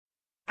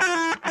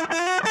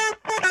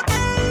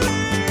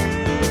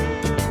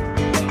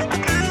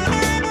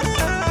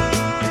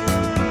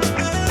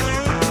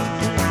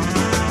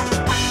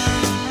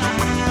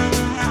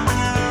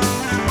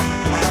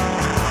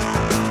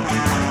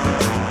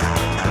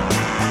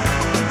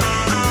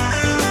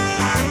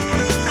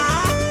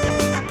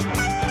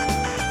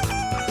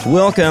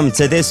Welcome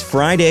to this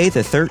Friday, the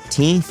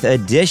 13th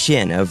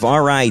edition of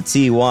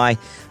RITY.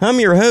 I'm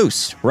your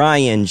host,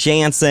 Ryan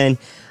Jansen.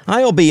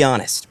 I'll be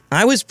honest,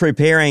 I was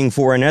preparing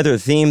for another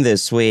theme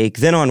this week.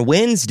 Then on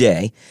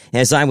Wednesday,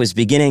 as I was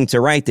beginning to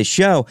write the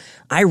show,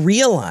 I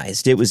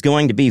realized it was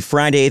going to be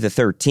Friday the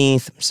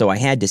 13th, so I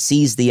had to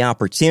seize the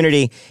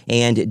opportunity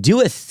and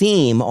do a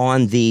theme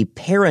on the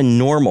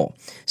paranormal.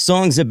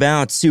 Songs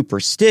about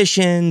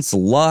superstitions,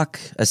 luck,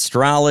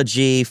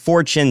 astrology,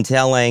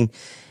 fortune-telling,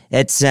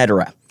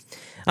 etc.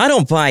 I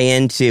don't buy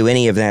into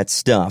any of that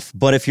stuff,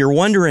 but if you're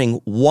wondering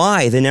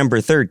why the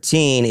number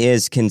 13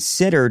 is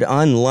considered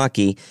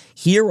unlucky,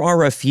 here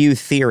are a few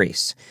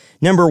theories.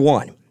 Number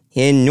one,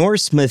 in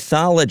Norse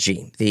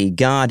mythology, the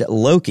god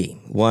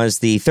Loki was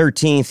the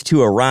 13th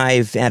to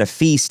arrive at a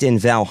feast in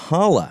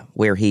Valhalla,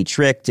 where he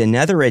tricked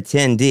another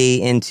attendee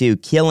into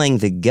killing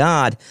the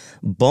god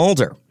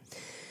Balder.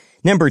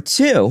 Number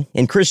two,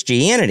 in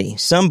Christianity,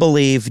 some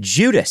believe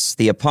Judas,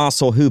 the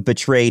apostle who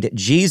betrayed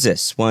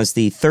Jesus, was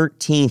the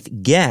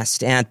 13th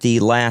guest at the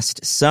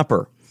Last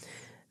Supper.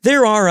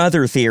 There are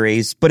other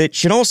theories, but it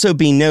should also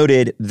be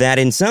noted that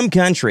in some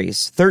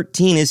countries,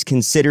 13 is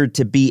considered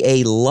to be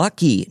a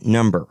lucky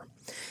number.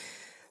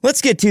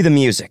 Let's get to the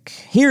music.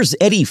 Here's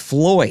Eddie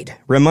Floyd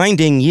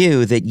reminding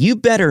you that you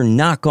better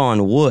knock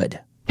on wood.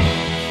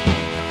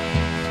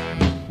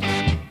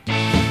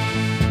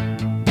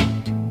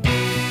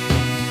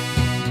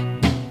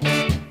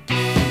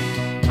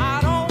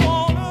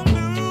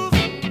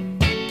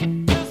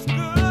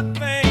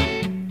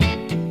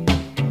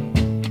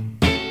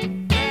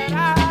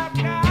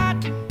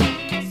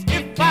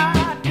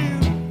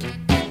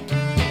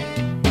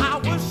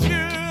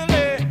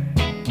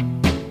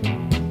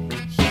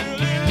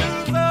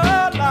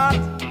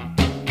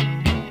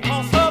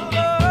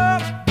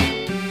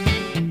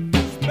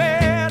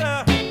 Spare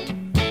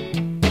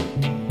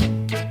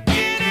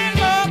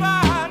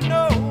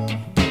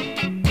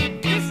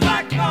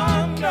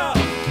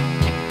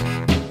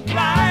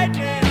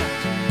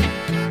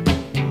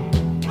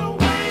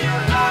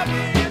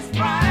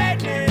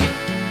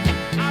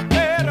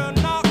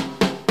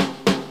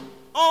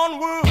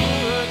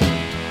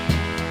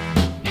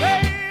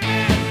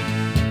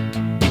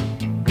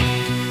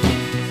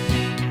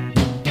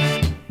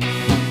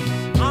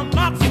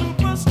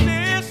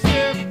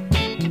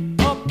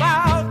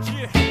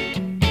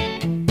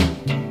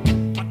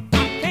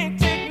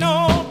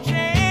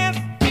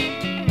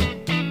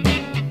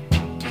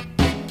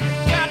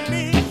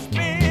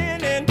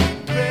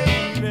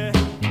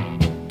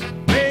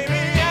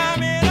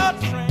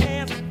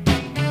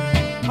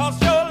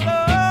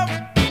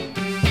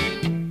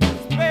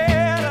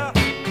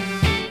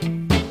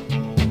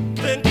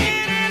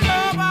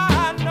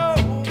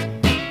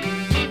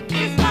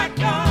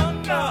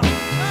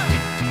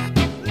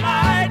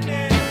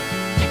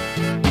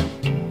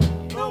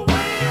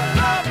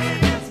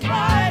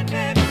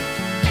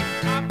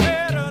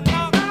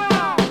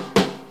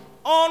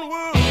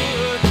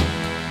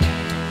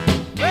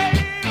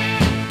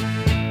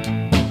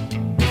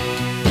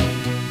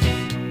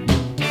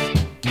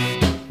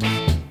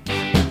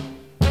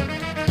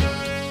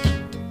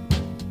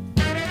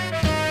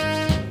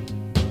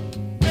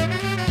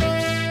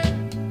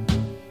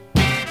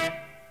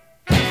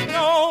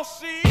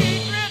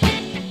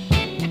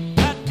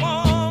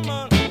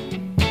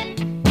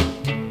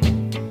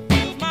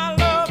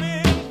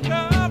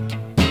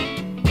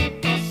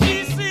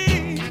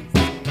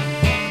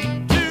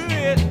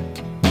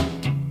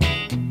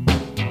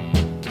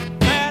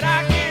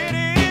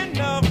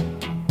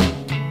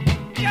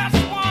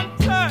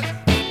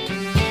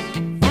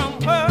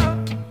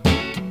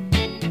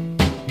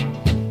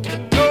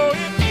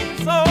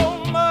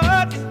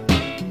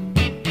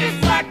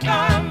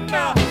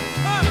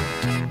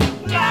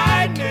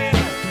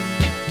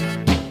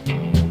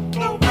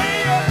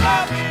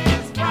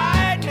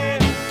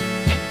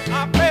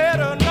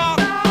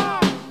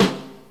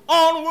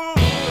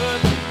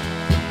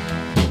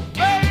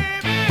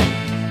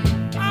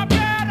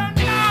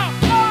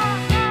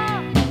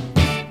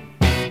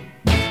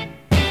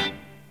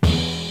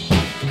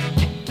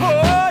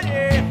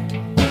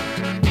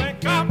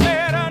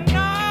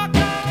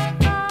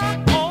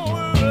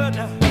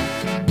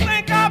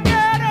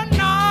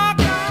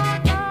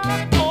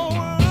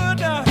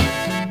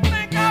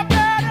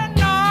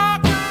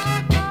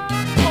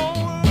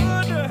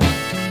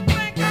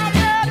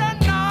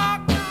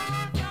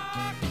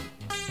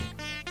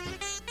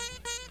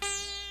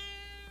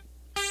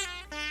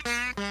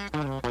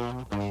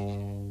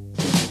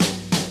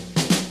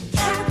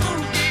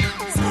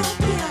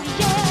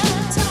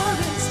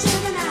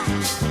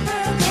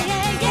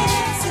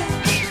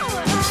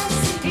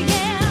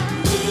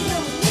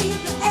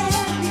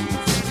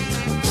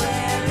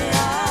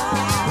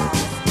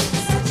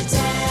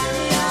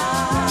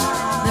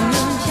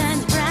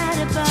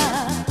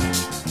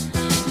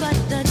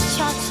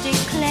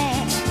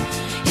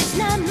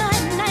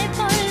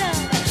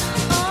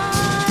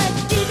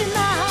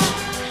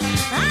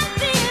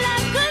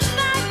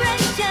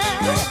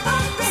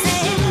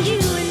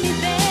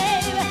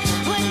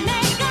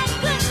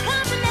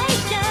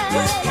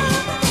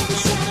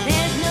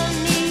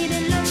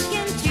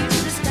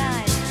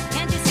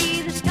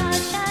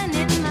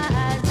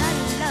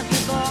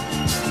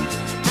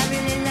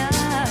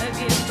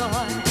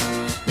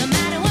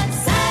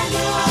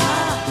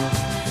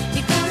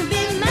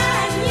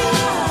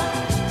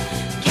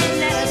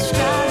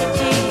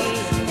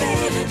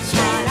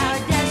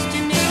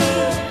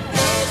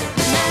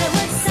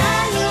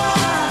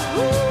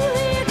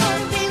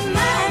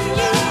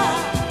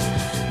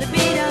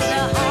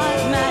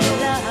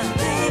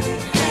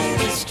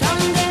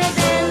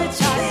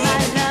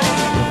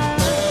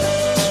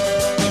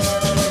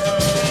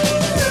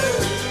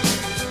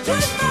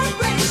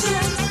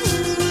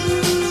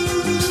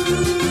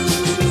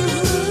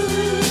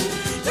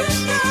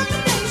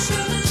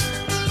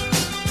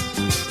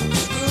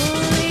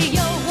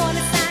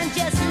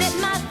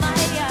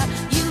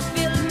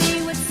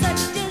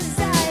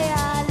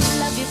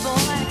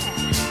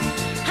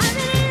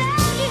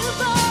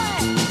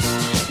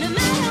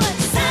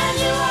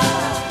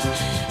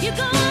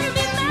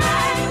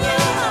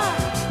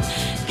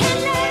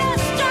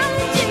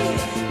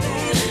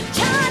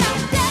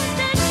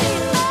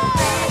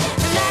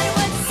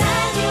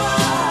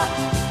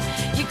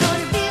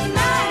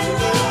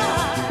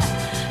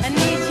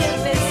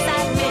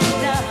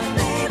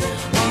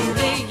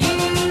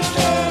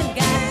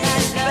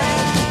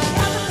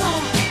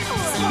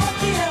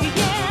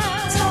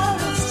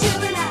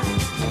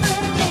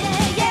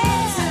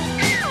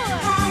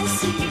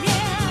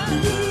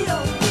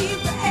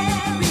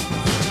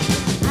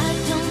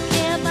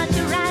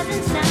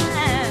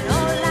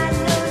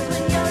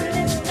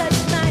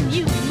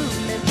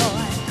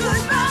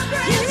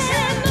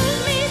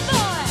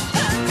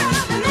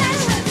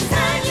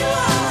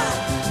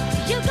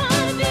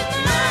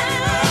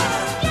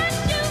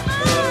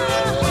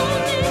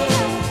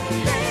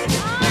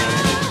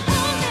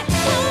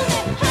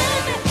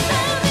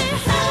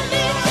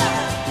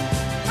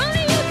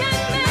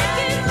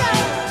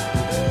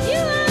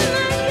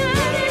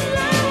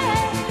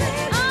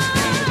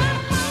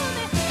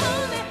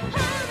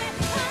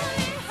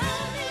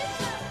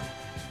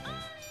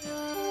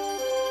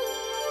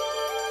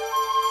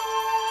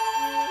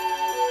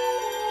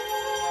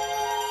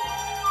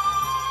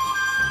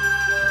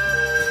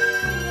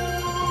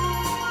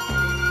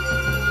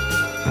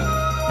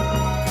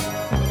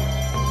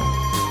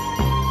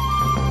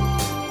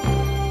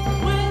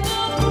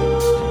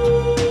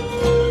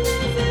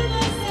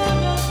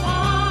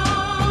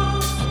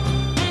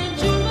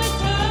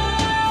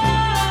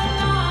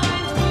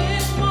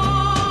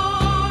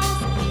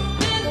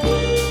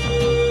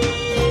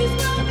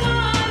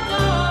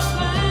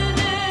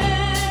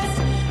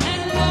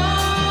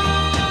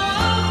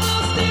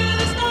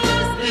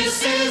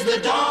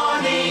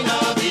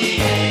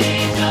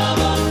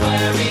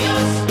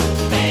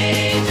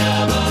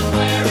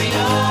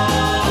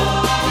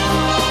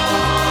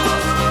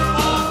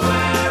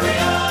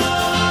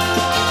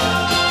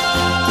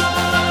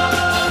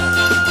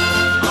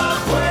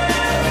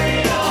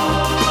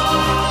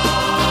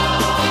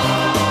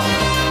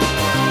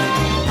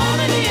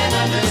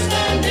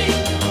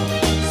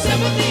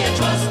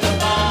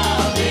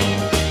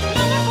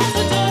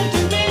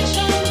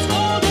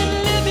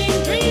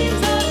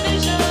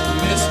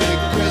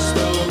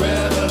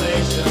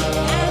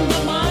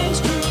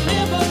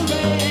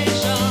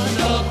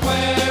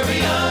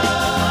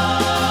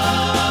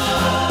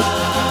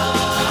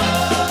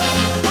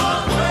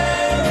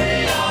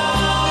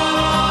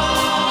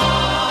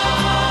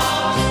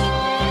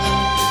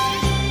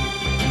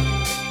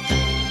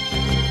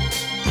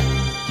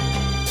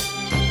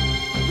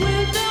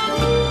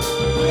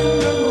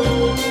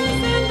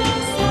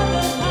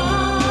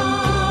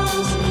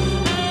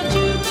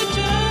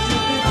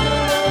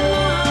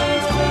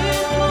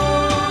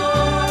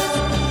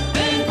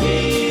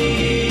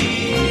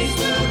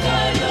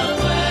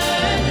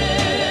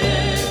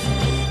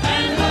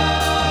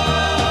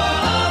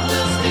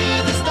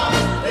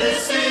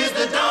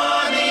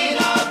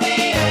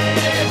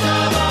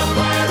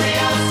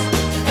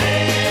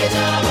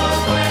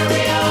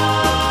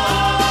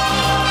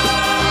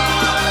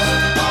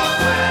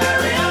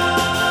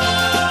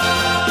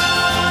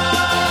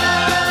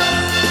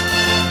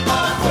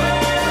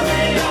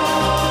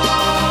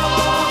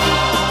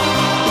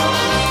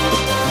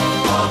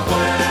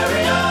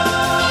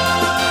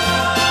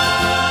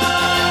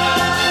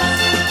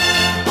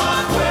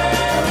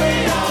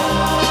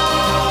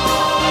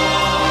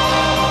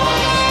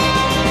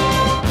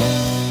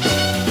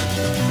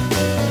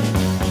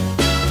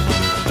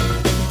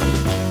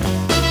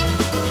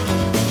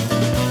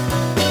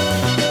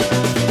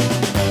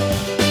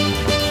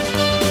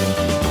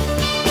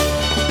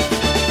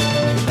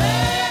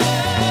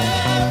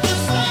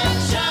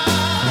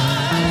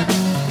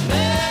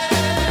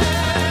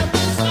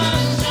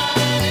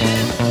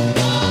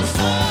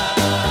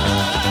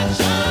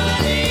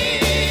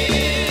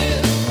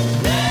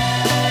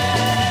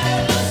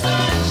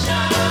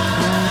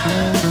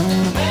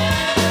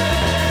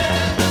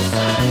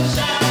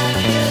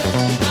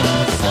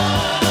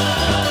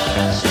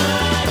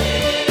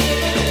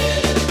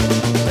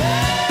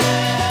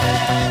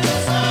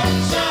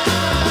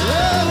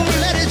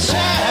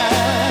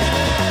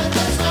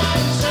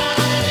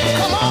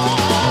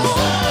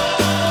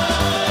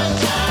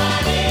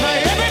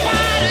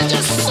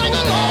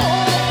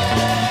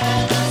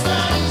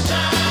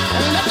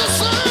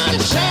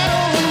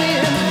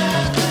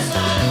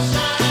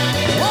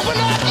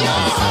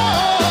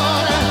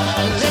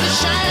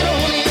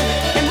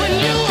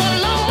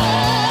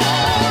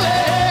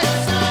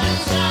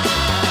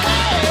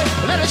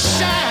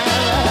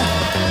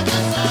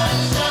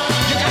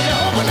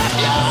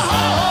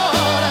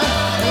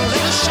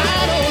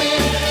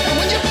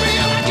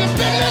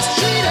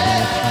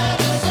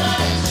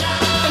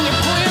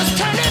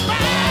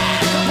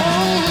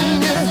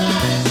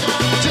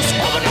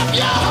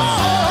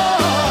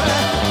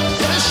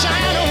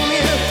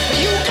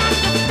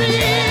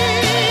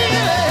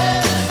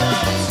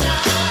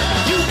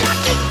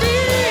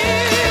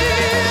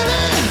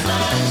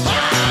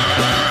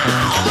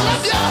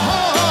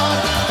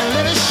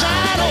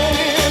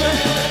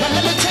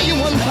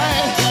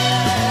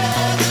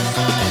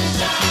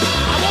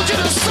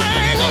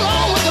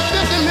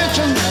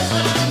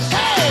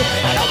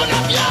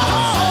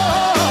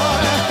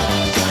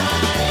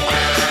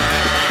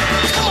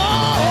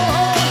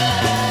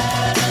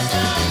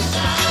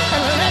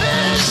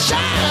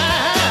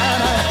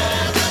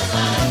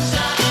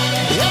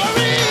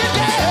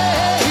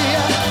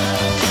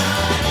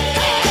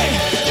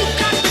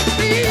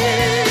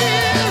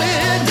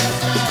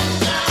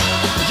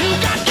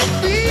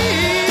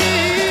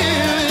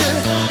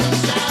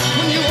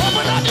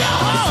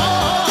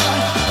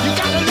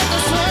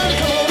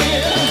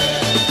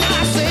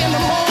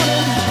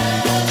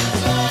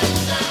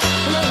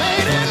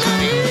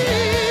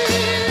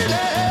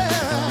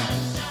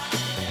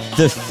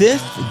The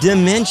Fifth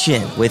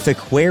Dimension with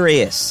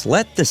Aquarius,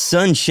 Let the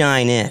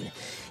Sunshine In.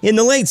 In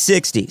the late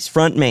 60s,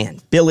 frontman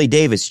Billy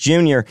Davis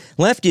Jr.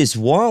 left his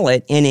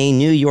wallet in a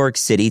New York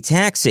City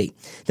taxi.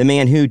 The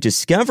man who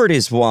discovered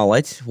his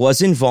wallet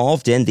was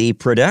involved in the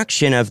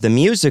production of the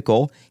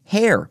musical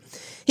Hair.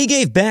 He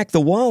gave back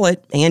the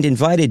wallet and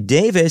invited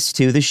Davis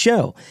to the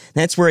show.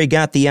 That's where he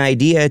got the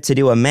idea to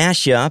do a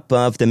mashup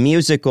of the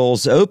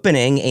musical's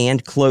opening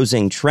and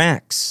closing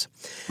tracks.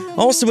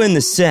 Also in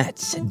the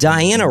set,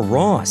 Diana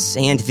Ross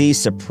and the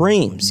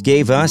Supremes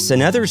gave us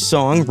another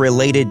song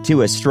related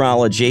to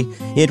astrology.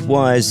 It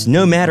was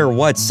No Matter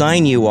What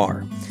Sign You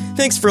Are.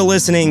 Thanks for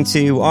listening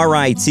to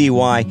RITY.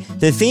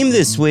 The theme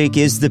this week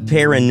is the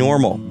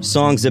paranormal.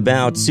 Songs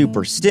about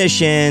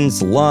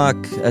superstitions, luck,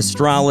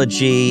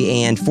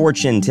 astrology, and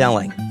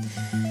fortune-telling.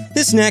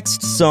 This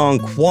next song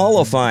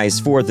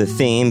qualifies for the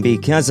theme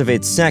because of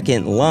its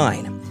second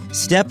line.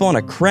 Step on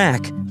a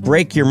crack,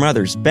 break your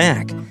mother's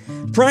back.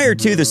 Prior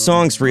to the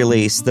song's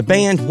release, the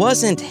band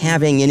wasn't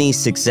having any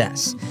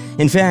success.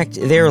 In fact,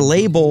 their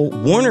label,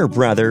 Warner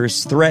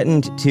Brothers,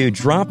 threatened to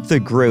drop the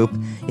group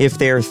if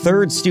their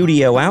third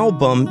studio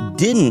album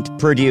didn't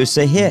produce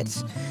a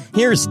hit.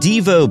 Here's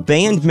Devo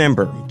band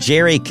member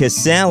Jerry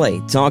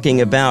Casale talking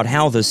about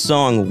how the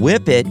song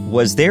Whip It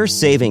was their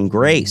saving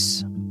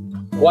grace.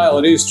 While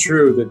it is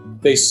true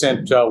that they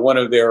sent one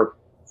of their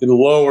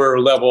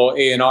lower-level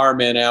A&R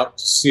men out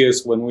to see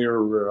us when we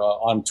were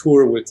on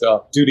tour with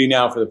Duty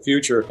Now for the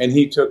Future. And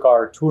he took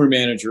our tour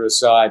manager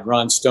aside,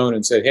 Ron Stone,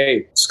 and said,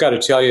 hey, just got to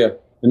tell you,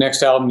 the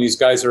next album these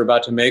guys are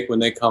about to make when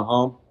they come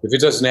home, if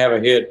it doesn't have a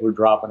hit, we're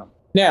dropping them.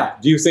 Now,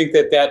 do you think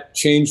that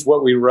changed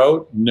what we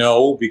wrote?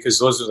 No, because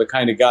those are the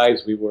kind of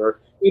guys we were.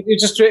 It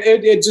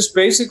just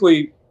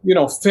basically,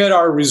 fed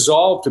our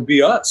resolve to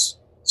be us.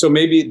 So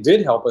maybe it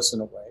did help us in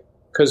a way,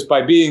 because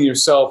by being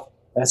yourself,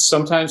 that's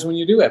sometimes when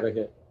you do have a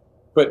hit.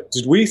 But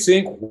did we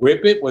think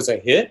Whip It was a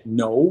hit?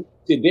 No.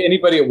 Did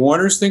anybody at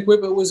Warner's think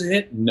Whip It was a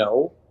hit?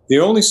 No. The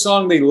only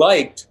song they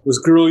liked was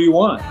Girl You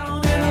Want.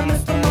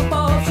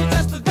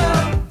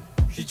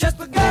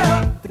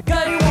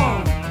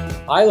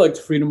 I liked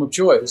Freedom of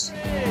Choice.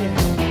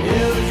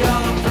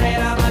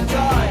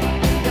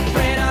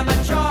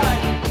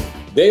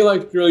 They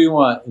liked Girl You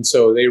Want, and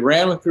so they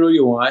ran with Girl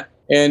You Want,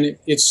 and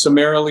it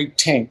summarily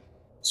tanked.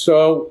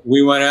 So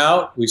we went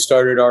out, we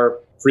started our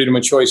Freedom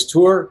of Choice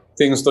tour.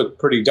 Things looked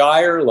pretty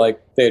dire,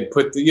 like they had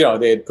put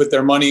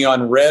their money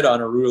on red on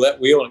a roulette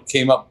wheel and it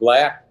came up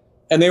black,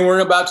 and they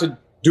weren't about to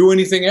do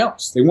anything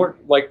else. They weren't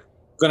going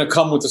to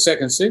come with the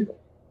second single.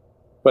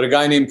 But a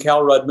guy named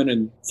Cal Rudman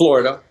in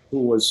Florida, who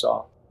was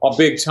a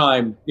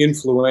big-time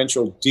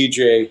influential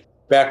DJ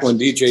back when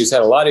DJs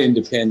had a lot of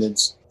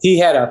independence, he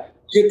had a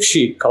tip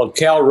sheet called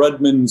Cal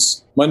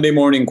Rudman's Monday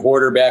Morning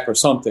Quarterback or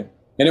something,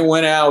 and it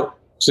went out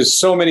to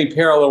so many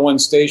Parallel 1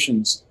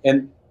 stations,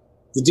 and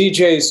the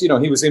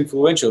DJs, he was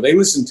influential. They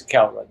listened to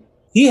Cal Rudman.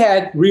 He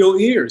had real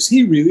ears.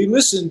 He really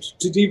listened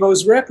to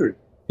Devo's record.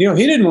 He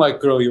didn't like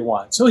Girl You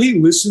Want, so he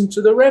listened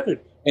to the record,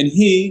 and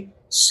he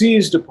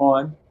seized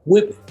upon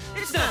Whip It.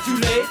 It's not too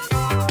late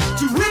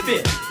to whip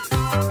it.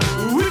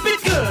 Whip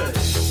it good.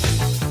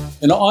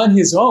 And on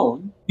his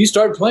own, he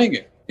started playing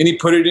it, and he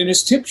put it in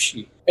his tip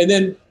sheet. And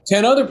then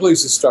 10 other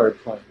places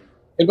started playing it.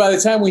 And by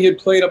the time we had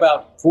played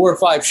about 4 or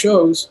 5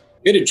 shows,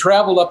 it had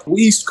traveled up the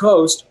East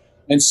Coast,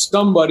 and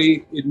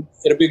somebody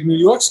at a big New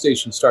York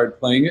station started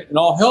playing it, and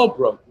all hell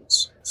broke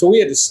loose. So we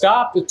had to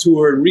stop the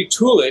tour and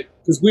retool it,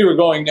 because we were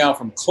going now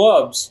from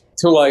clubs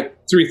to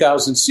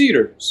 3,000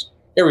 seaters.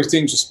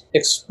 Everything just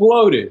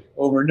exploded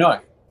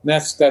overnight. And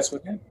that's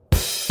what happened.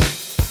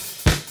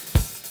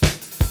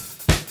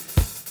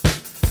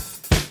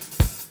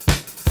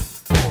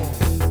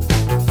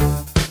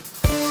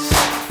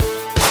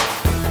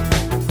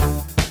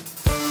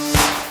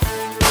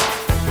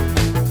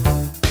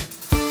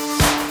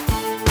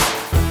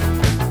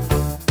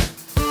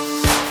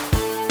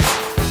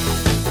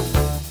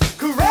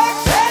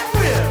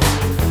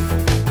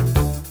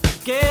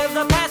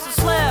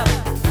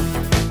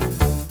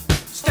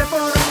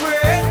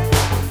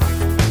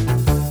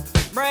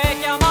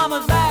 Break your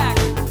mama's back.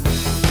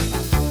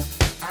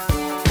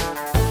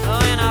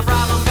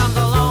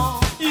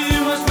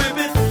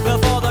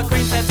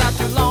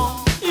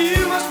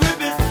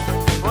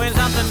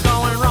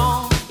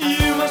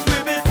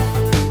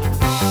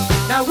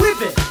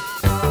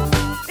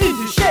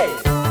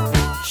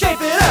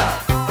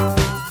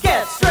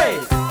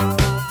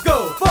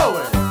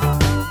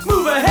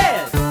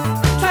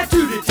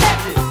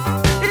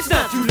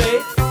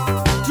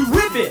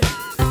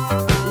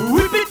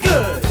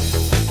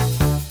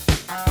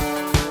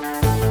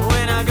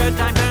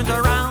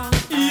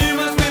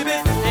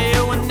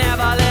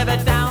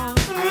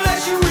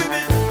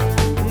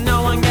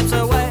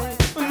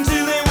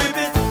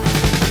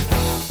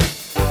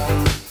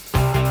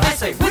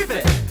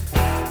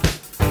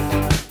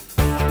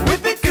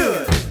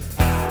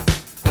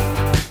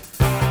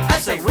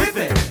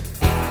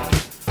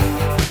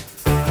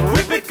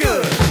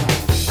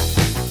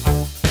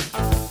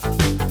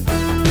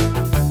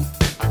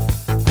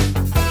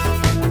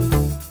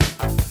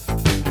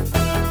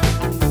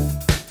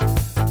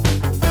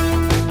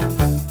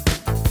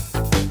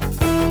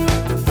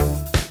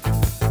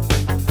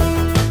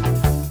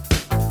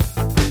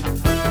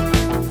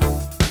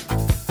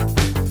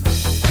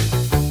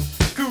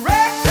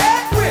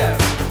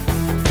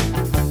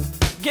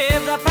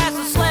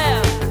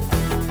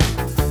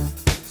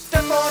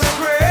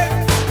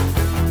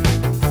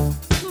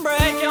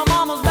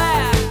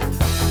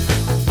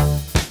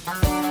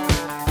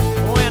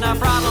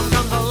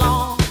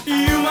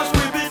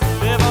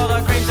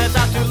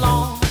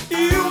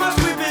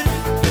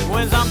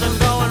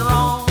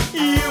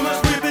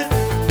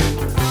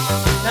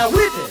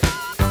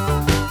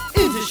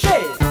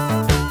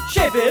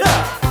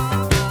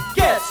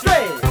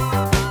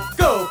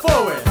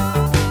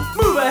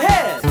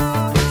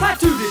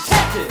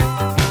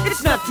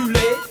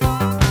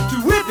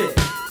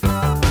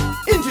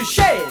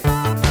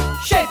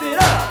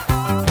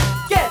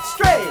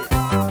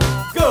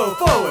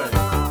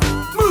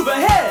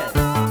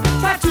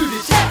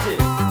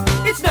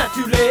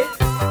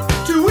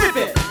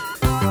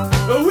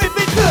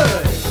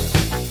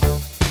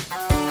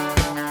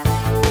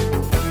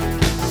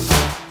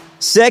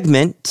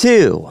 Segment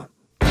 2.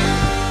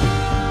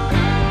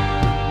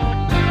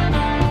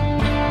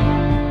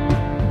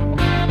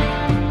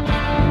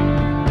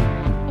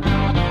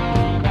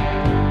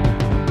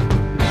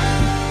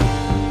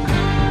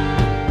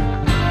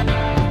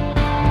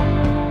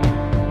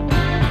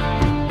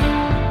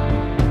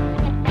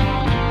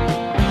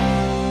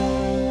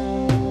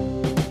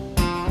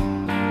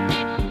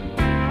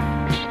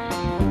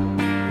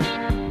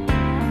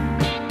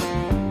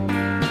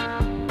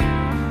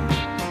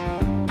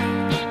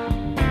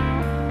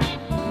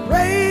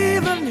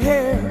 Raven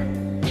hair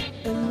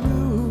and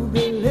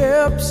ruby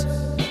lips,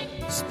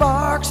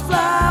 sparks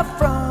fly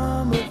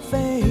from her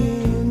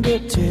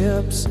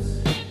fingertips.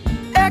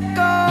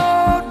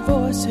 Echoed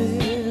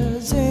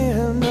voices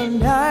in the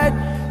night.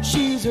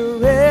 She's a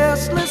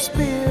restless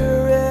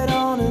spirit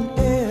on an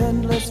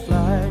endless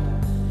flight.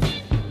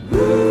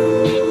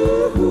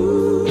 Ooh,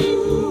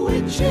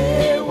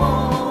 witchy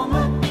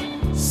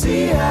woman,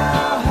 see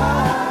how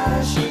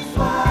high she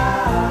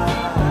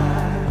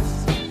flies.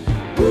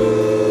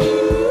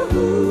 Ooh,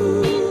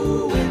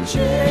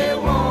 witchy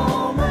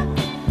woman,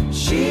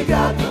 she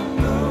got the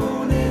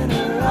moon in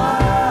her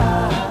eye.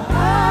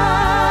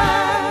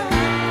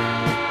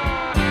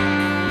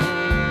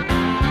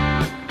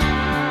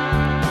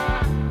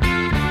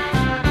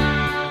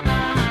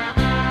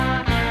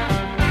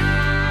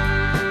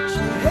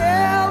 She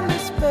held me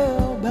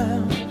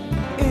spellbound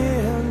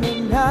in the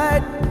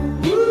night,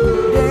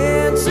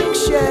 dancing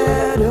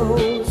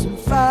shadows and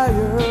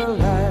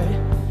firelight,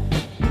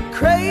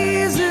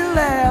 crazy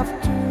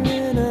laughter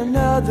in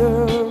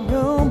another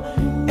room,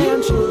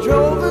 and she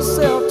drove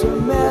herself to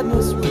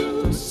madness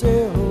with a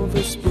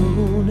silver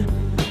spoon.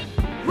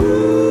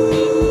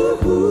 Ooh,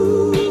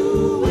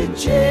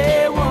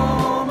 witchy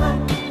woman,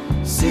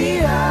 see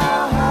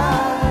how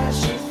high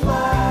she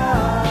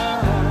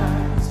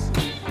flies.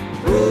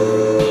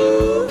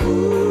 Ooh,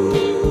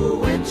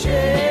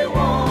 witchy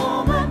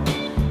woman,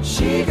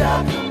 she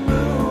got the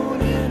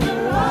moon in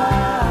her eye.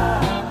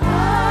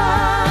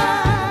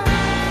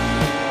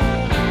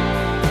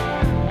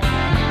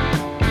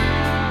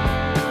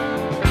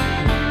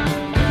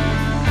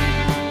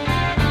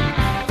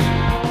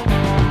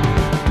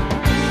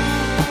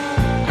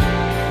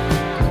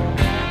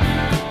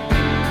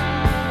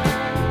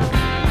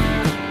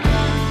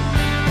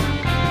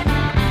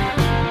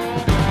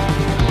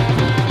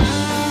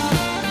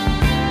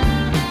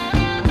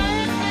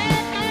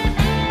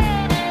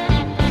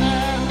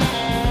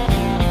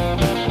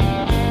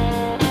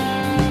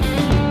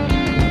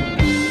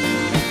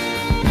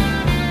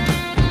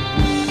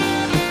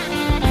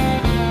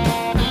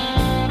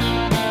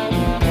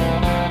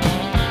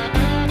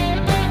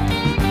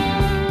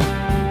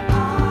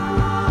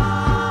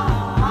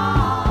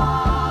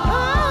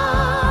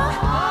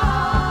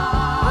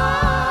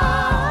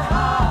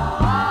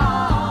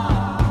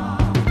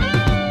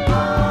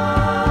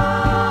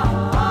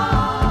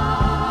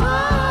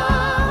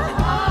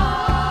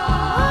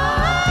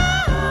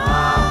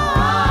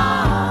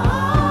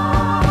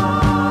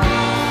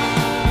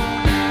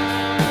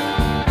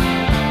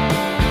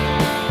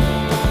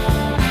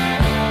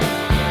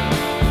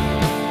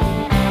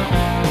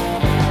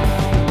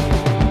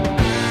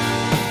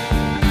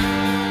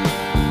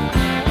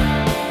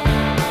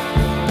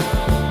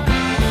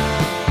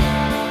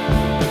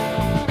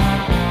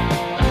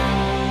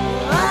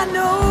 I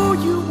know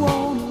you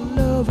wanna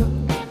love her.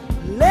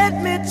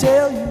 Let me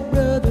tell you,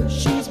 brother,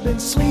 she's been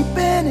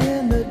sleeping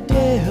in the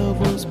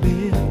devil's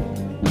bed.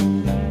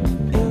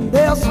 And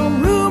there's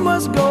some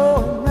rumors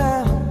going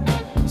around,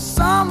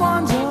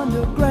 someone's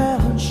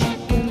underground. She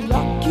can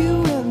lock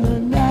you in the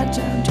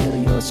nighttime till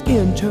your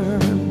skin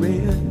turns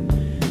red.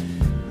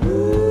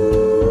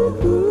 Ooh,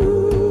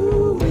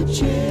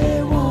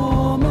 witchy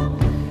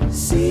woman,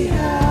 see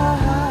how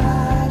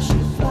high she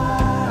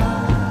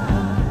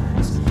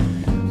flies.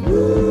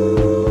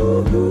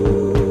 Ooh,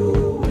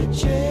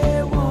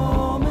 witchy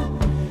woman,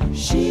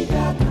 she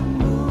got the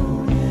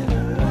moon in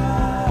her eye.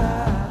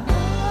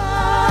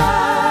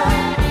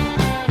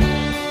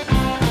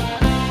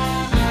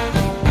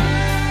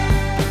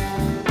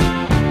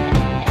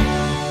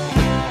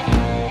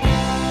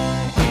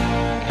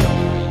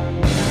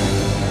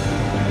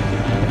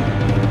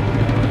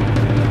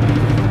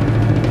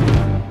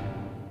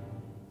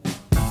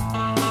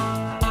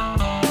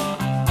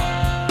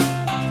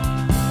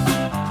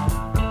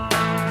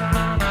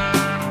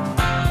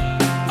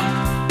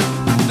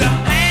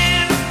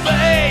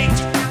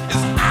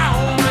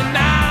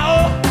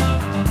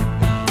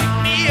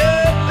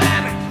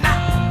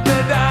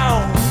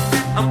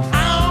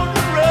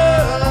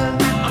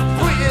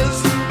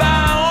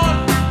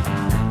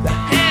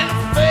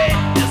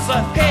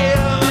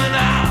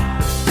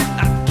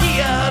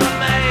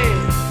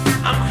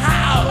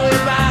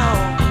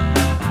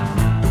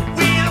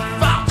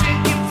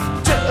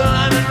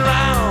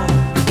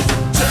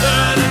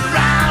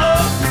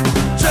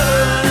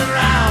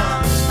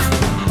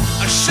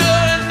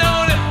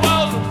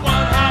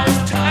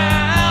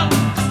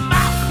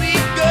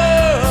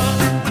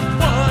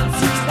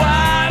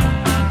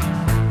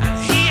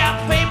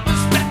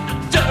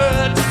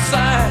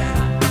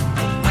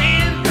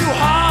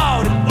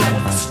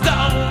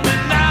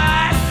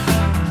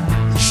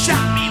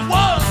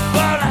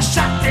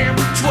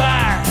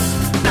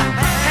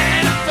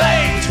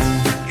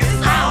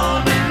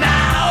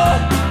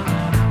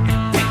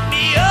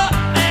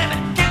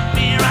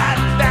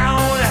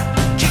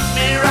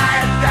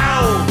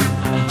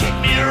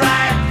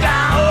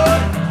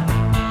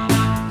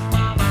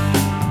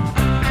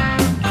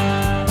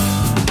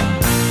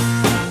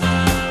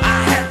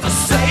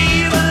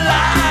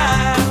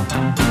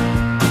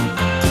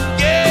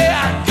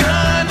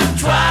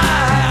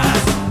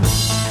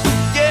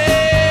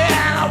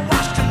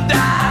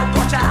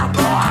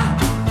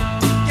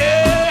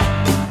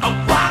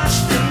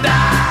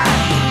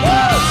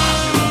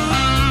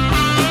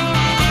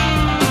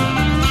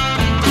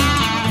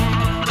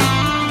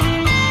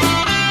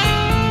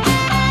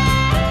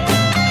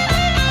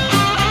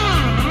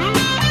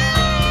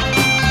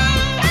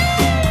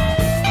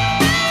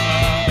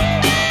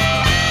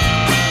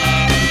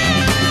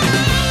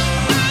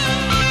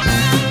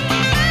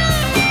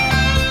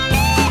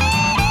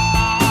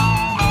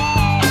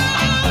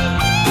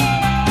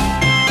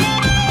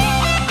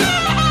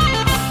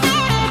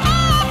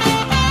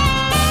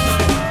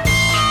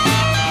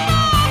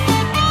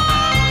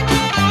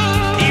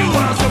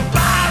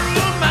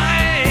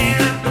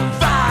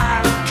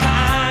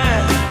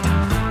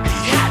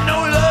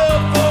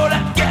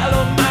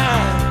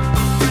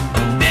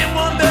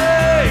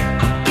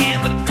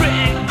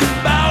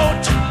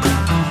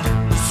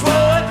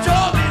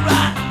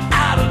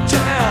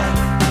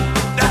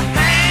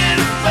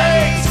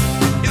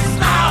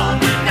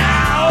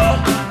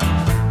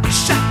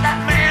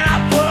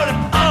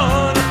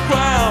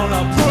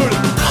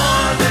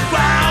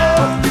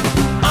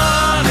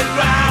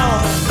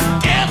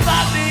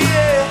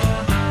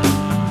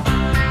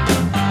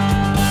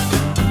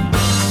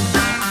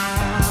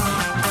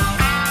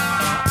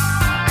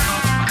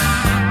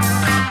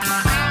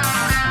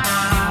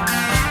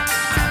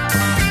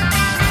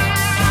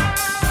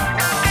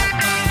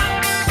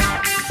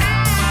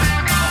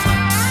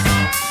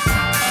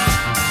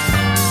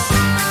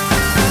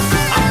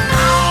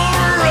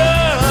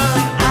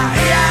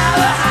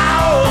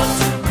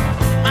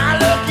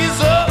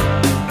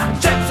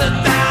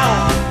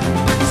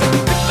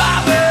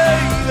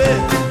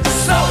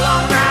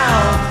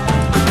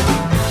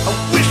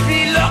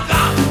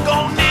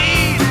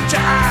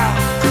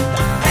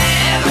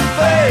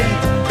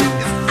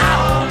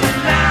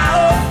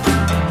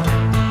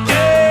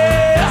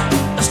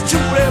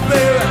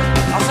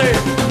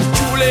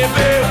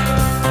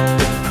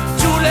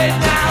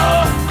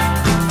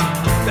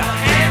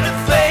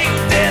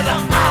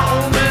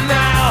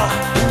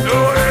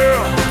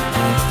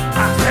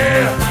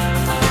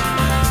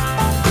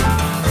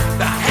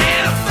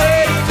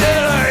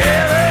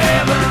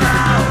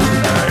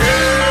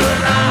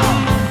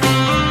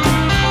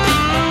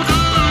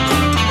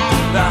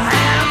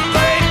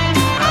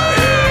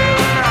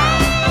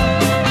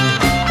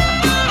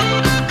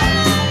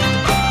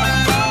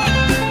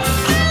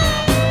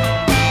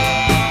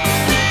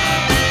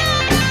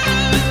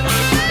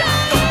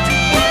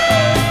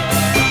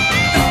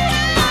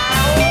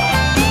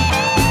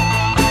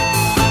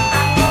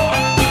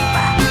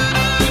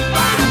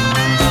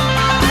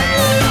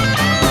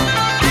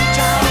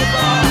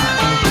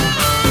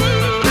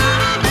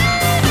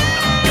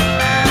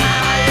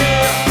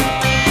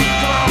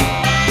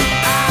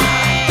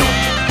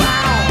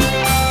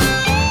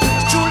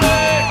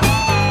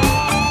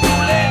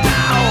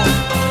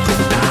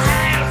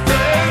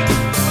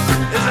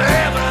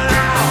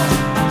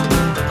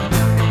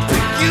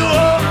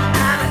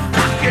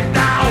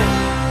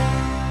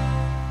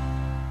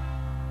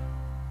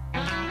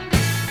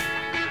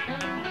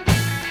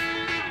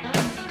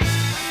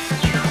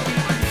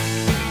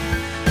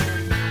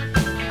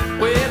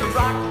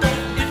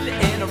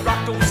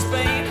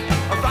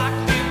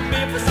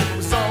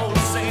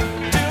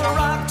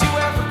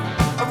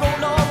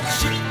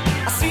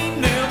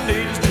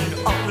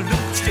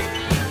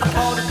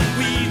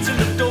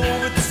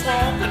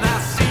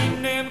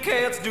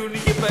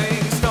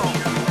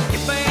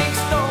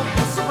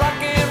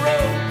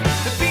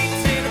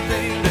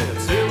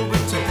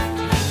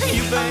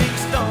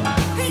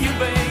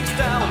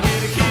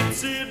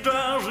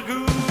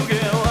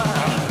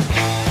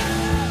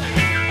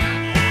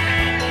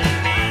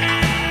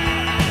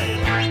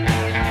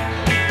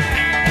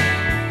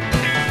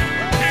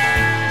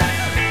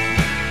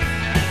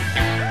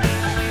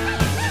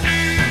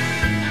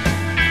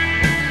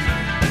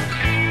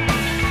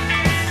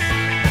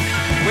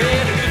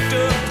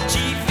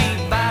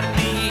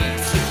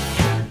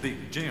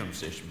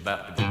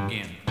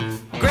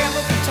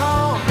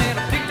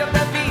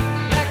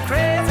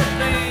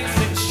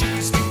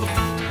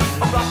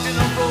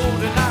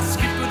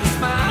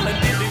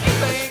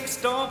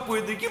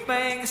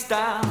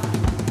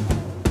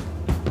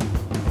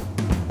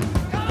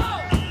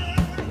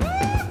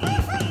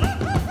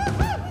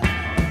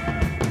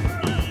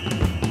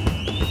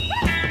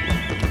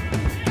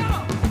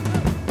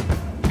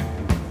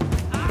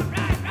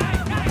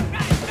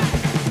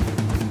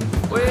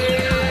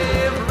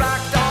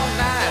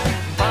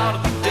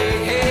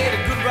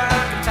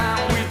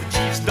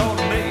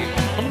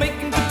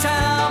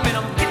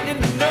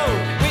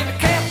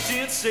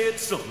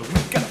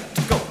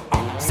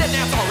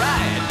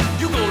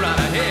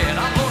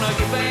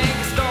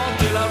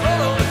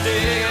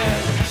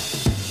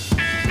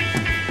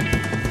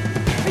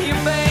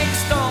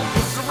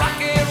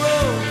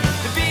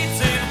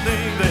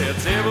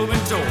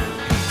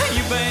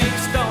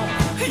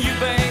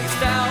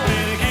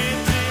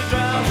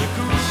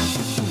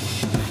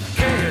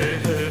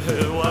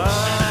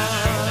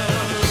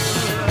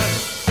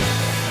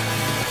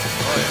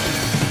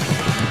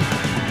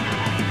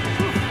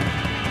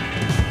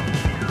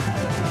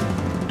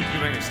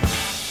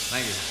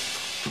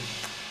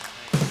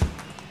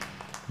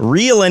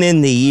 Reelin'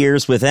 in the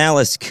Years with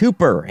Alice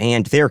Cooper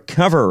and their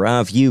cover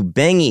of You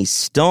Bangy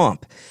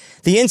Stomp.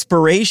 The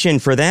inspiration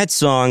for that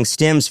song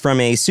stems from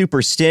a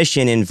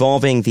superstition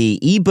involving the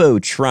Igbo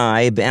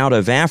tribe out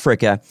of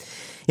Africa.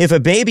 If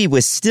a baby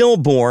was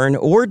stillborn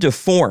or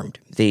deformed,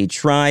 the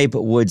tribe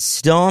would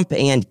stomp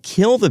and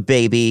kill the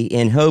baby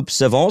in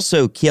hopes of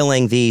also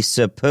killing the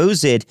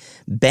supposed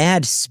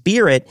bad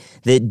spirit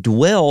that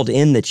dwelled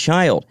in the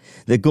child.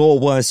 The goal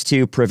was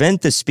to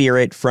prevent the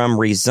spirit from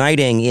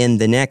residing in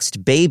the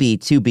next baby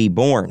to be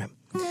born.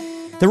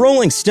 The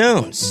Rolling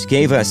Stones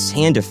gave us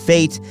Hand of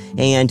Fate,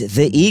 and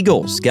the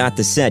Eagles got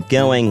the set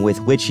going with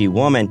Witchy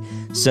Woman.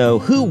 So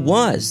who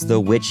was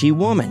the Witchy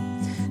Woman?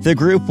 The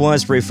group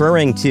was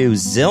referring to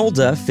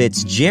Zelda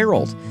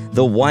Fitzgerald,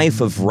 the wife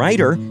of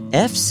writer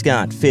F.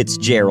 Scott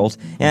Fitzgerald.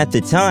 At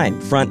the time,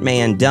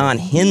 frontman Don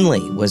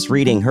Henley was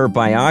reading her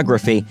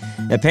biography.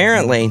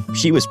 Apparently,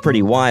 she was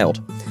pretty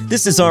wild.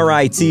 This is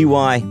RITY.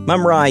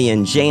 I'm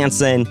Ryan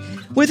Jansen.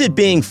 With it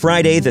being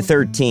Friday the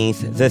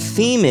 13th, the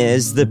theme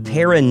is the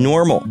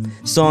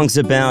paranormal. Songs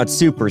about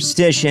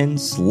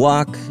superstitions,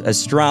 luck,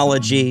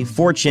 astrology,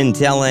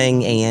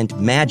 fortune-telling, and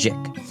magic.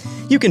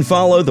 You can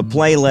follow the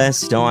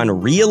playlist on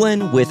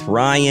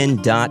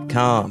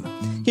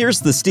reelinwithryan.com.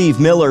 Here's the Steve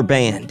Miller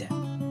Band.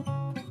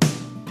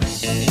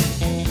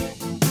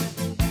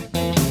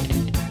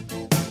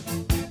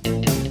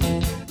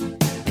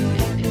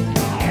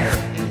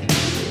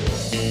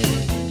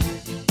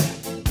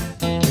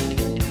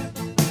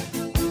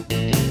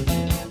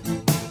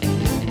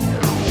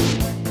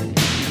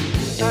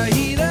 I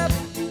heat up,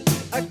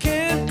 I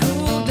can't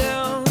cool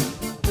down.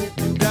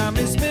 You got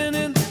me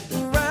spinning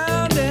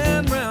round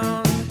and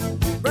round,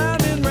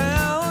 round and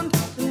round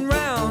and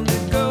round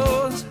it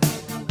goes.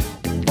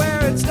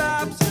 Where it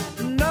stops,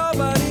 no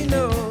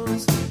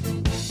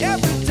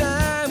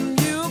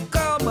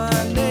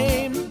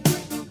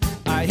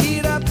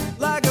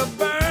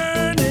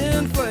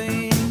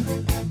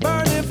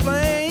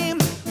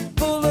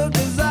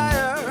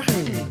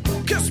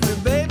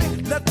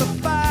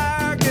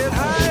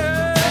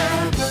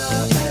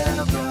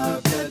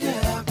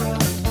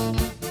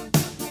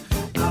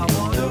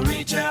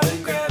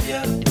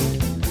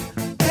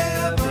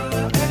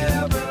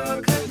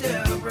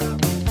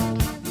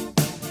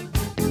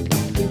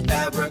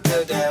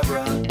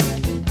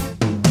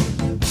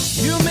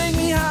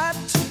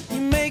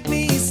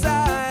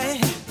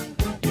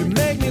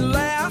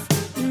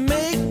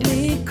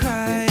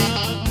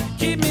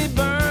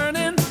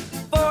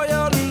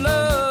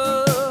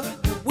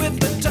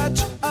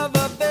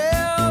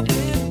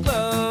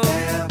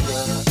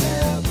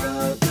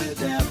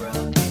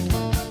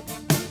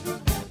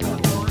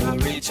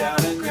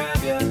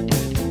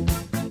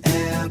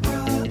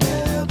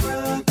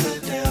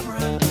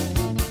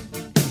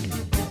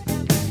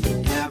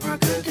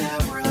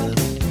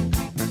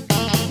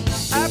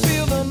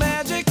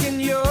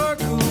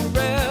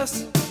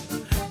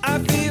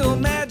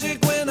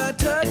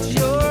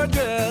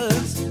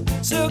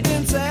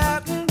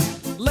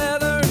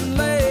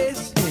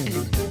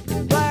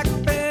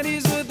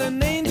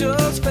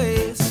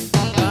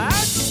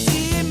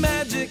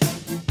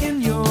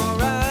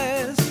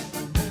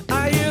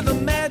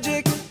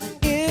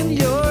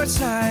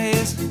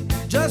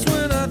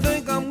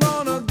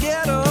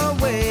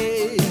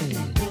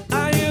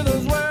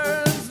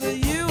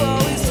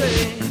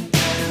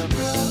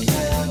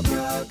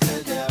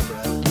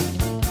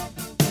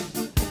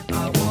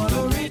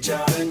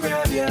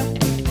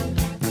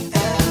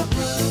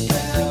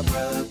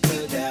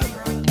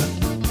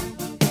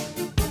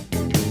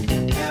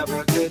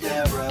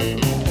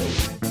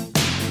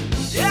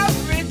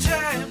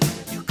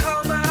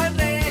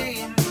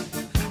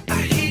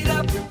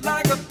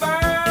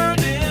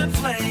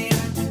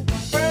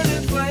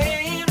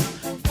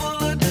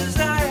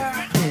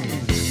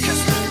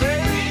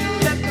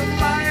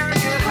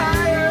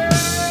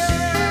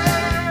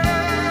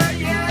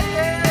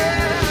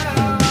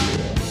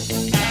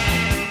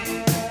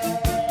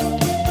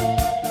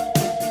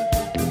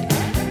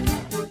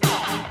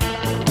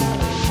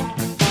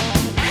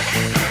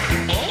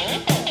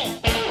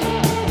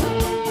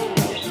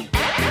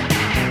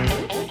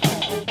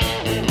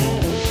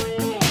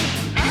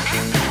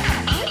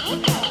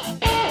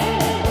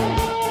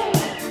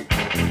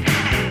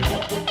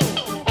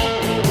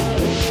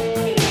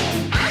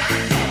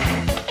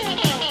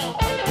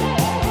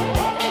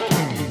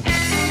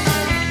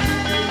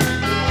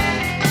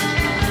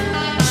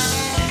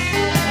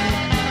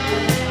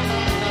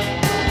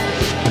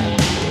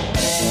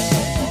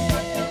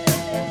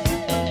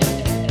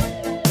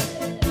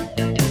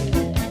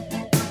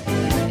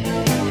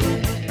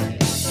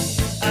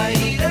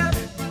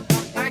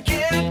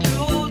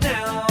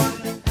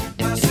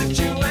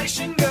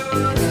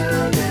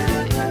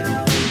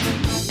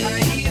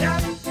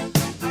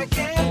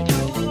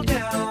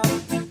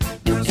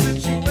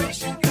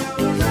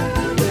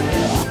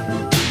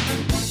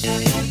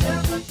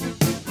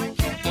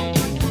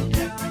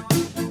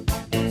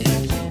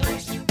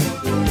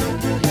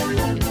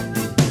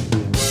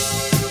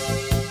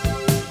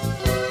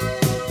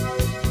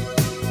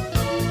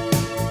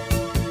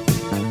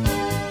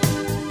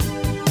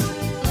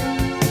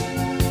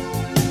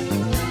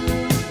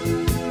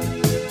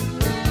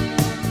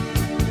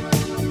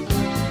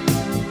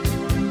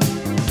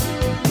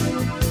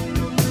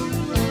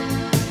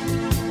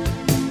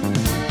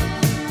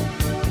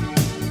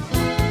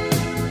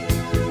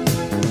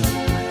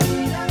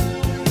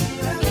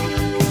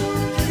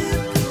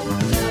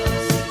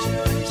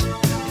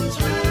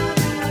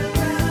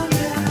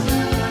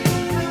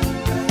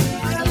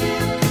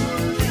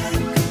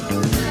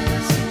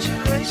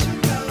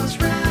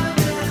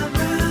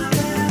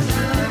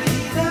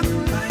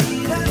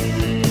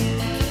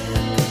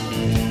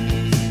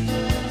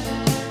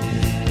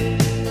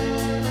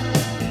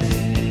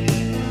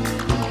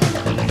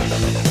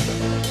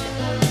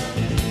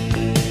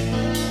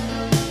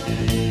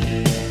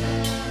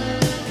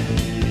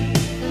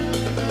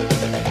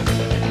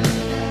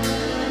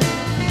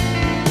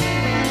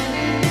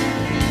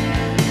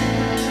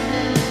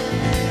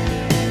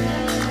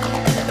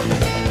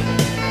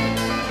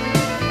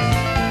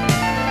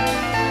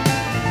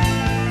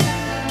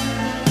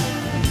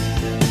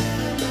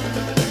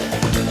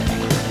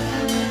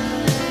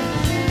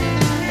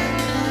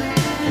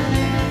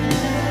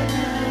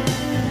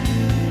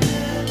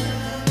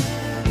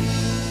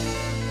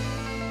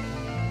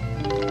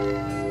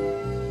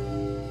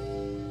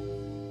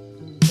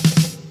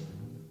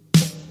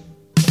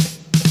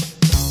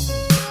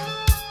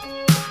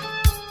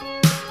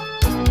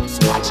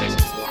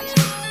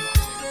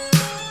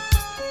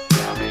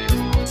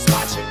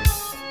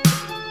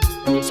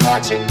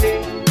watching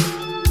me.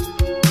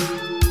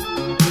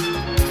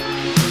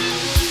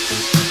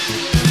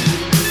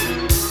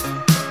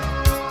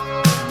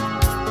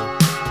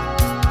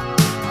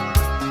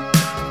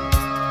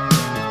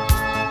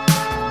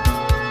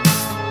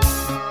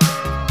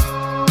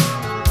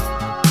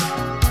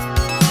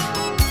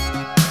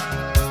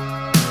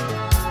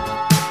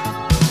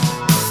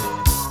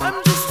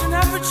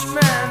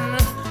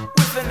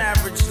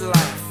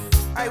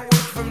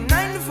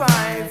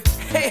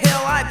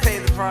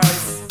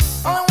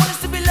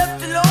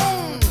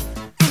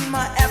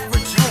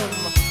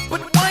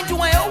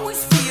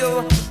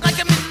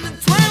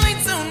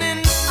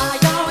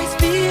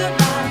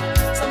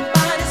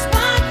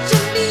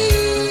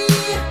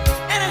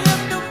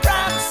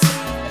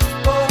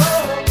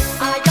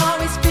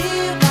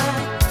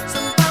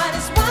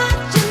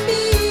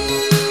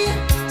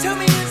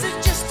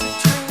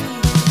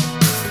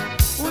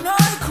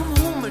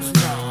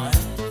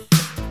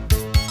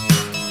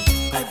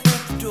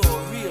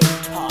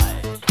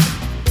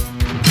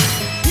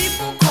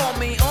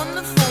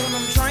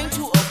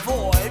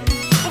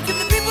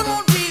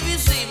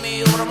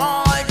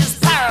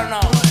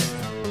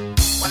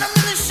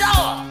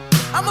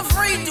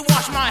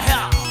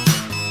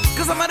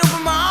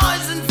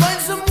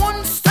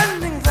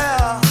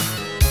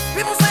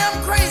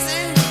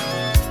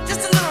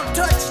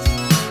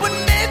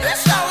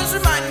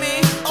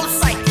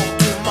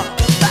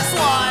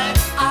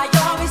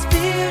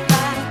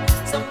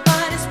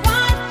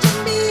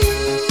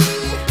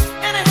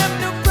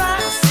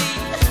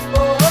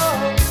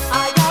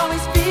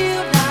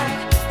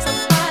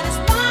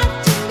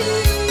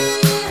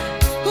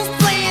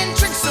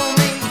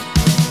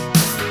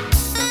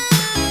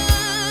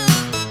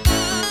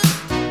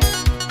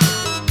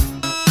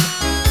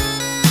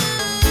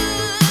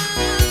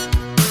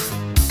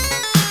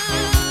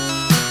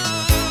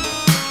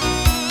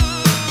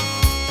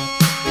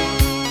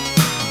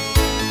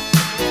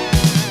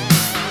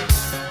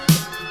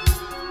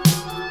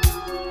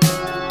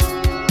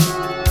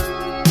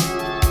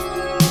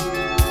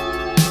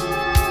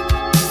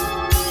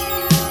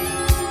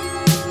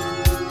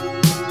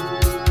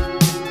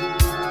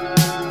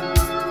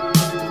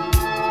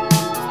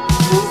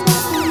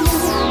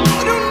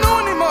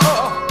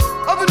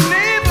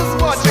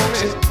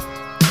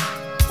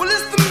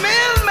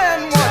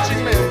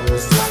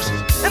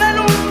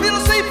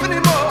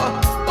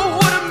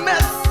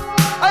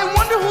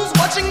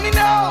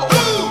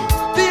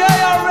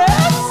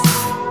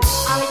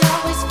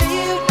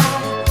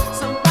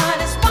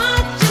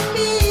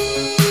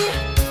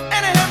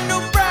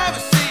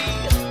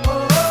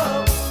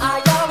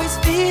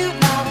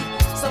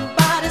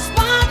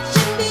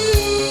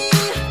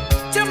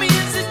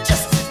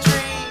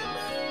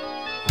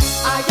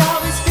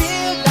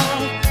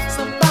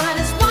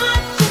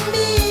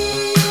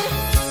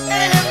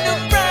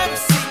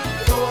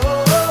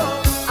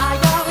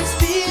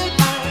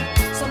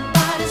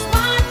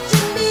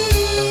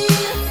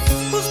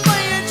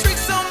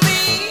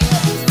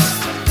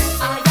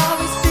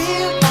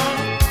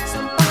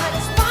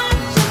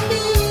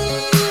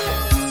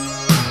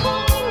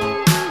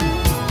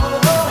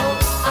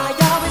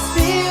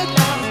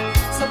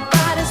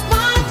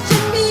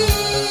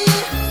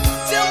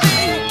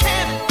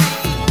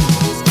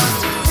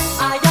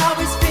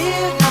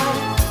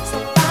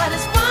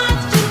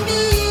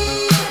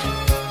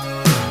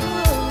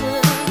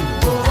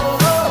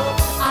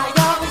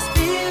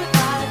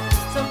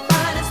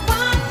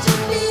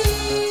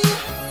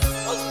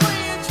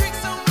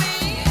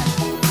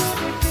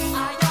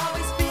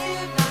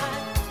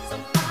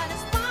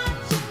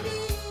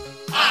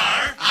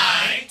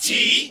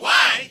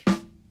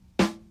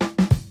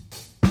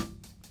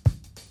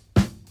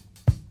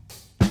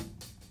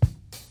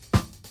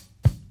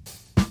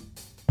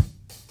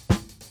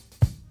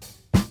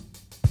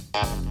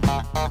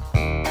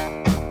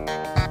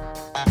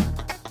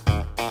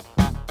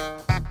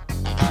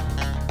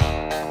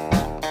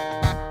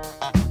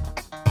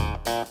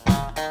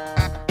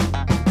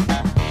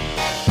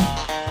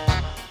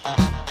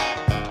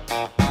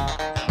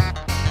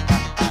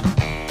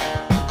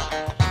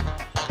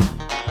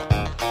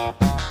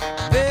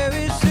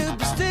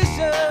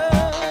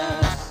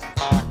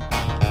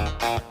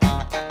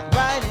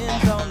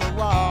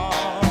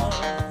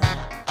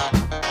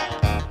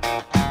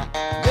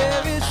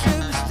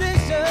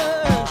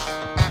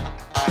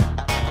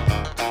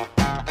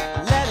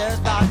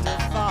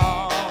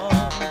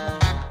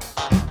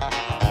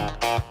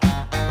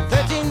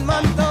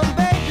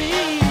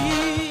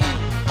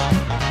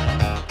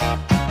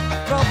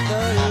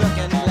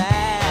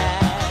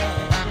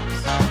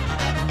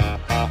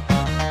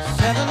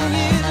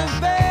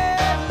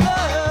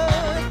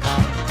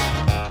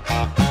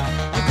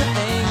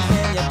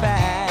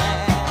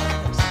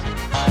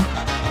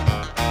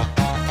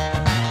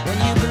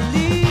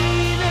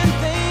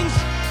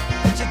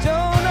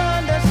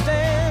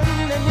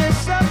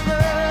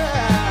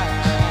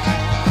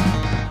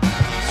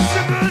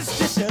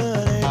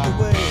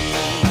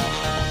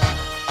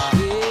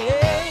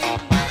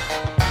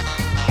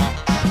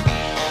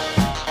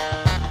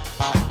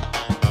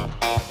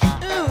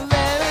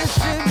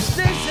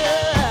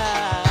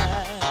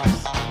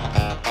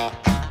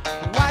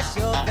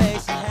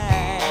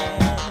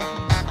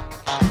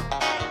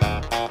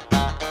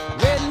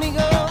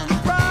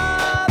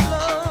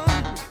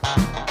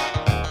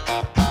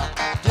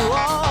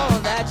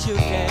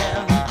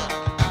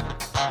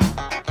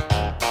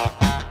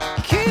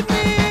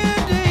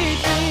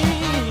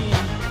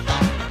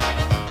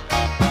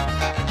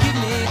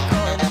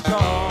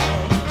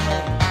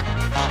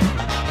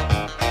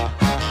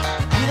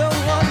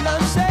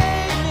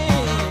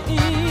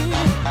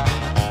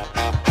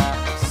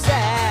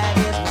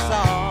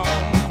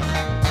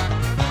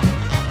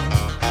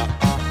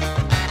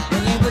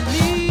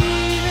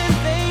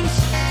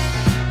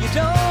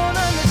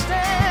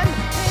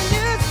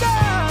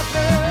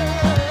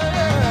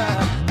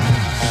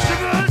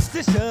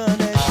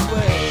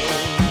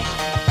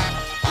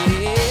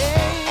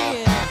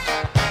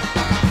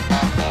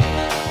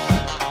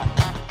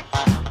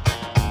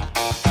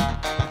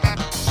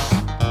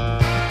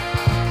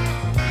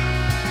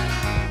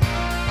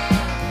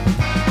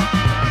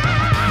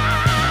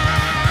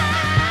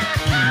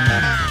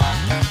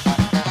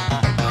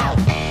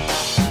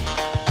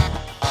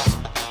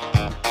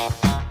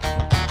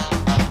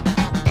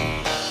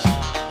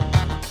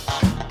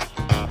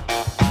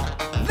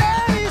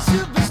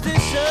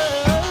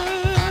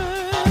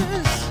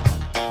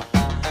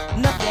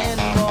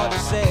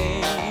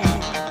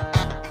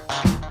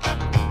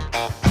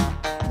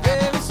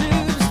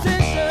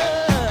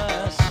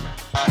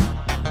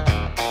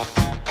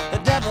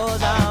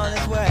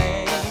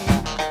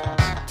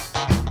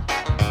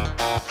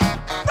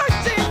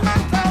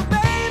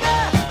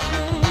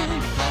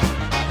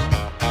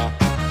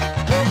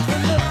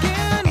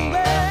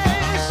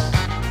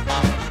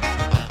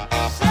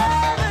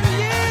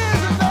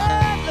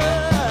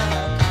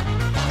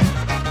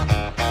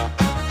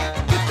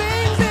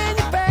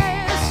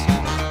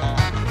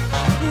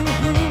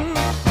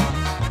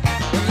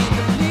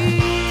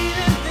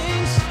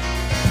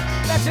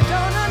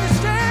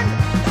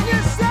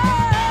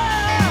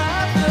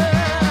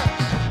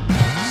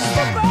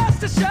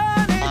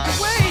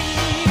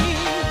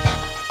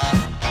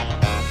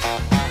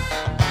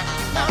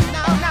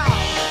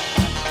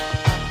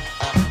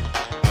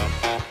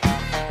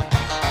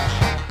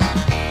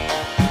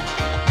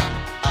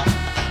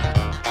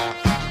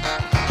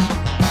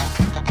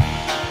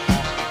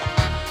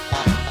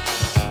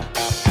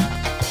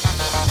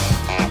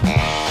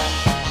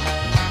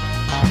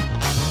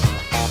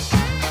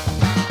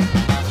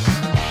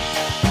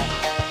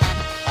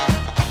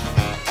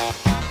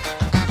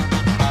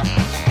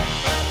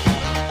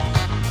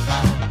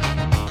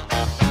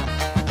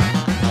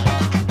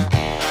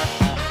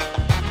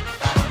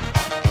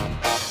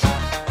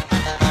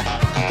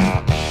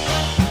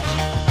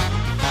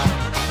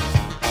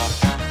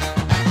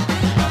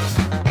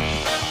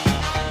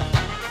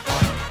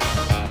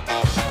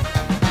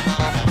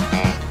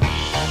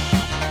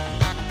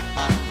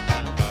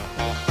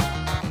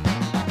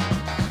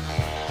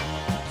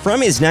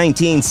 From his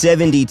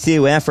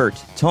 1972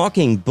 effort,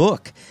 Talking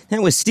Book,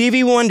 that was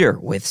Stevie Wonder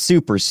with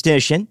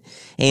Superstition,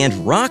 and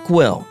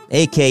Rockwell,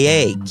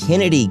 a.k.a.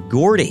 Kennedy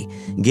Gordy,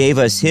 gave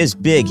us his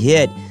big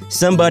hit,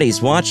 Somebody's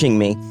Watching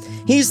Me.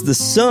 He's the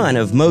son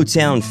of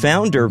Motown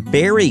founder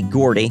Berry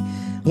Gordy.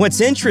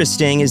 What's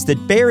interesting is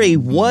that Berry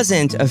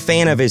wasn't a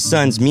fan of his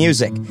son's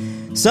music.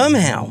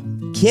 Somehow,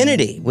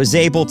 Kennedy was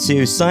able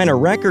to sign a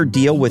record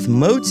deal with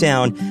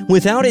Motown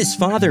without his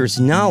father's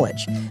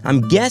knowledge.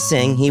 I'm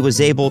guessing he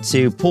was able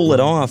to pull it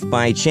off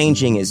by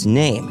changing his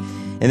name.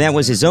 And that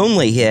was his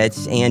only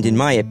hit, and in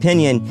my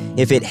opinion,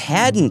 if it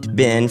hadn't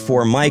been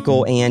for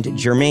Michael and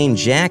Jermaine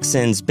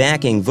Jackson's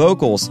backing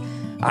vocals,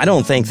 I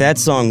don't think that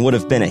song would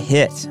have been a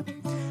hit.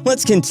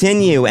 Let's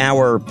continue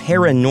our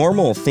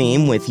paranormal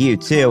theme with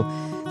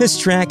U2. This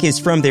track is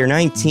from their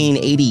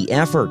 1980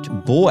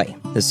 effort, Boy.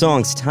 The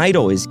song's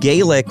title is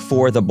Gaelic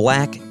for the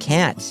Black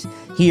Cat.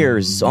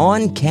 Here's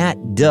On Cat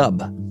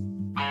Dub.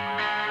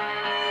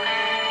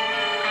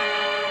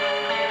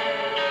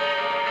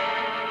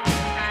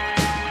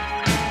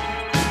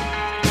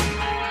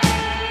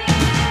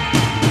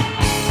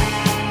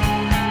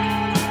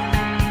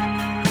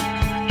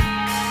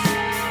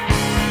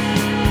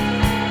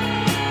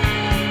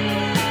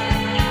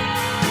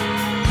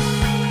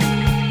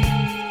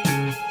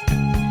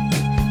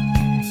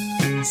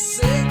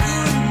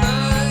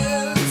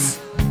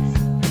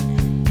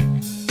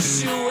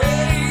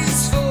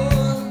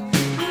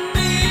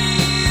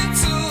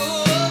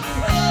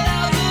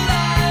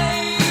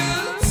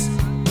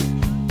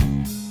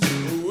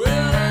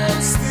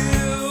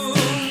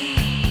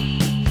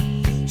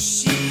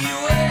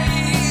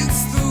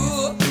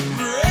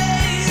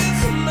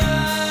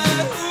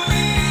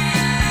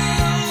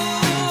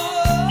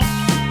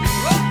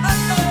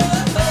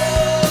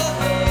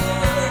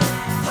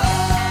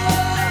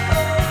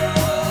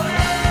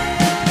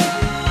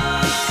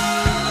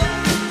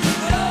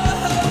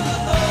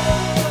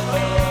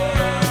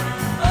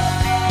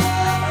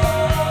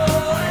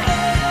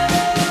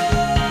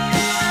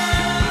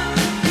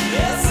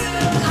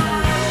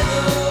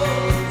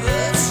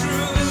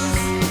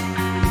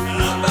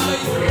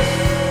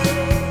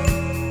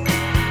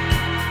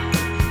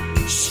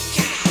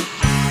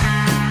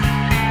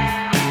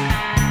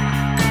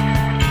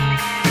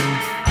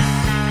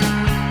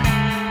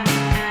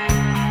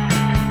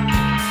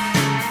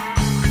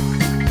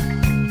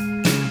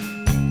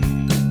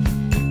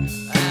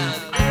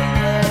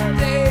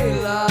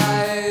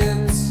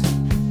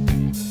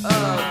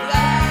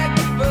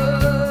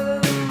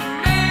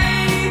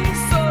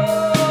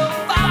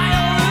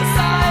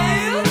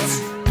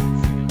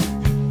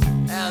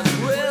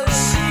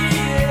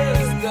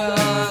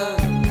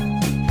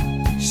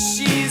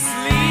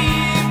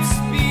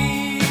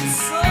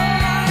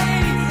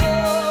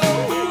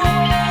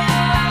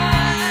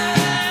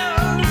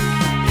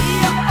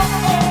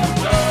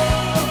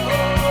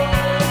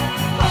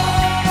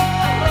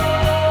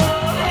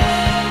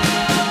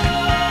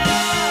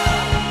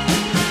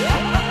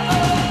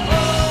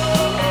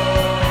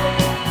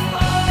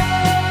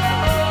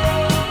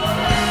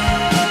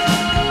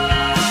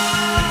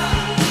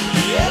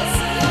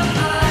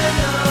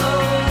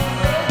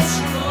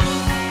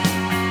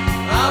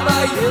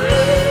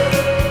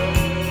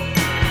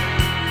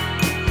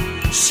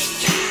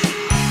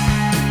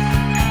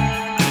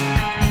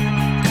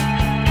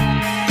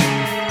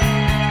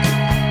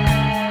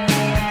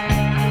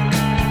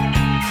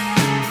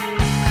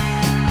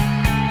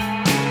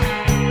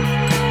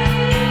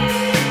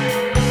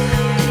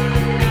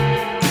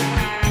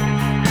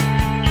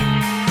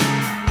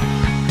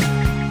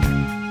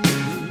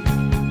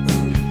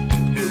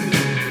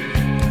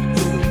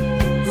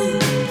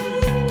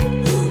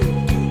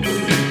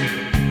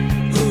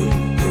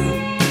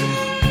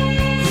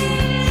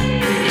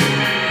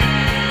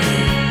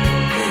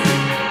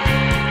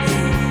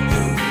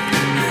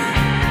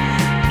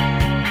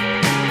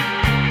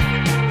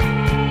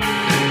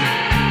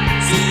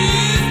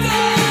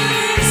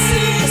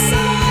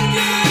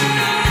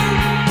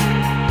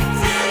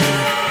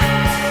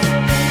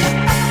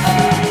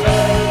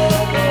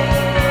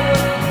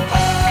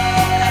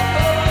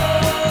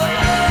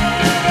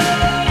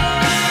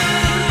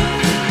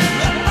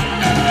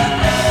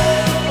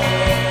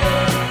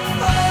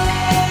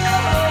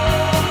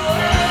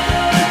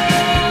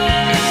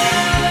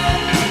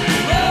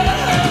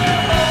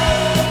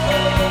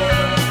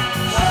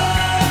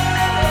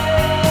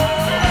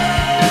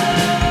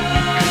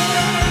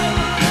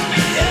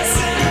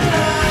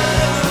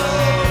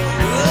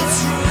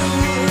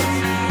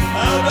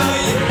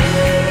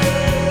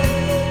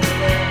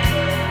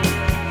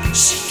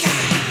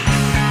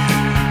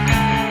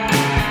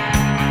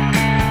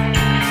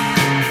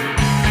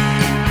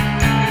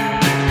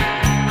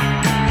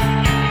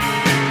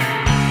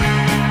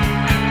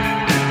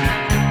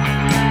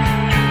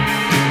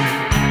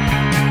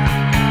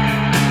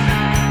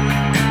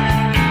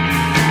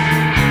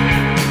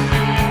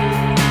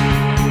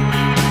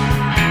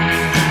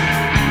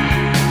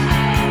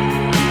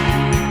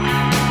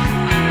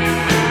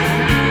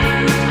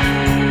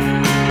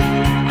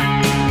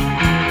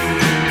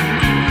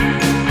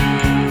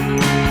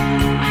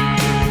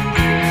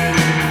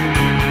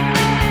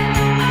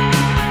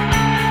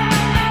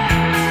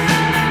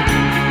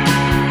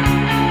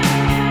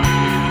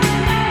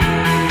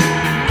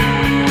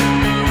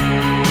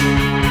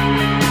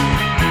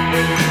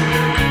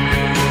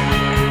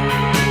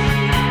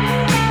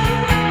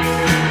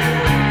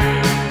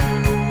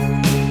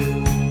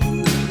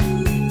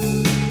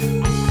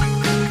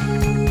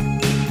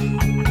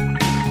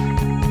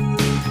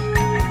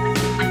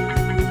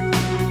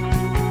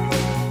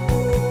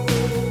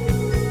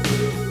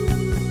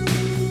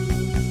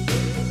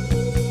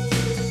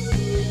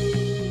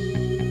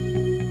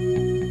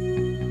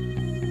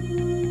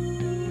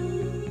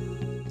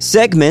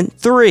 Segment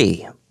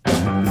 3.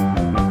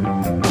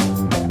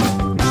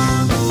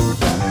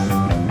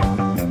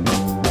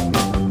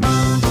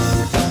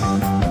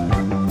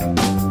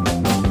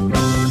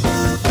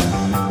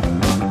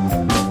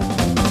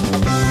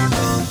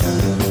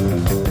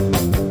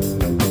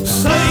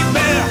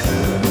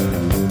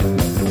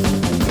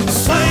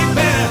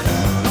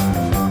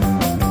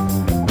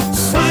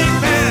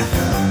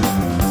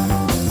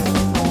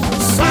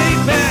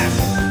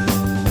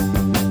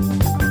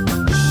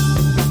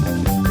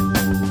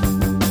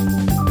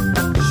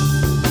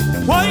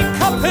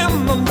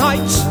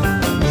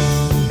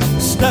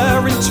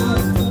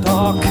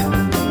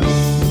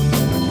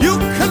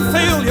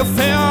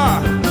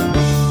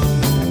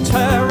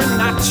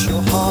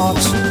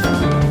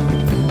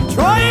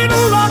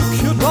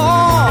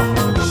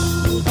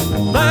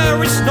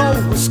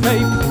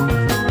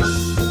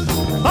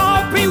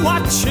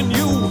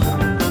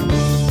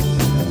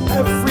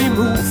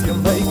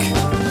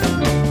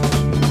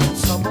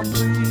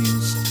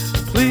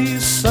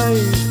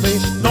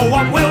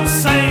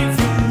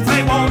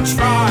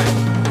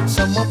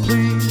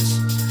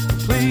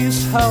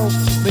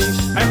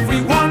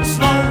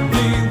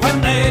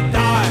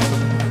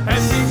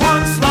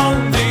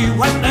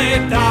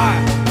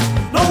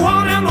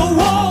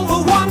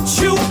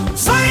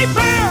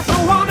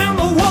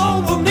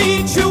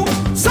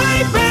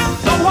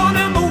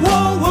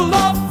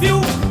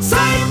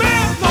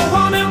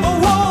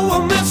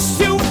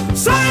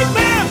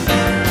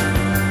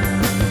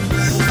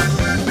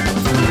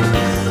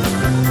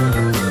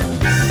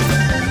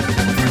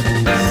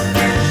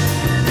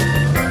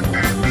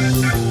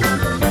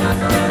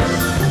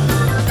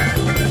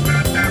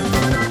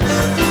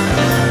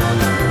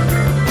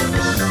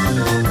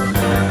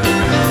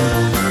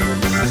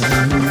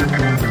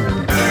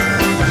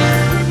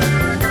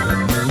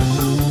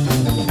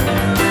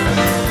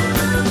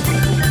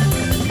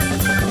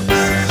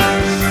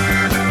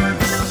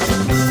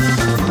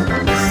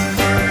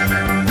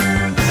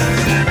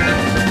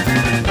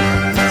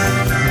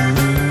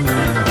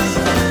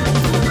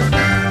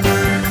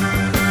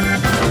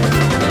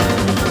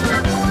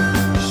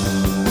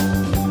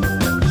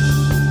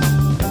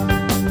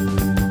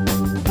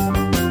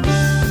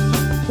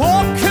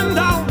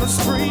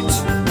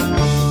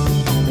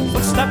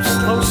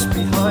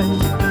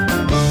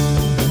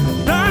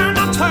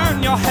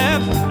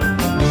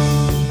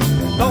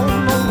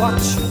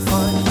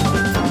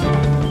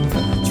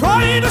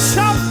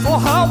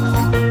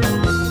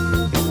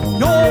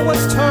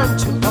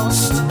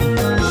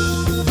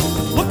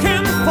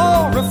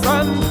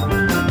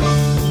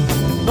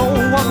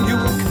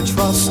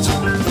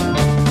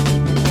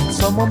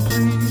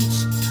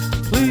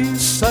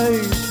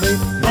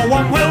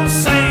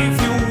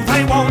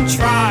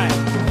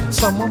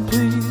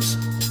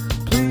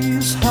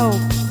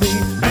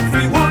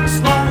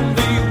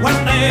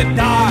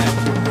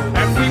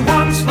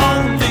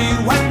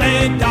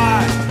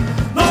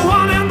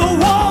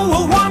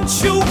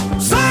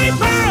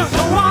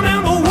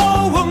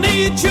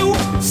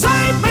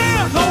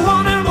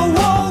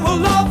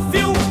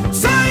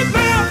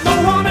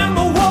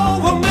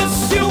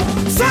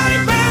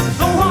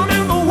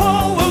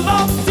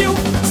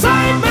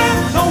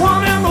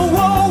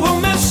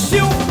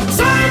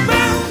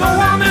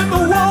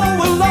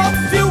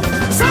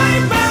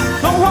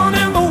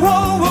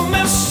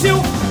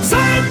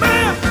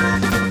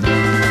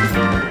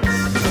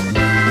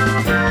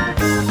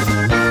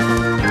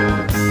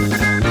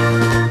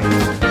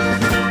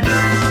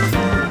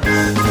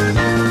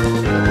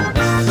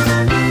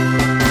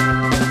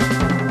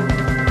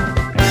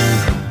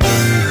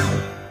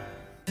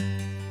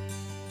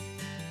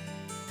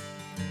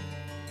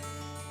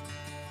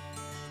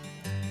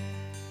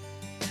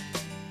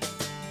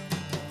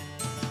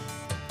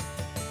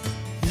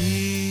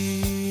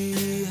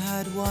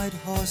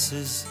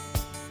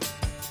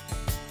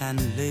 And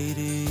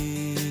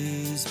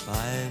ladies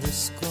by the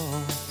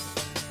score,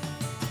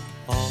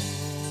 all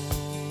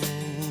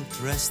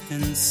dressed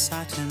in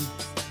satin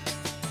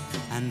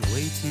and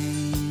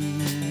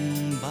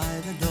waiting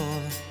by the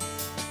door.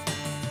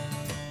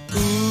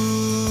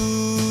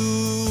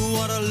 Ooh,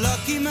 what a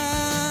lucky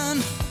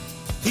man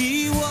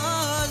he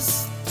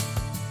was.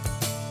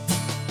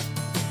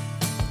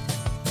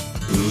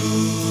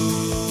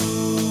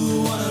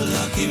 Ooh, what a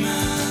lucky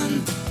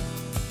man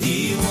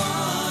he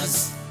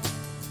was.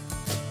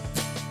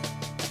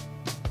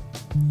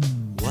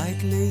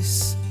 White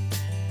lace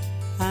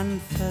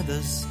and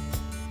feathers,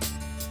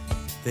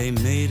 they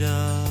made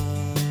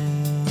up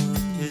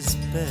his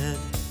bed.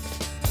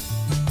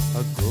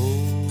 A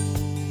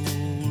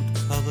gold-covered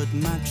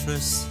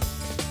mattress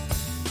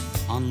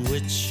on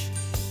which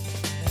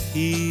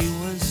he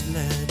was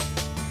led.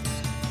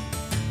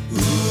 Ooh,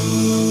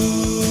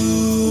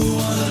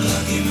 what a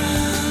lucky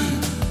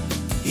man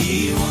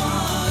he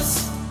was.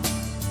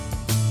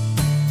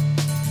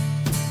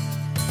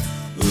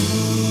 Ooh,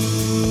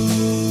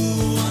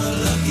 what a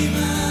lucky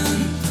man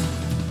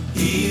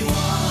he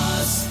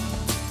was.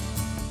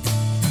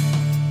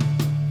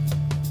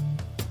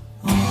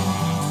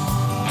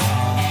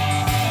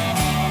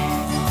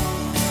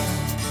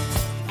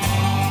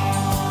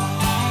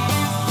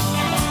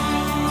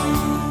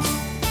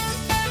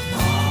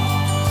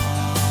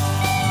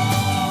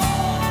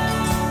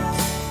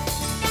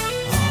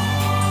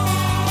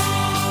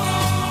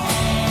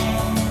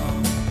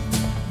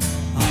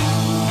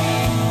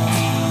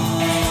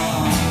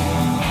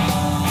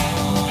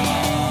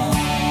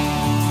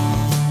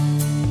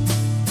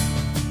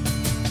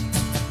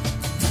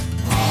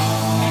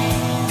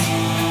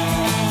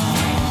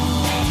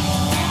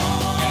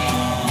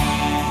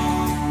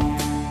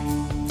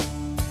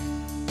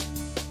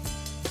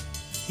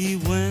 He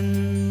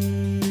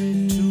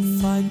went to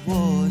fight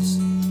wars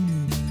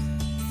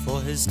for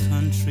his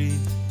country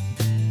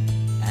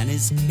and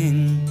his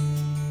king,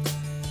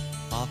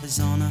 of his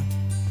honor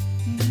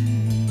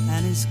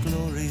and his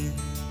glory.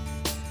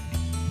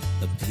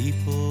 The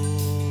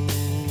people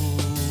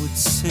would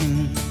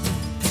sing.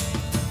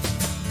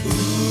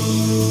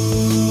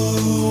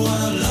 Ooh,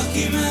 what a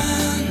lucky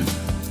man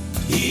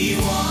he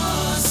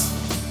was.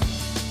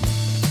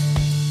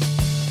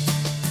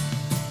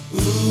 Ooh,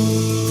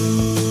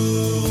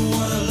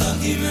 what a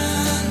lucky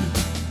man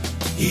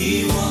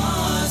he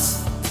was.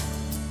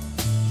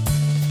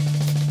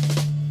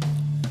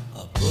 A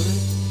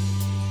bullet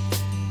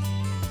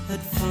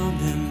had found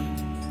him.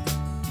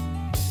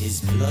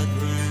 His blood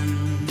ran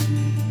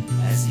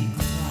as he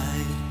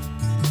cried.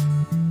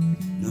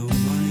 No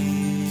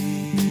money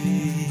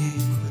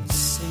could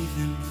save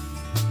him,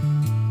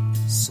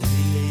 so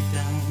he lay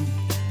down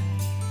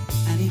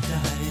and he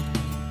died.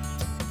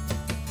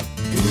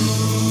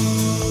 Ooh,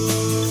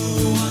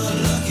 what a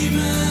lucky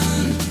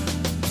man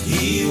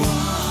he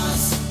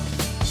was.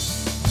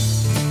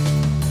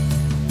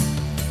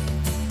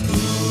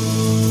 Ooh,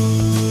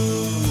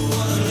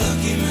 what a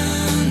lucky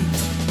man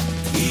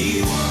he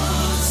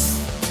was.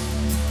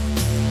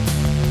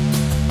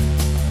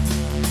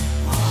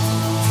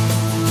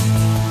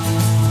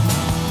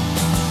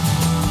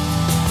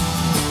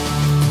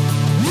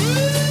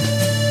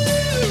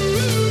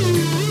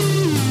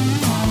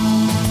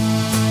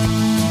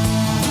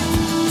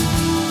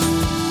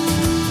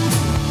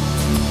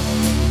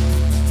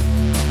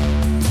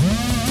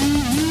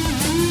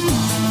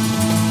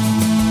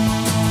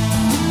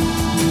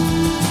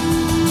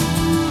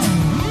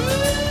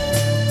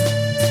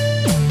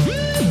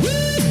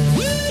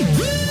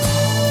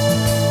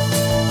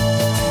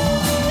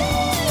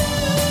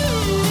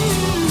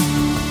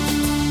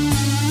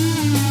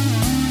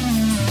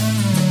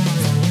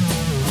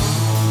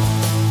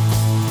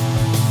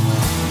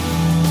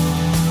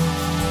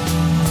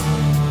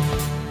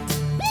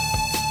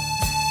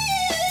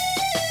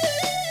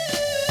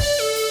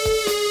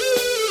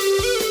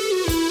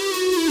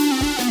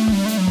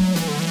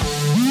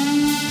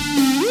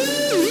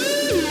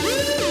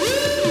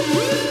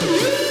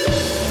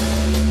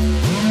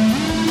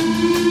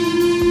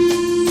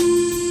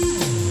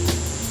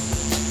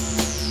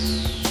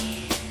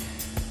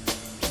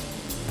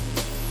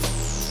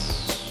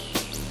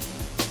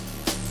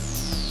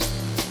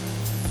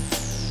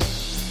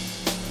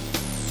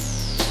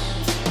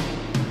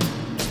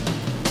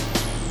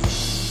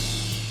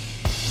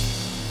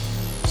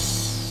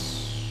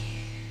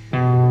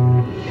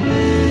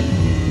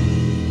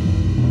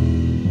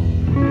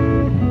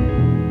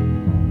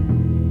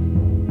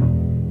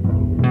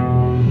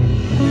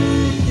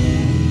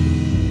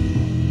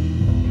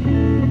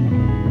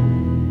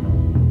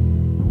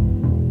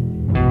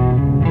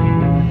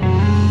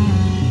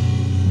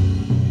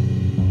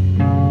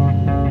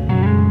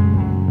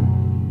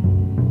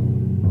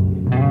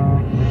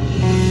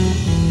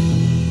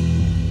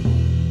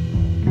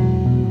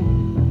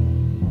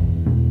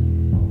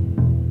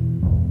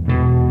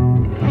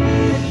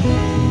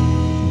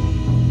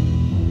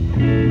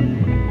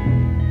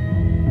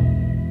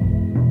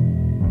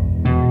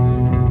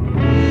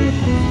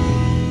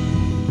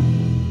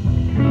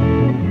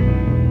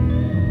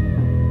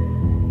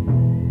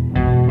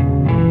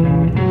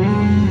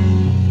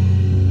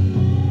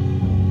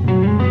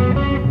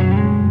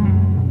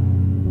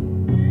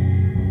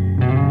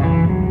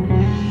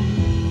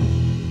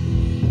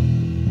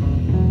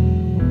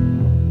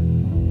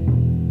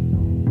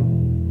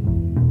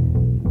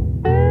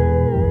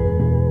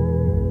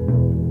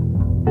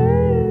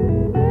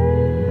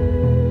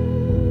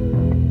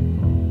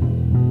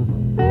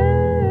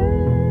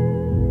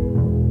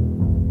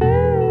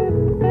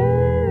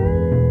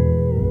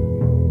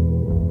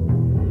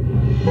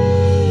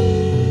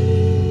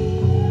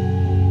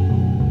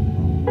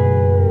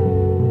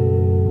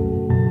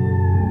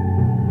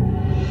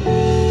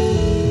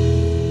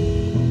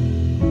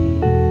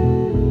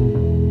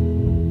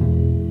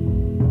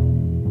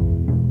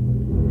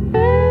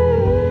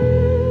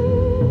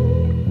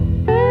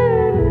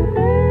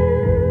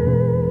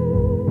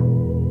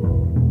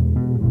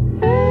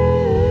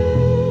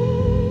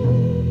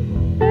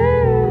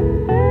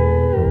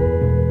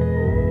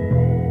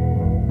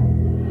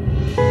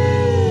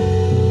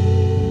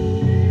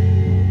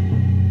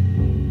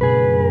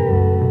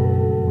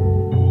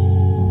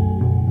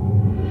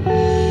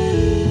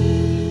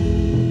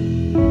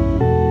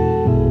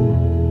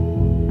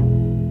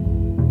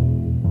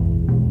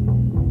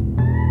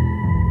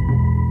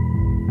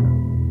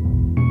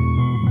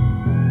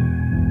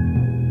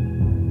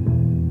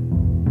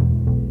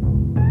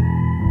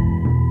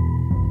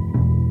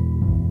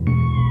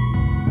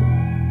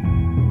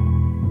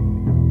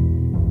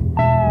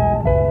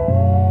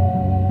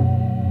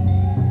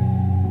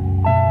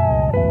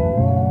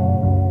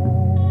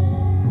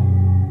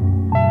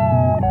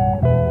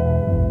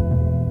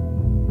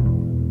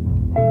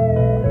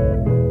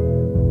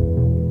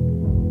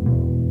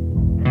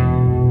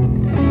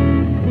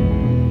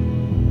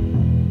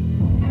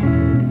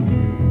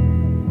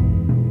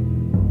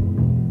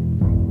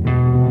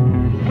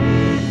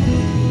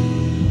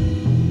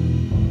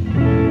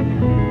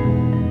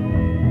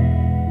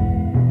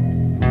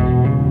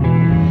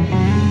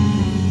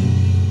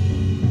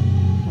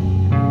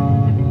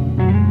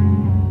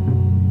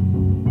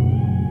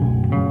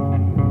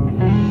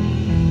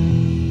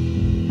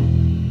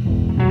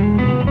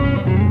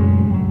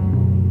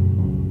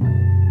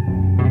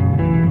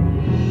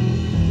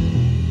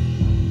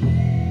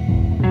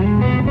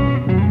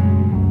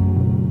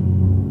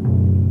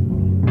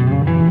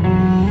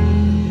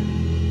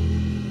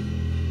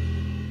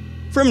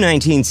 From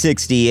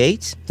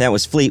 1968, that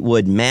was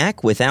Fleetwood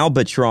Mac with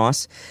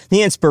Albatross.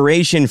 The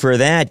inspiration for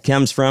that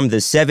comes from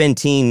the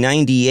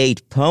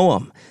 1798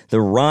 poem,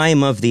 The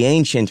Rime of the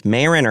Ancient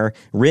Mariner,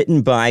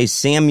 written by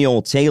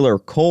Samuel Taylor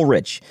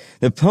Coleridge.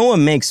 The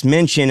poem makes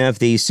mention of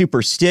the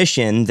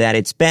superstition that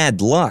it's bad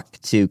luck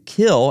to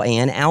kill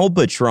an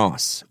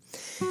albatross.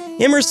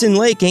 Emerson,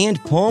 Lake, and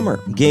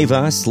Palmer gave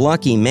us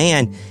Lucky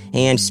Man.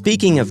 And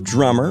speaking of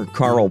drummer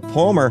Carl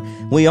Palmer,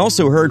 we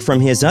also heard from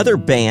his other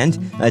band,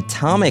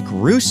 Atomic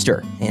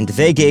Rooster, and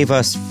they gave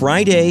us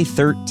Friday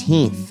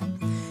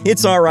 13th.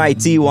 It's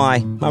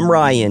R.I.T.Y. I'm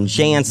Ryan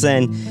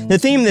Jansen. The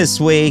theme this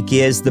week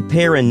is the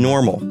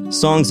paranormal.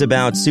 Songs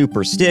about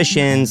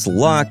superstitions,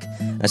 luck,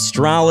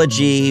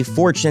 astrology,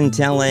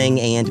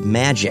 fortune-telling, and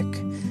magic.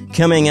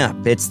 Coming up,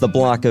 it's the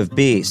Block of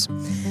Bees.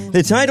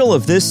 The title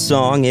of this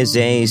song is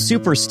a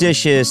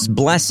superstitious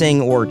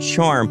blessing or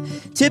charm,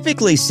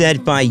 typically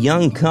said by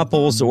young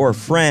couples or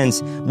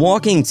friends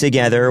walking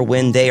together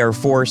when they are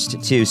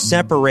forced to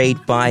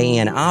separate by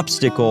an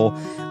obstacle,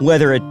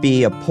 whether it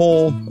be a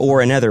pole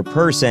or another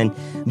person.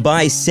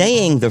 By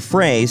saying the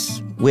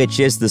phrase, which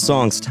is the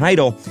song's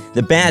title,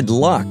 the bad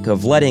luck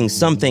of letting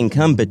something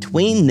come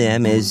between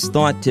them is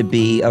thought to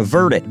be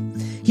averted.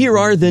 Here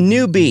are the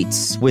New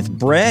Beats with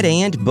Bread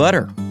and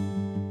Butter.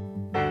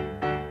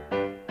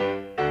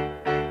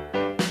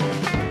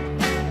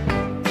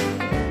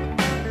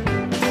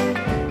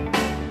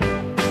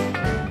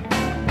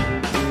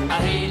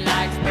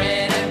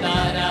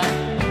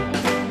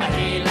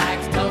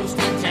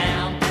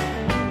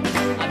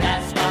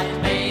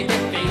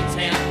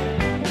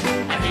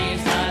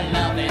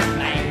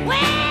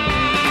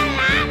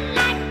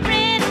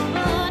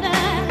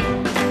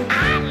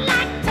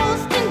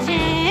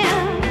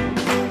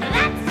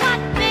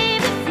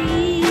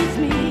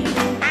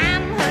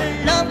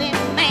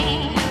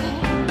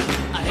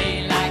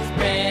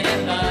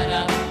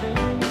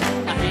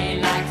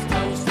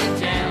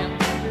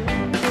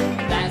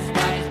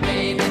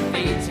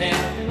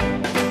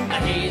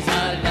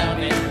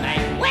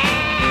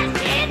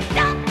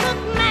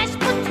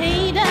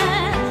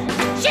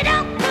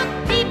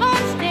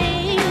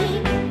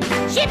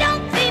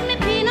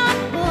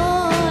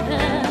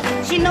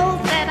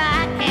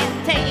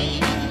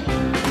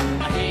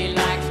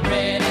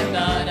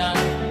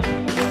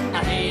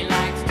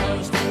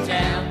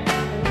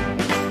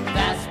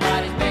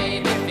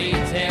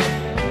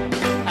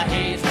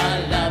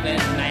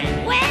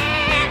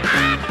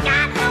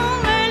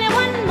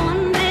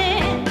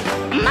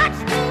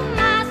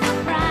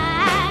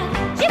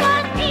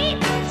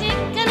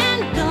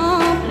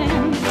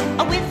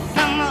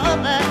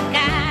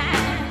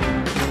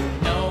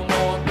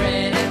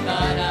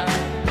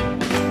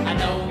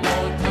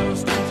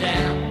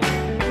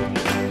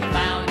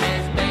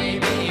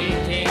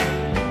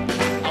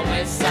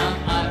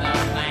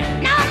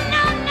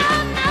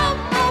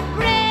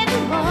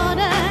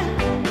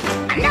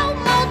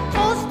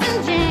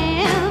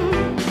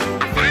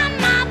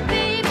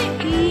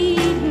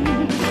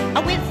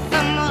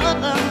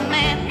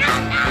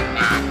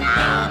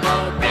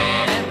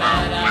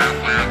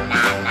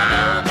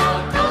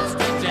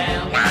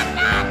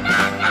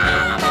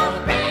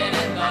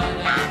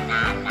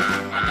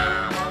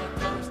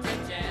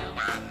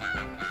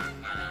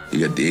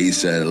 You got the A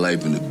side of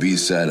life and the B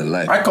side of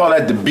life. I call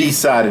that the B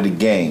side of the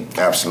game.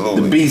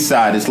 Absolutely. The B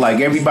side. It's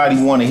like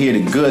everybody want to hear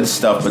the good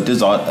stuff, but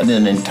there's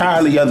an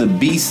entirely other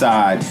B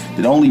side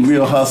that only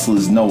real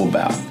hustlers know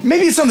about.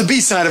 Maybe it's on the B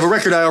side of a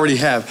record I already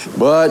have.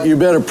 But you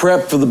better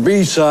prep for the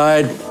B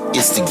side.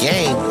 It's the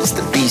game. It's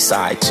the B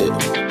side too.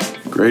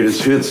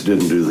 Greatest hits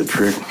didn't do the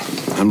trick.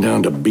 I'm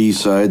down to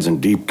B-sides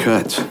and deep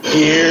cuts.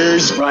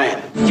 Here's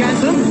Brian.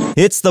 Jansen?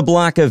 It's the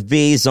Block of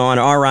Bees on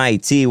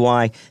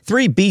R.I.T.Y.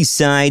 3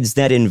 B-sides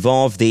that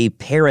involve the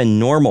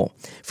paranormal.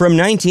 From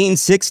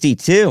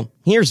 1962,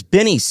 here's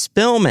Benny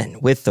Spillman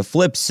with the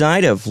flip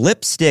side of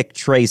Lipstick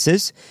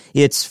Traces.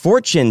 It's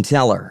Fortune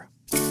Teller.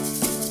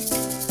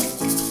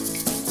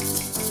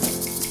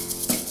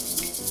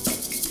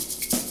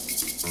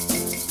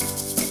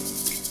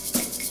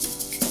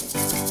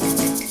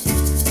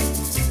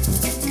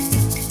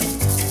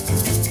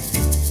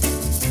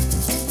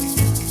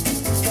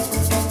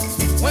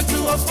 Went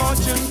to a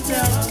fortune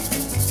teller,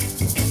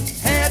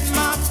 had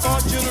my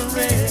fortune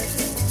read.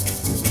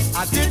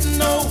 I didn't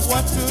know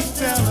what to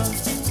tell her.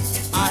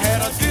 I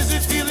had a dizzy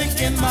feeling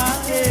in my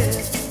head.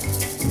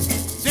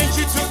 Then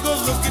she took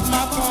a look at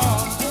my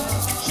palm.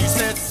 She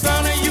said,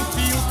 "Sonny, you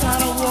feel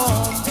kind of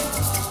warm."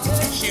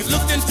 She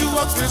looked into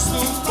a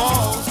crystal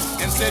ball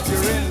and said,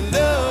 "You're in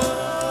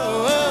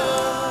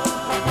love."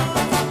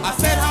 I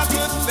said, "How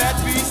could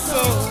that be so?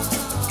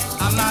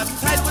 I'm not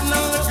tight with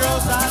none of the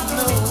girls I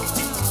know."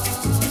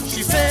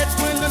 She said,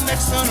 "When the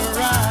next sun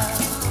arrives,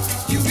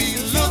 you be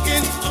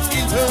looking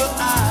in her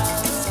eyes."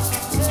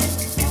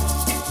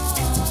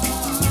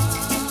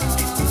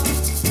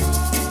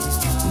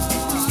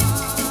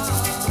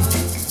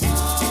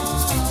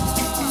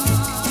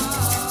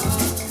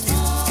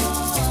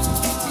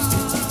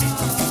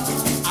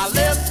 I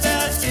left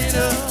there in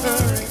a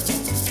hurry,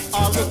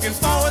 all looking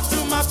forward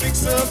to my big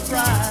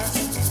surprise.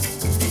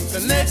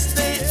 The next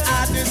day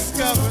I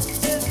discovered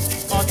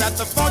that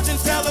the fortune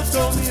teller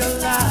told me a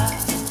lie.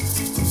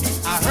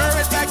 I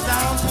hurried back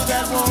down to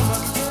that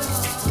woman,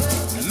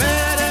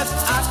 mad as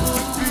I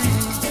could be.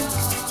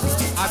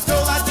 I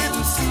told her I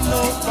didn't see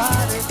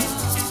nobody,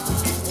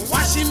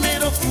 why she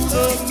made a fool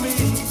of me.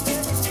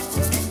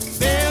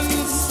 Then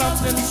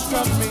something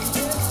struck me,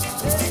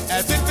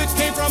 as if it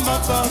came from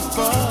up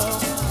above.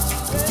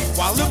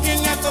 While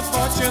looking at the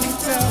fortune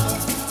teller,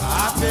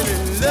 I fell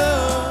in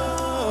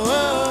love.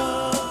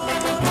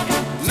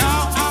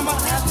 Now I'm a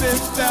happy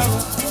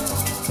fella,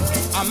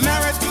 I'm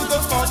married to the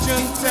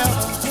fortune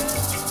teller.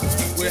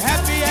 We're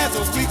happy as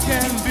we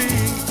can be,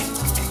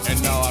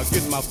 and now I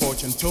get my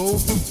fortune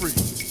told for free.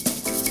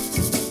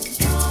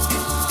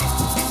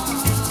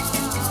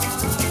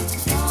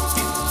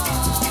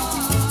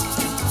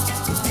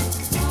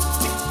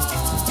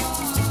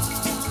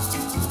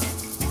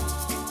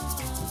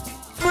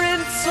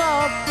 Prince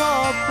or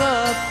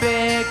pauper,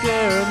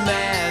 beggar,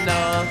 man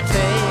or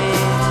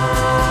thing,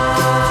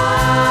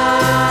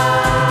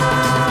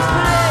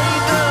 play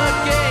the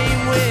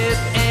game with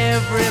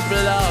every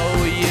blow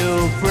you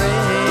bring.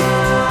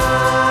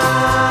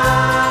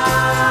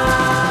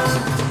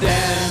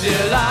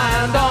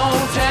 Dandelion,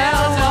 don't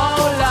tell no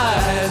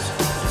lies.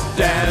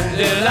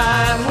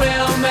 Dandelion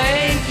will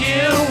make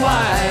you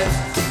wise.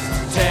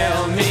 Tell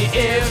me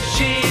if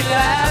she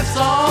laughs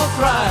or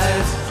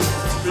cries.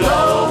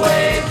 Blow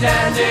away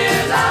dandelion.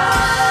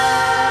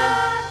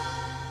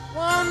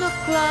 1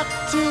 o'clock,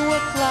 2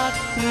 o'clock,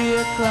 3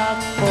 o'clock,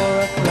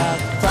 4 o'clock,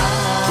 5.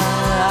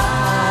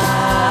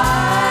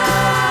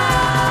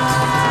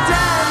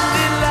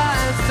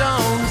 Dandelions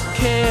don't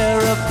care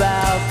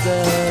about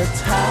the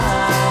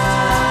time.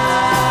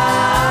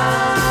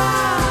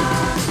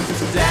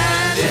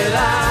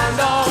 Dandelion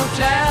don't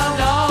tell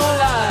no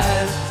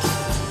lies.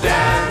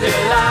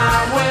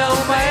 Dandelion will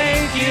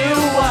make you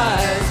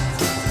wise.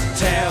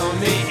 Tell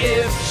me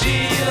if she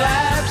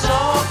laughs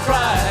or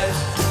cries.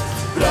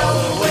 Blow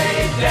away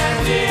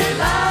dandelion.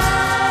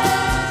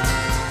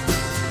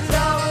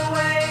 Blow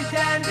away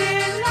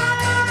dandelion.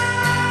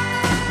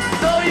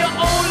 Though you're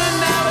older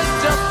now, it's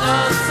just the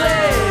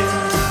same.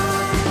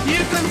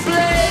 You can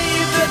play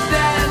the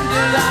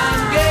dandelion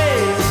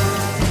game.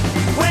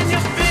 When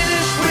you're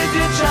finished with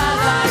your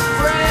childlike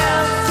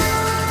breath,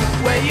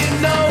 where you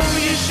know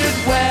you should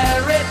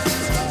wear it,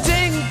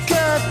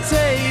 Tinker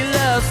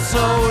Tailor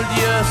sold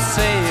your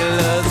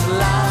sailor's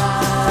life.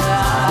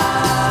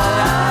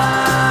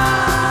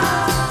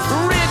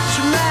 Rich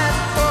man,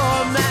 poor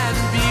man,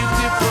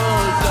 beautiful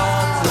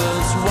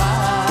daughter's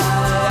wife.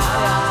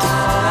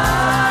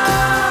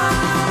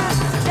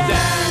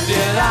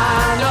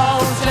 Dandelion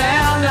don't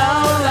tell no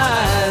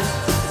lies.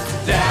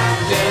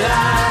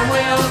 Dandelion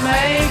will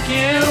make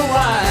you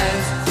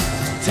wise.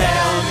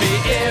 Tell me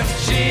if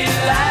she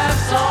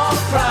laughs or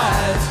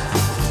cries.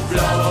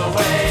 Blow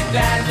away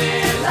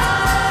dandelion.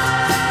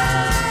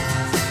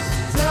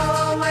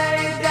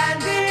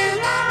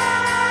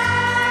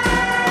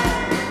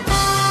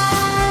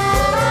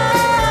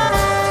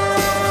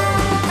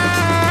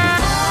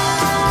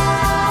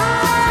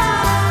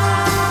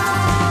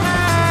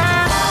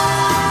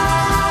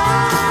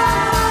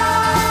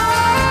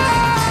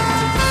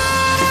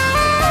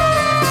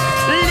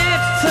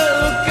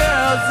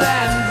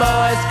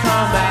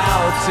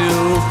 To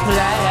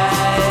play.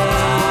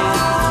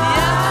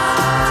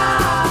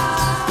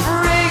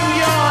 Bring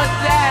your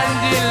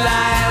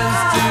dandelions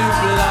to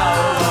blow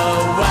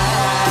away.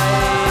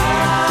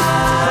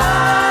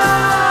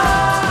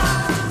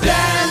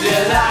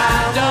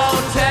 Dandelion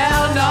don't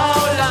tell no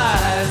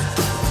lies.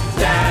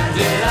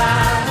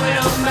 Dandelion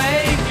will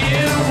make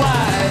you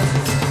wise.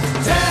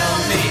 Tell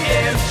me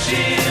if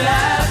she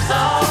laughs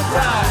or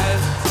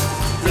cries.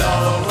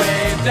 Blow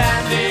away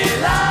dandelion.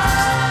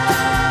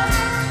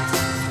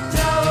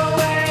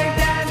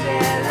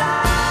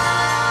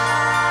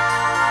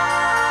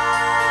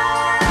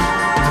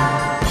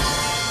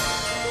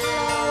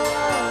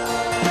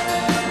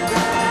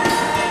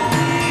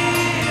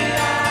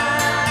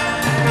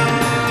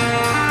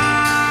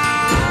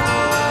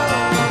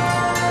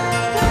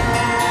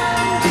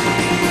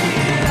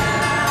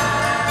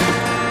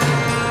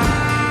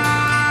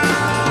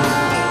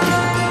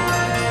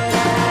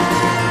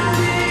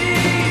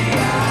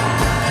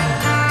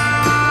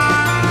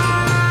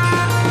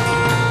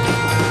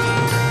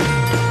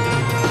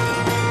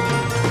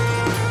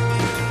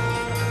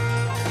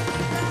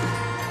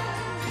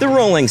 The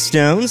Rolling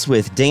Stones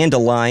with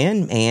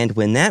Dandelion, and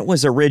when that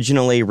was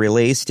originally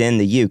released in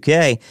the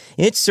UK,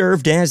 it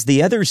served as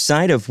the other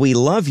side of We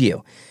Love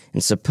You.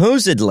 And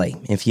supposedly,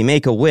 if you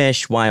make a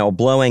wish while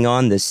blowing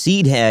on the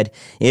seed head,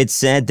 it's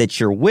said that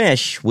your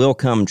wish will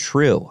come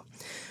true.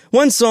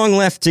 One song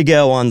left to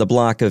go on the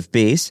block of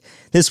B's.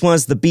 This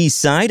was the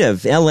B-side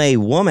of L.A.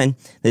 Woman.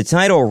 The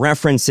title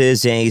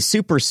references a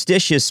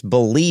superstitious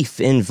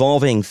belief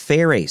involving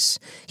fairies.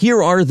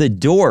 Here are the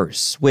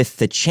Doors with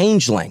The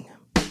Changeling.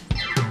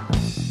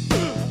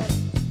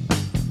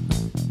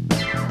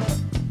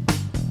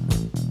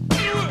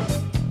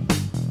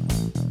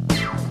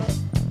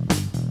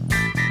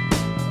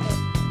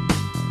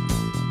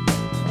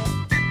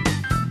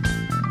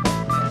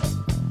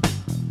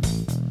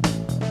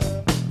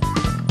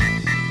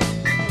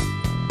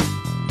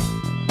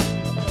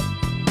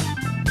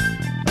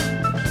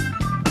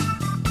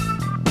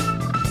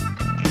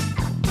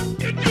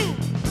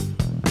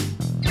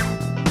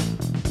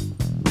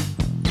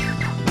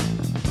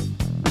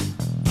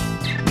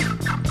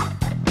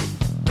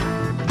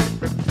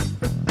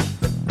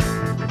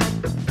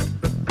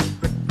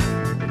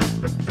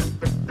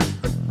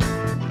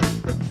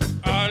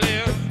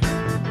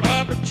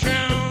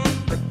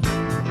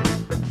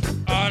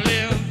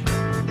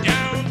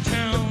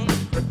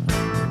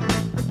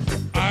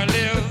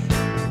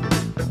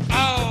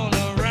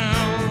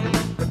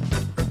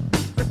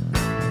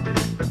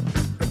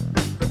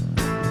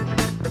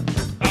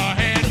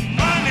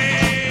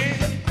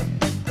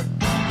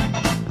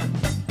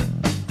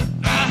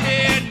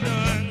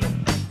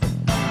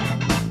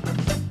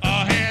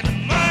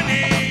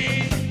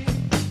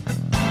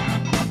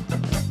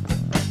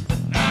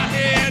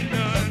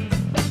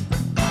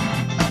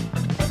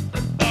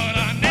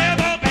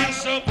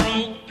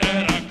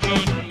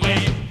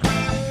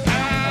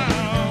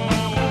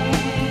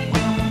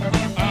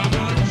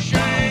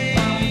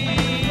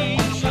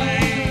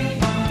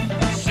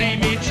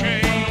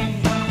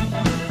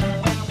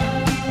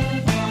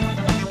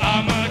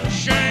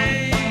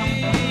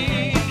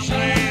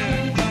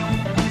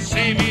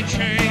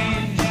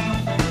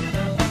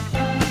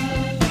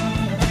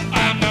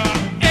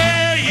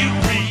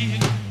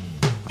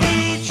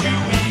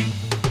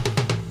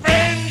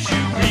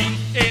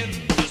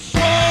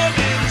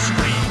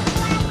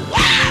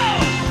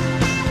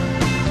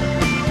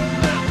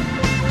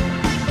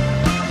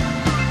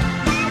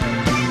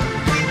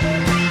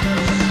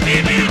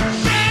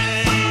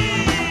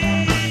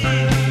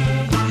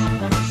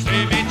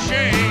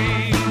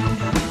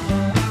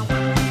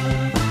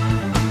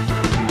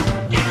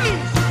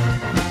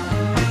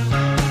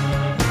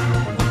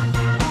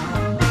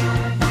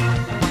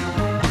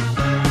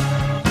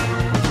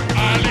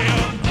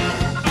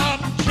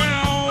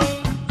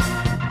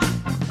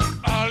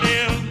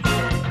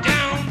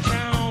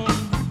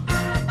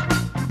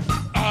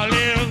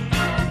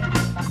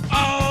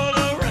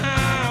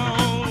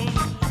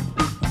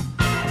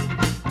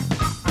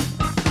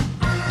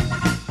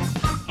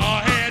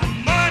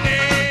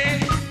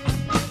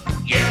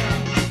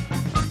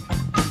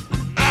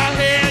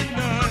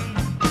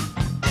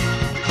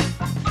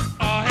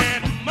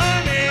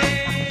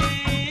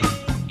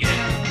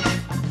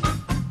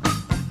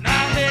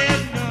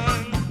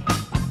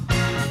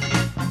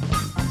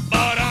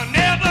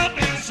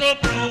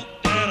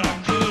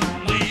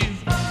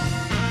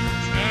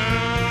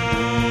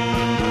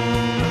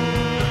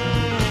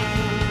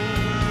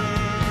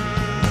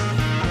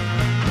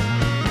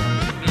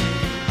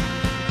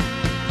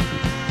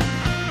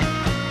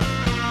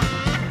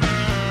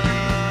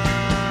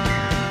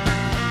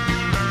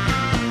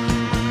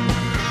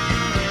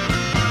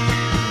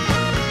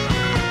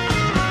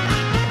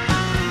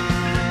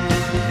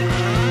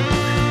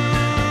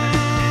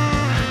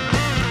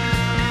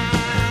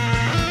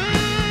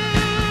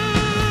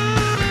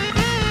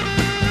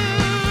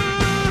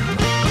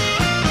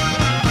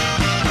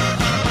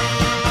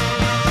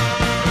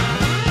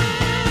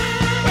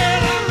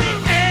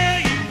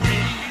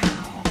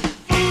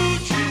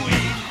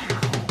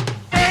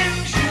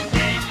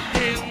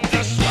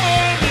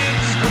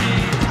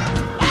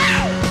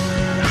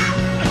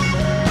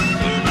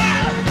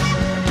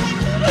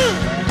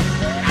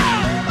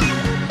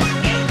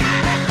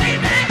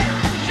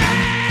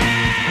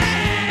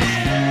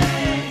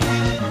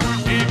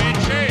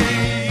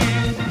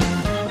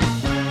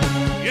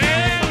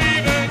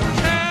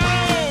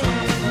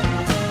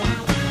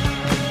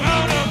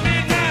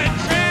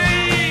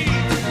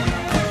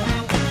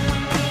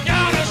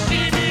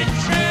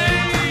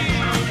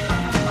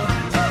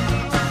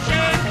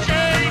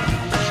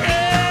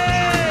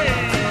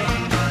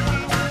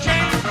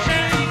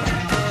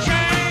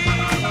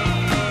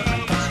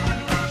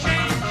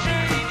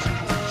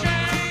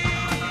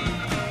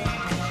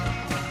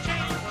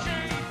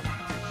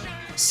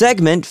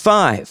 Segment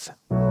 5.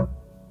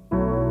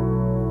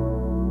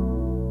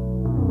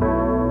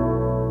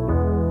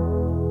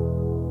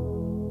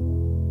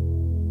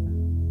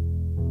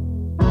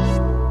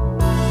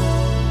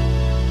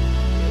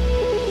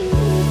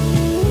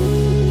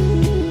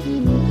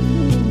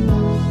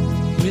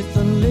 With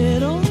a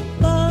little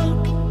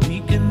luck, we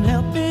can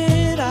help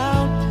it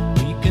out.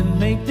 We can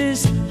make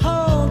this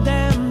whole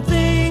damn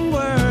thing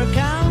work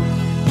out.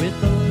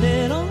 With a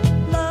little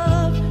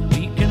love,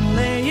 we can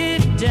lay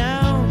it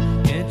down.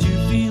 Can't you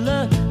feel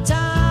a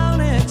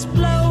town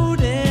exploding?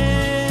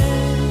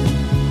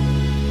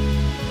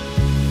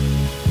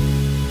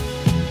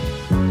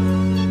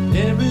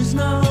 There is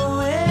no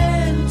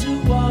end to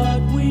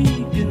what we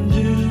can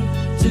do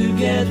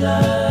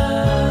together.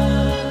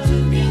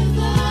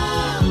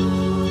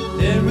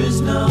 There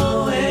is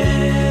no end.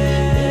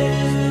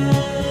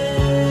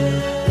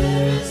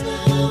 There is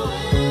no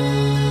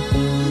end.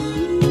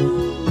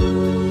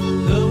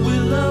 The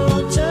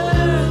willow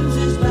turns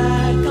his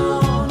back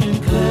on in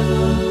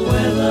clever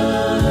weather.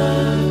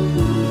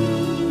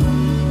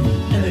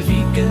 And if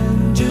he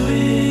can do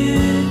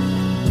it,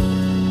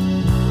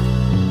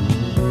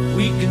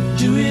 we can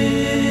do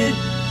it.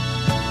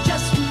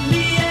 Just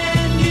me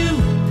and you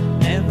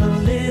and a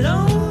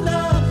little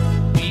love.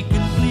 We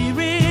can clear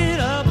it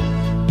up.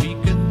 We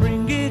can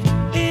bring it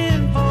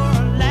in for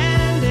a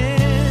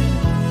landing.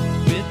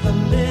 With a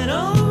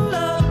little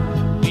love,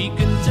 we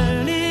can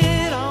turn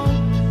it on.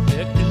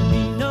 There can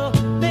be no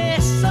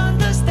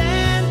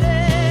misunderstanding.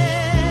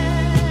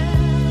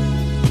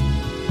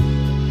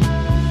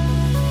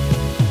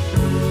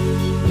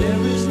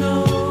 There is no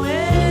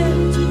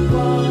end to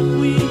what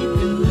we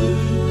can do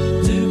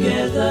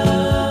together.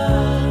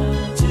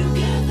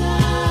 Together.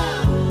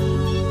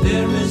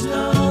 There is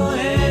no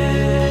end.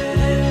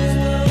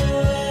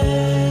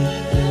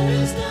 There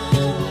is no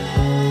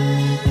end.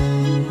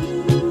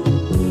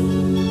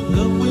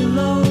 The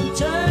willow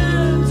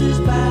turns his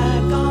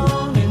back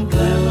on in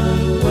clever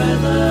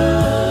weather.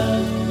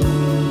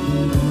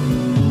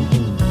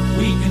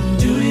 We can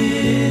do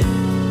it,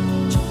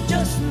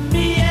 just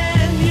me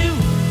and you.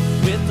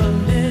 With a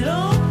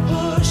little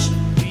push,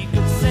 we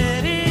could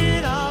set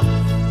it off.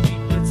 We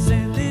could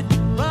send it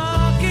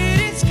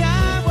rocketing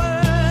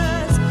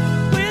skywards.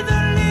 With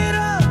a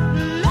little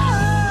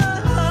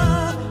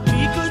love,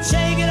 we could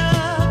shake it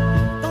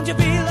up. Don't you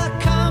feel a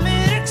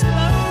comet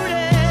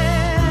exploding?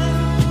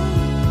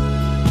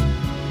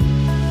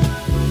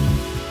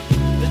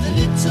 With a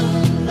little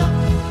luck,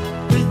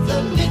 with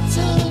a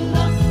little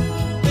luck,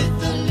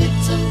 with a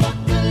little luck,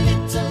 a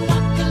little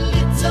luck, a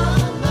little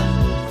luck.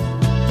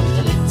 With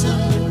a little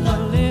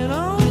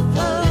luck, with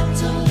a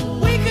little,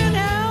 we can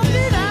help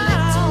it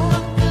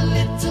out.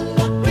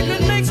 We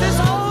can make this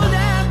whole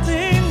damn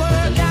thing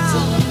work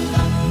out.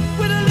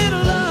 With a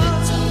little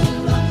love,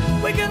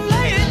 we can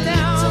lay it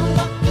down.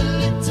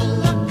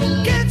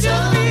 Can't you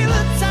feel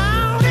a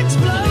town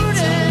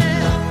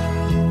exploding?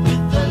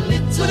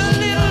 With a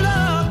little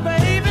love,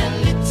 baby,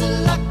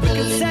 we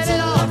can set it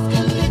off.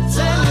 Send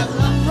it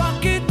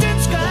rocketing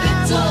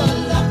skyward.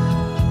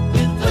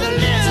 With a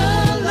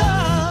little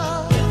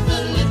love,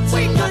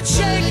 we could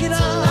shake it up.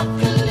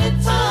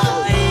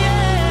 Oh yeah,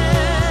 yeah.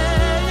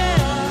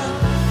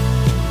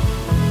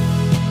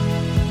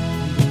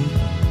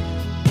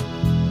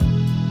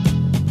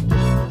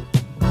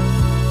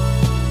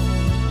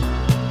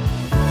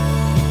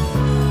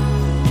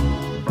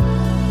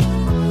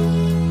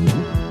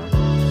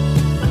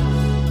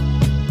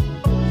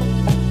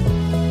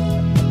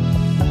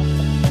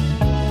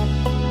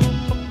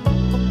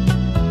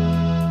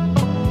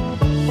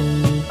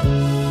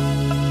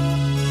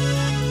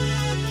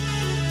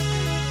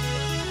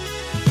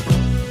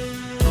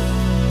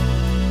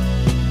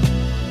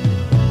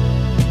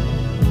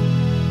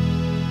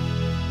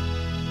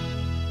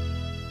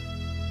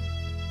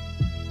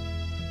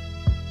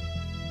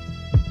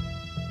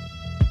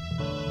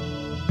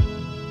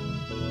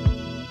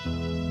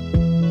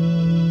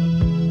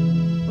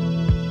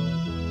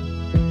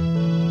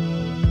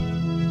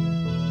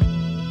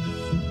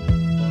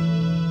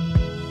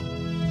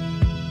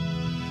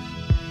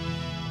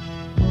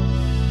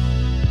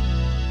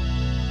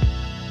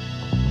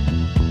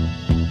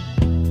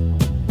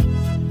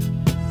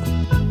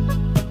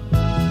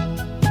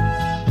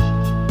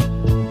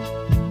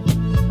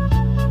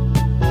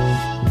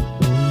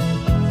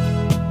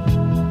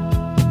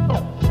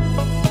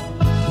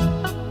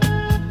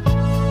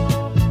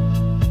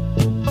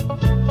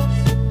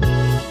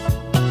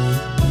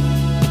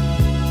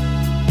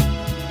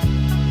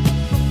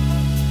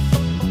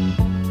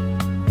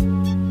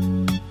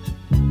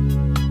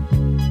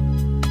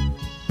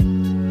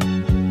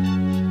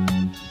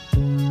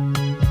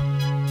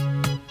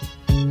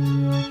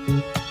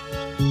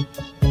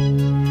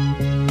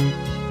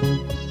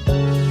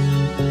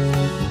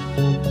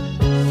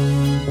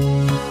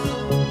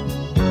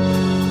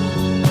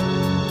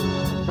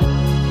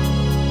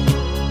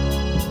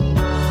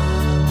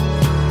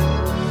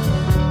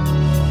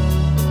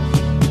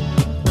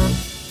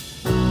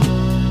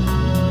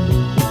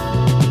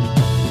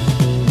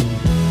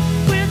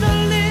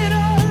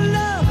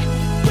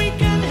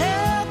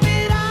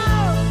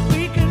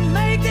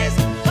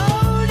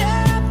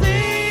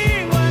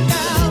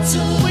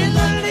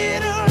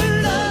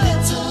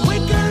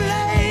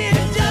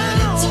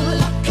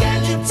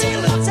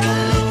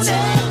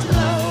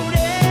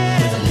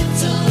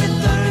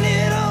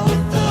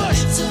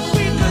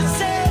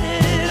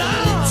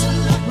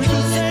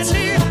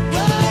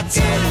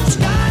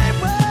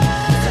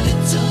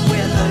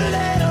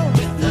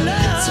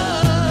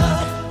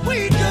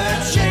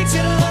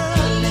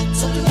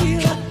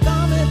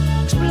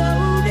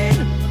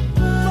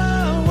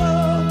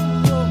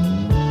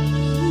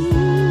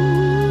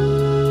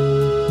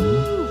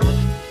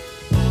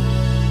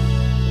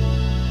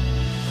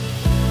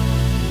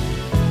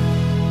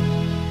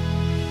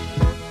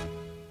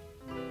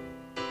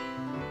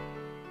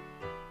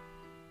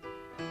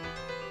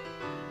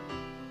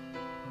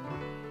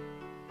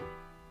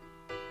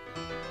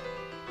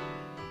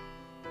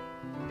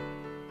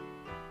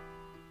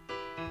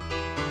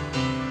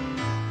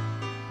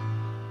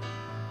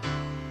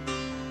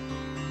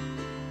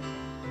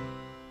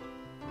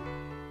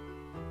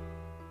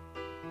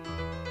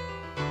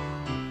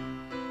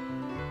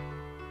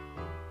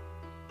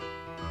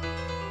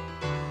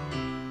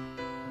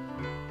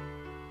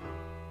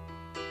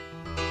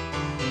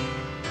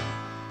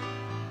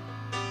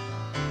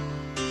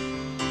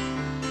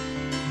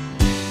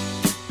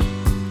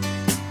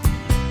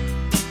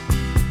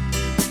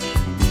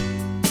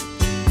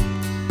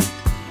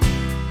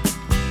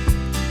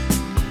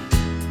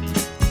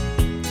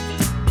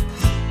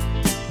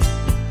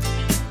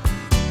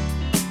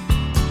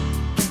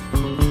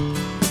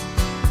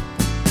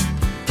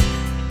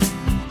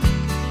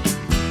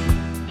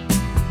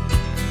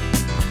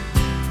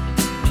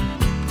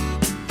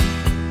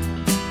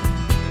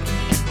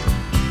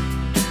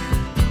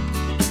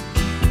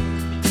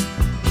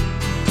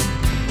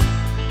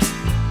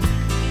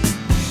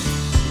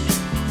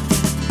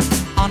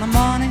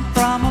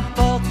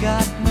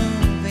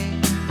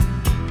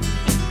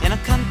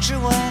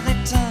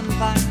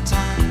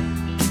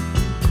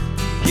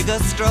 You go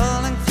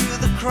strolling through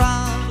the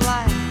crowd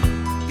like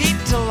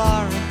Pete to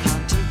Laura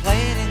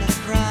contemplating a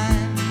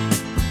crime.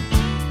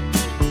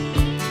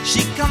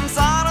 She comes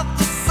out of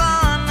the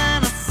sun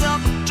in a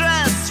silk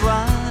dress,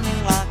 running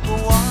like a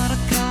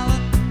watercolor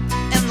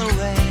in the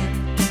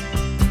rain.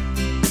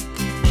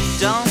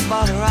 Don't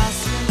bother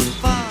asking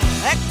for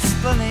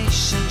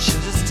explanation,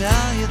 she'll just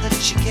tell you that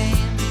she came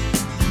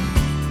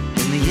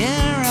in the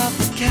year of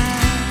the cat.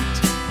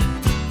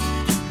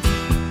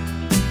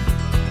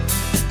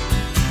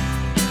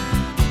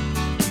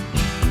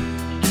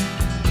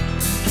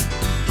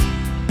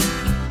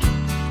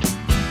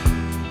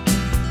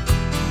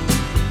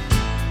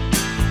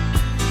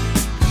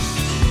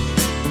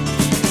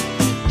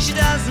 She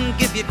doesn't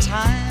give you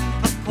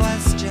time for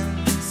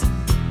questions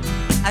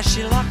as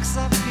she locks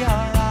up your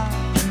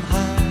arm in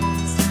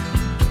hers,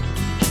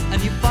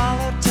 and you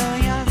follow till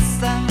your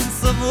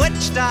sense of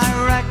which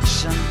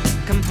direction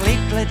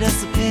completely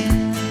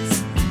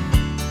disappears.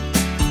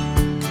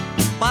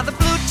 By the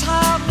blue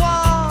tiled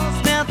walls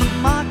near the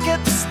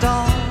market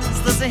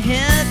stalls, there's a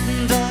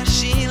hidden door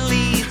she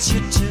leads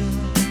you to.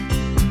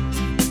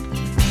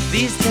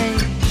 These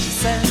days, she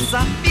says,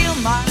 I feel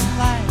my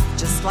life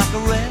just like a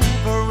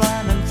river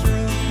running through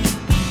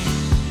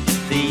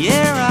the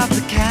year of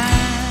the cat.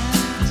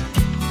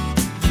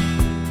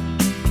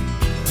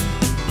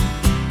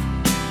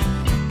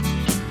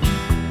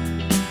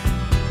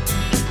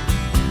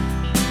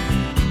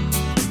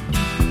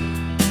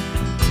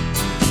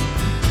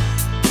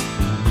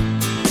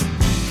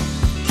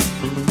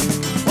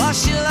 While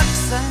she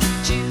looks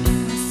at you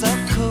so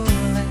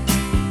coolly,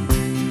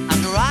 and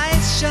her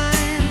eyes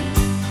shine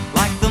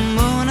like the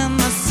moon and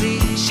the sea.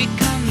 She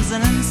comes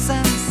in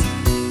incense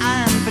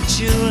and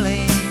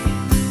patchouli,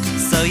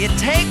 so you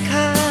take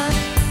her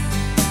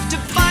to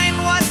find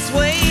what's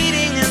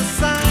waiting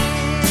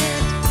inside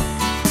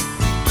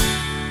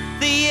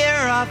the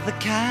year of the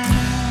cat.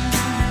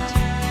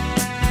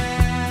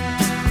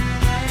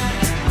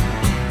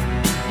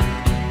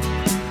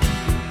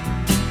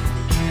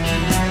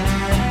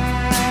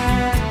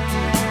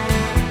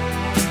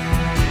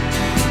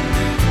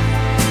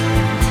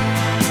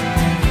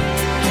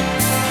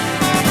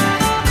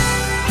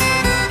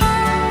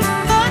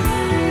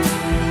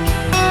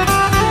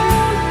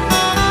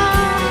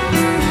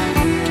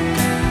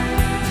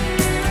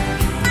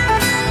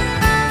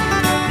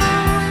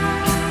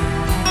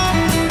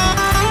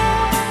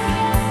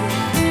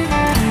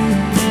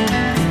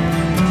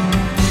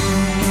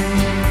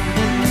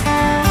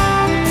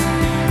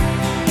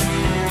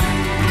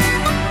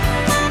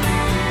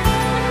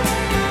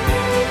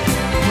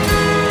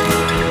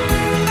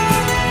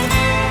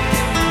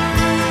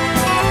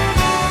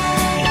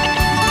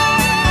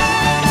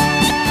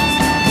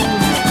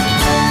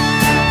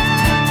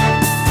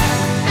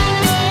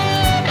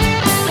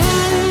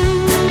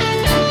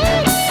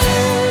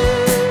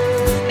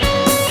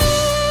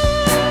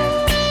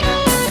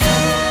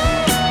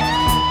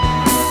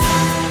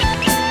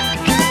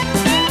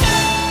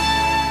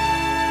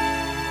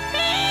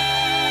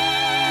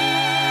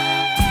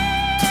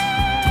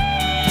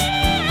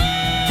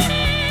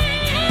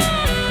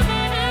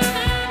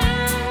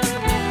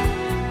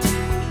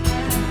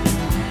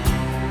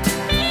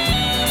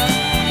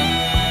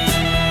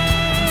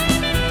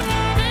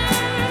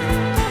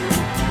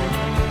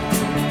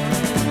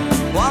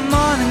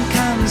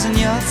 And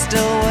you're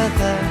still with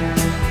her,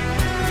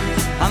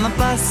 and the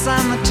bus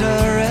and the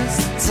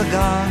tourists are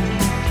gone,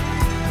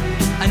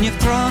 and you've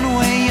thrown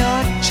away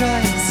your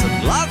choice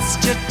and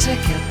lost your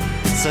ticket,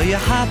 so you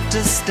have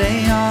to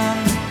stay on.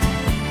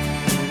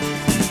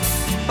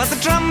 But the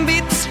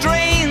drumbeat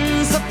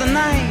strains of the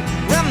night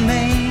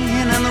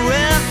remain, and the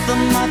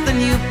rhythm of the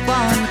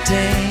newborn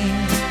day.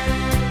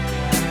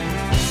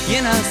 You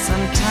know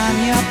sometime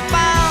you're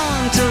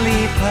bound to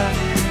leave her,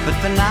 but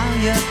for now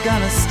you're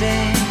gonna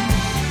stay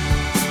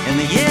in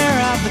the year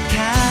of the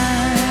cat.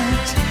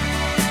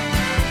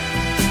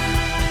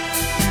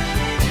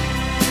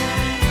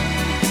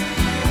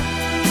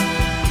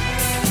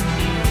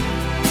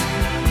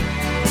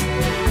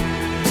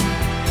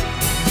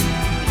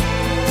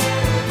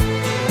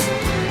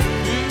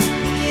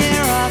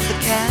 Year of the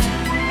cat.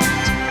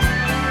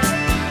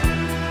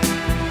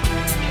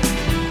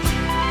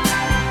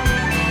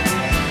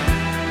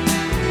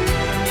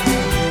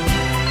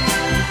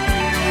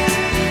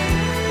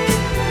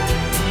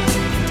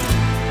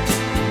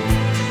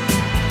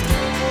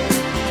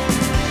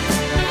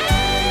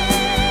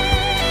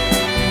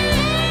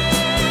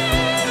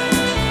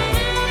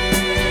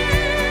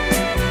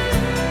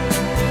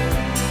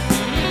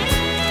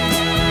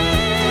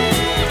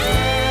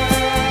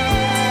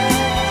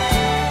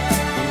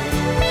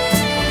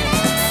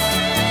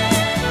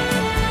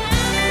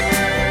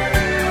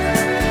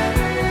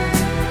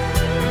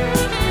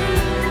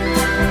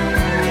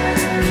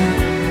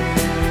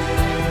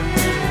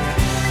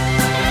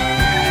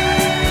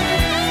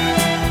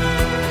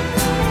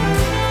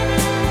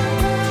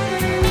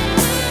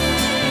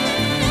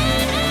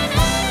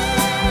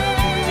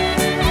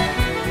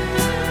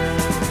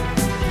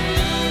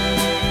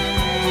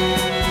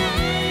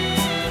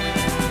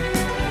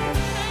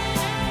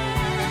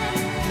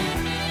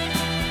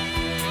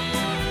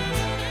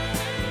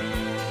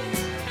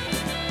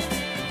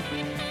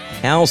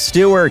 Al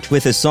Stewart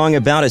with a song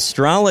about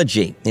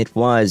astrology. It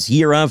was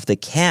Year of the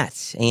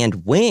Cat,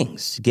 and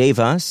Wings gave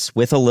us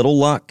With a Little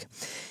Luck.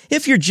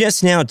 If you're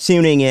just now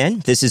tuning in,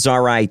 this is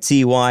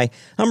RITY.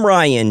 I'm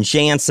Ryan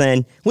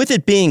Jansen. With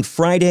it being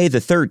Friday the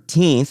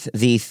 13th,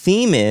 the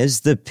theme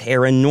is the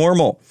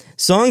paranormal.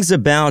 Songs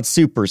about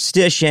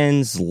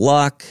superstitions,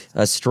 luck,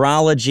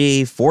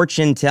 astrology,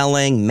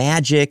 fortune-telling,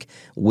 magic,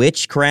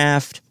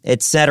 witchcraft,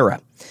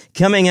 etc.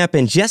 Coming up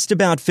in just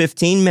about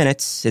 15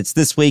 minutes, it's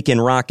This Week in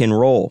Rock and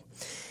Roll.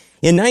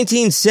 In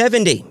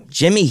 1970,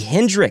 Jimi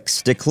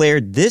Hendrix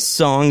declared this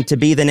song to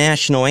be the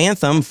national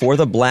anthem for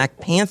the Black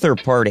Panther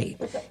Party.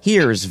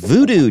 Here's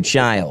Voodoo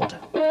Child.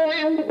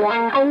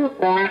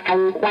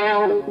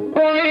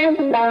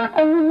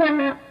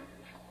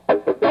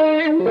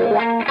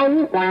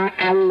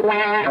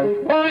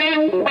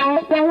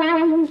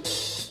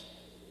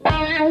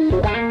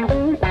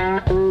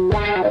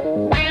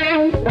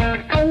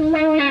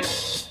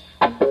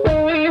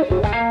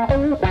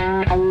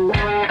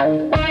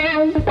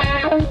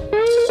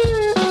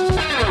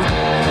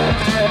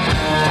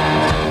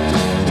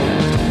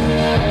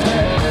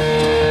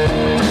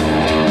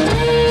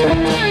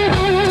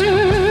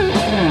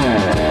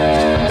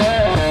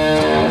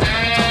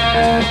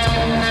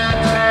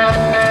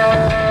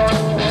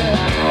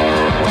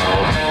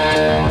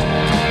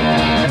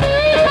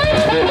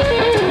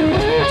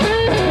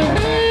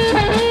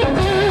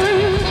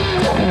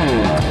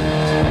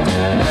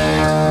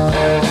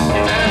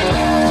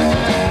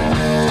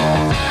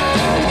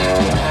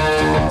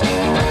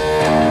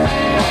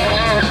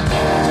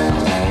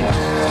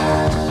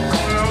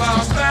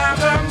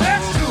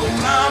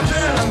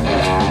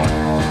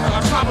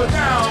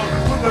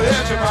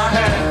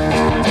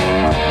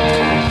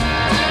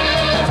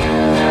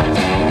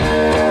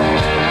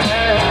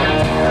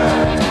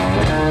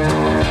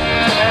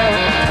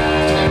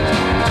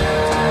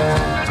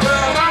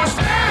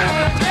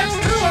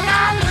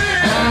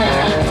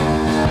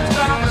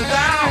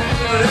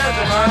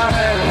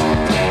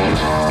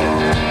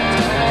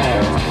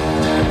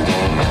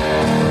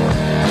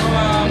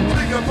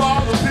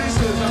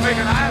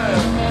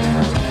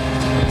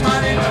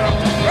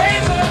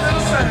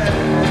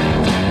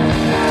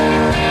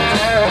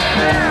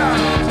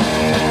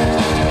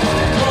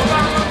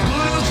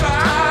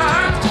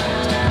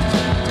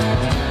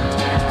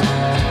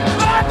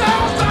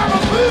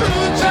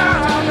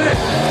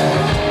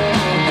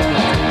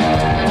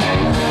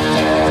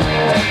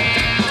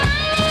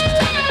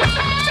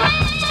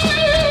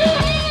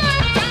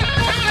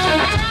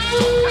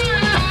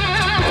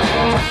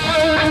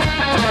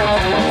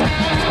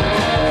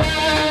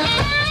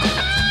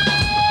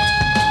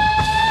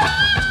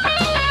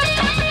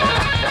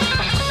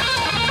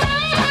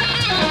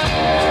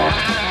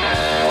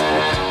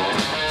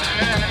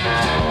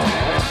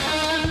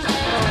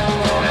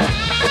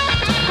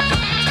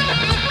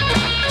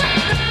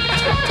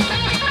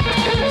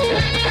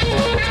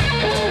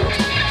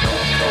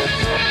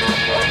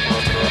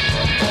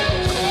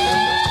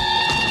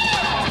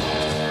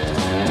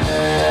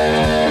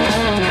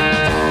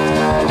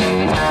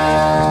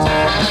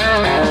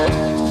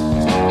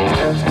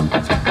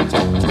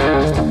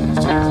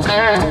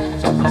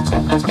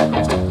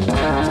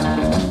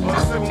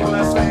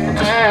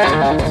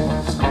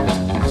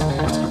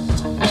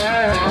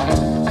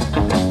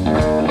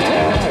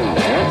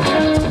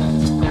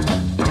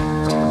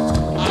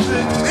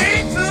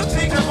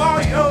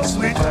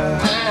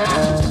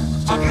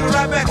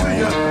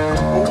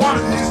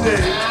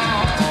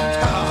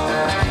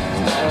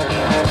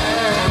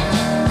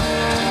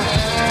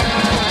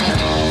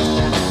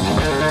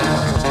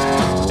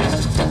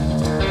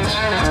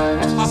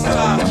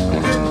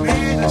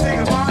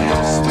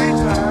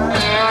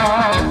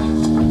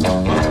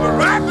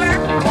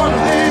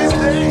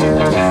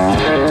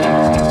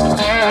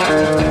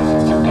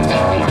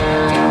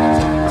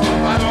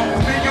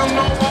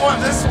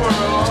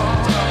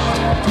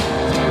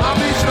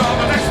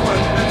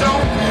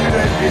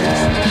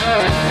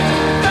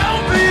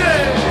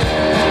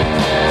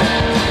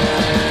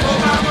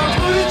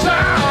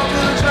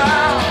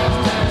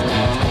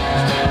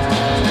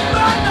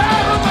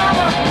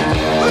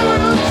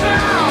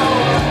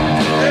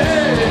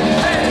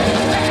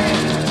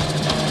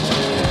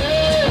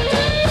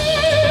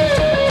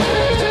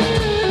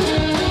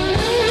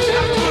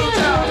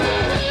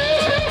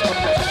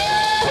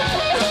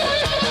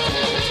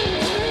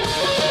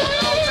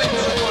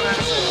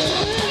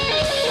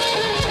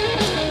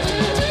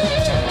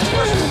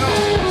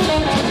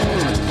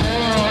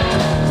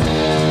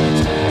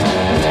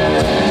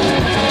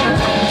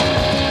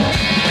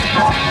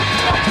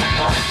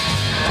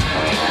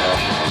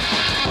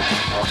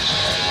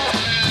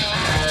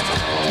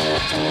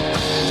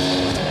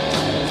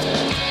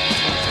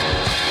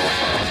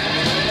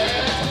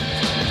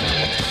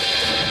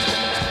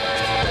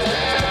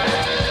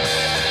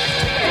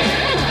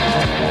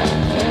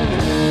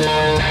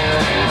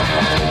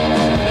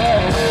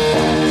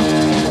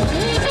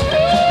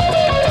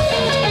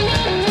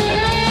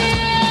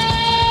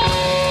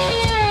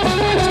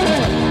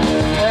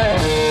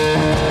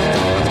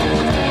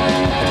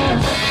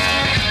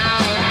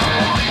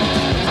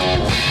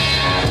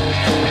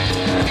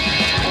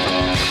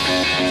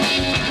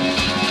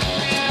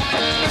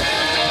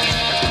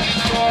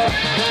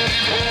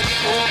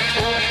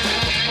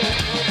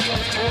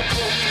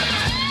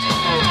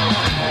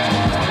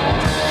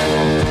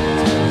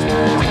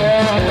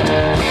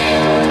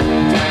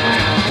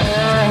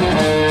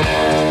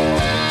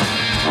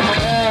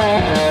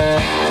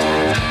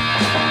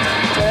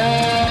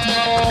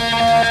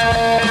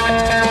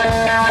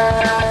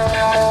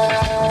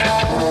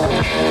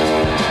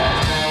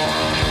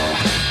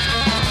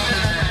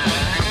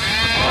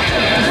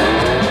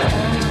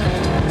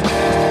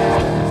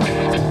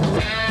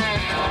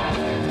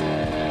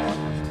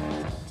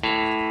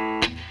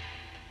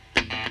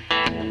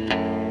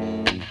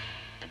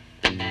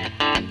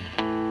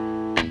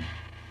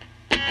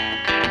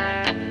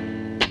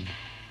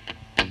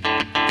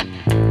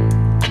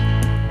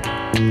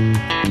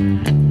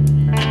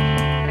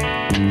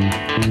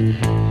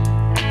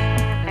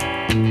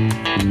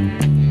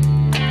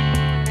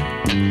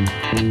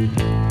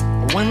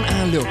 When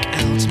I look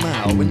out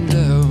my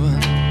window,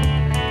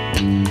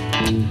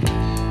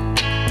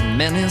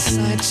 many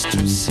sights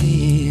to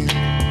see.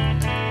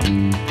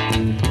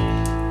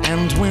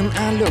 And when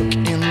I look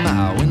in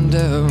my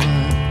window,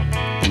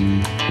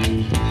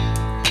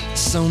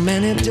 so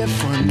many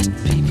different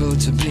people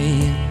to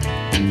be,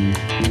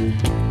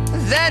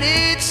 that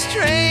it's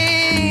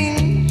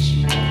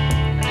strange,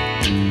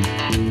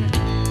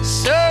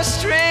 so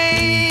strange.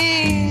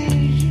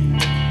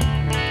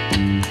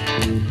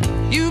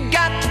 You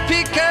got to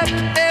pick up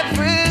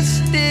every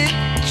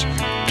stitch.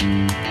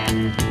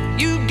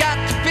 You got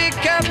to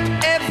pick up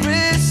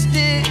every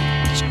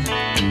stitch.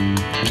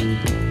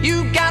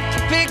 You got to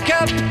pick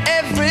up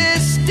every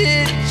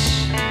stitch.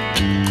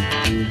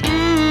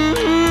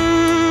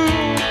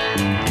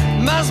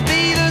 Must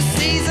be the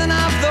season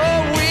of the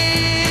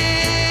witch.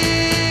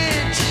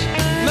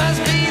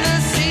 Must be the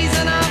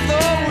season of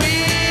the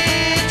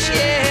witch,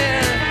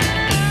 yeah.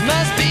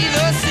 Must be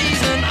the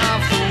season of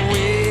the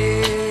witch.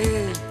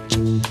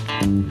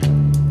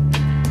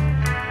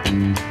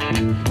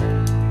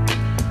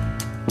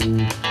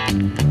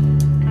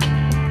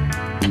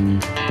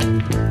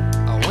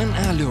 When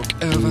I look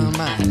over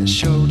my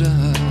shoulder,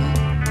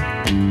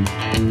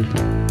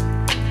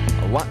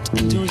 what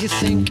do you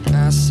think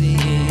I see?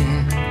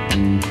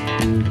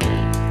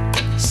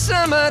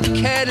 Some other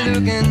cat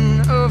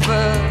looking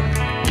over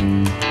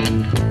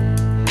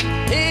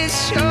his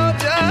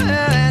shoulder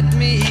at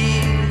me,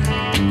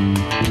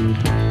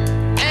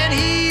 and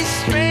he's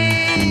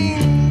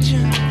strange,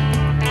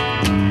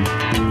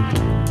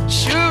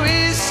 sure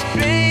is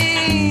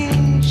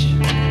strange.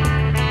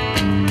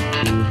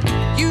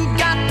 You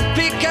got to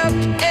pick up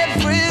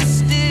every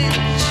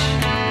stitch.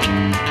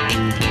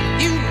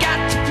 You got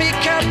to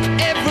pick up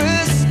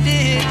every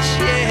stitch,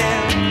 yeah.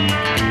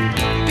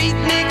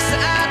 Beatniks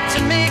out to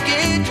make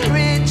it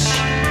rich.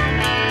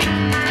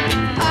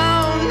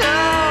 Oh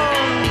no,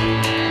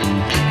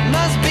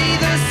 must be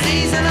the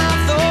season of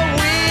the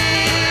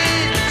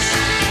witch.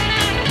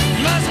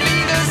 Must be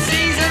the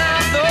season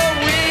of the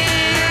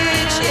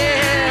witch,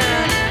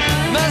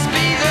 yeah. Must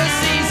be the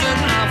season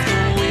of the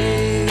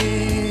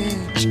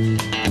witch.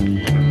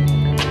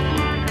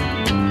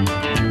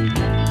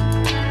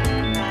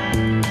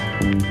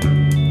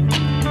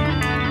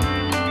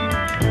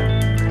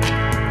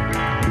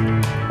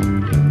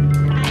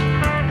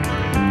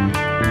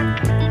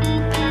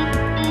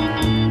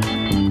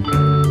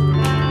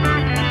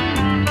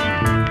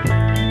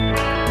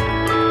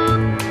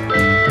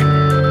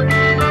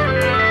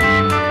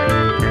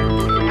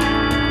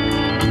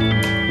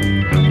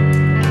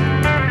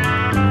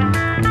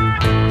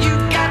 You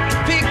got to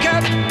pick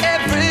up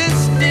every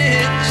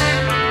stitch.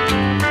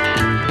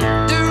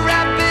 The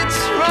rabbits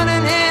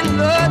running in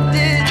the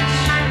ditch.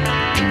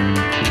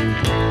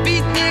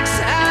 Beatniks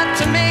out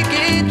to make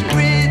it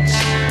rich.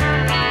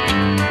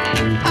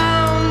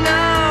 Oh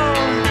no,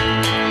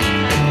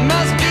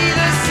 must be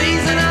the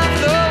season of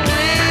the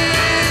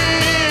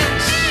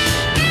witch.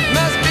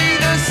 Must be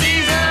the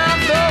season of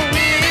the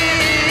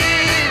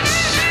witch.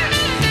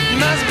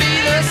 Must be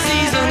the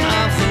season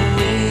of the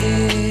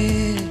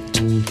witch.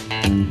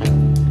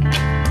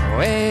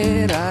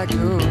 Where'd I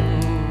go?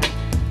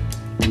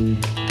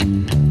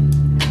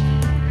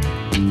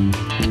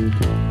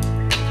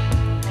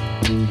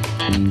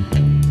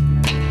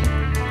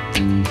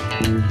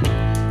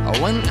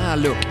 When I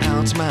look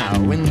out my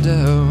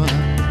window,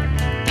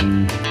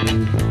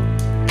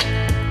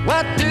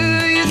 what do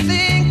you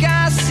think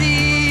I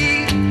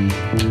see?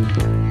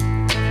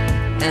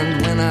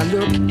 And when I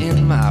look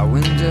in my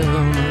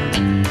window,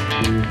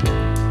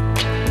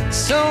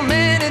 so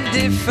many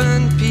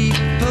different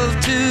people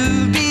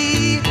to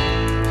be.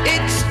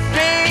 It's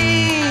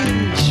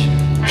strange,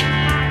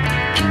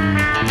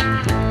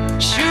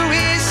 sure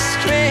is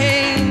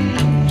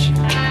strange.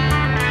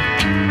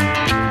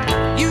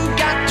 You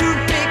got to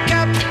pick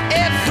up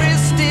every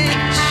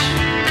stitch.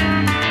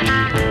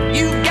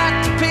 You got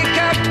to pick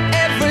up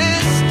every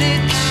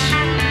stitch.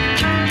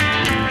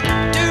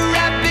 The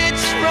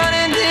rabbits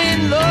running in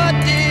the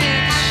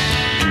ditch.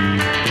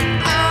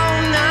 Oh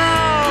no,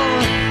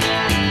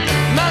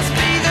 must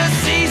be the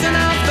season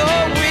of the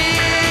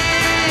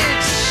witch.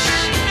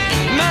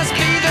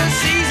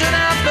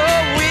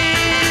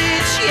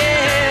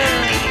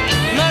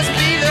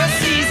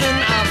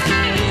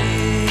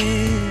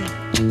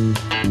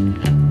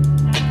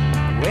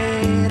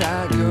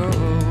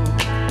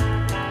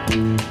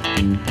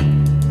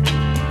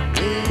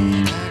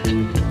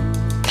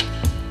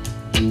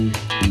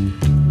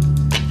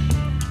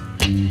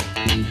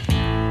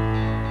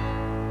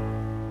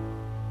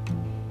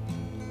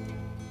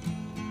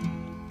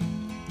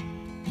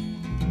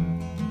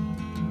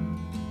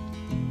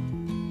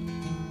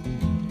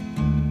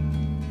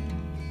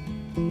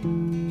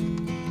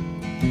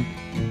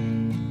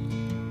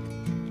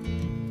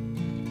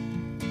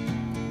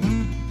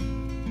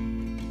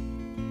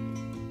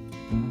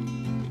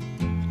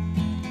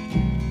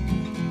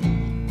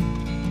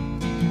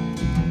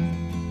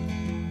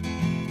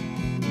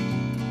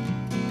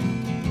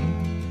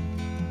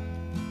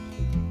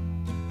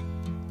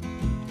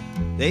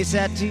 They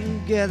sat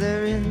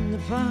together in the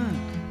park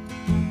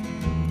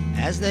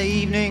as the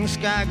evening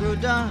sky grew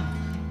dark.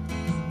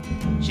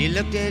 She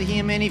looked at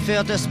him and he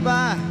felt a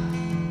spark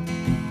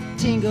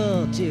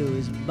tingle to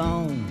his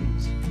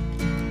bones.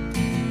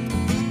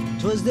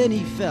 'Twas then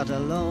he felt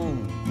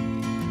alone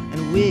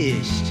and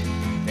wished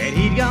that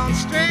he'd gone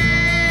straight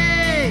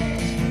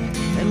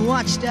and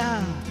watched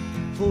out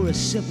for a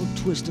simple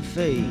twist of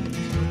fate.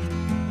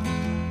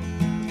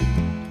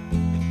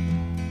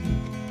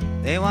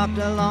 They walked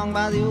along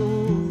by the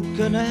old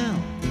canal,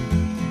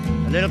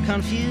 a little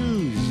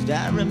confused,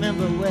 I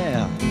remember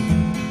well,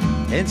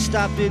 and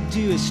stopped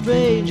into a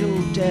strange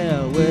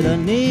hotel with a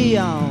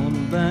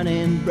neon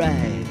burning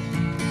bright.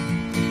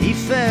 He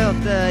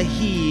felt the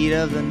heat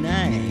of the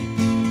night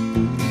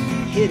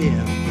hit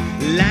him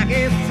like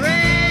a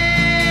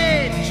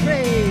freight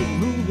train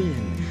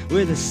moving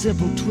with a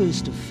simple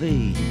twist of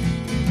fate.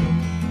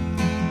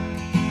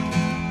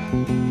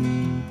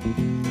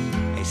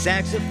 A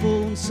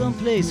saxophone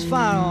someplace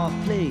far off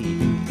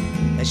played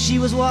as she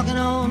was walking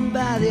on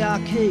by the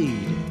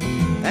arcade,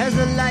 as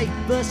the light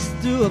bust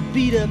through a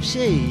beat-up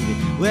shade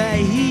where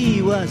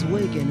he was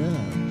waking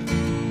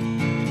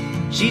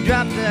up. She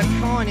dropped a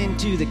coin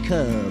into the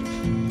cup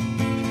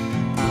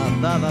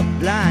above a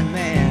blind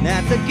man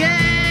at the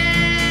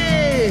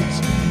gate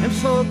and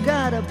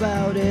forgot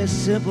about a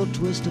simple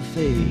twist of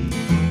fate.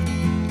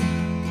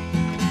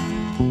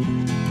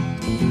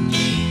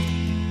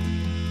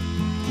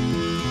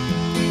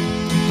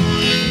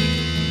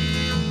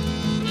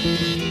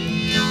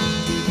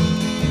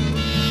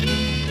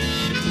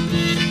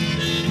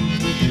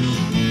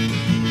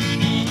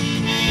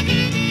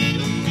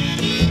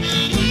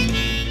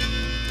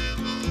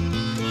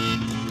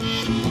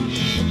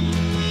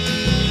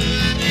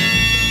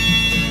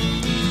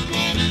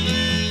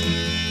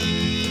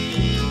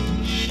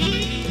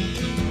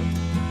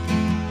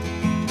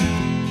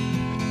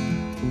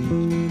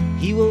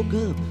 He woke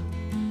up,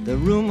 the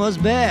room was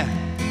bare.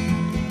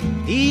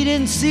 He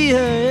didn't see her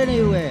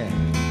anywhere.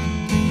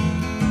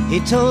 He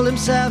told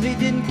himself he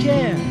didn't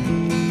care,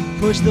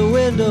 pushed the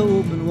window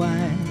open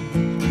wide,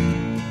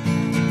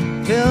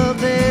 felt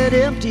that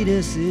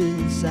emptiness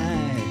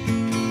inside,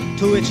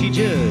 to which he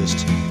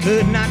just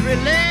could not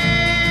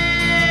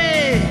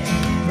relate,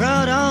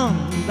 brought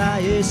on by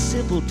a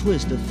simple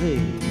twist of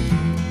fate.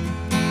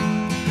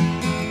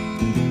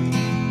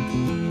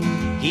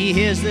 He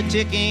hears the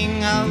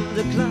ticking of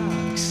the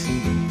clocks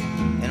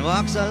and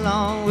walks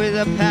along with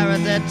a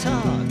parrot that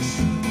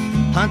talks,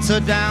 hunts her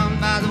down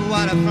by the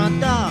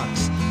waterfront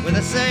docks where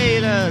the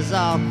sailors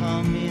all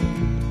come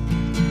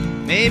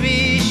in.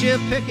 Maybe she'll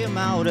pick him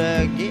out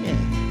again.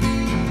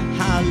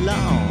 How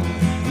long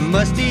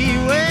must he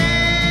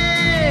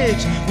wait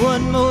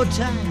one more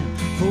time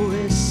for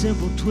a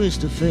simple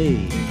twist of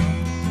fate?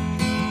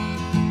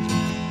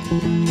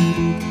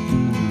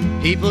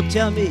 People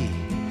tell me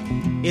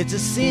it's a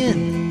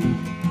sin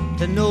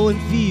to know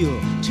and feel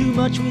too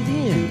much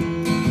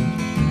within.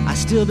 I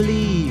still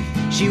believe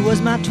she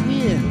was my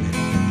twin,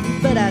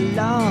 but I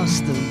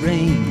lost the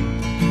ring.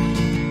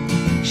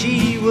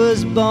 She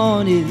was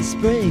born in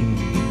spring,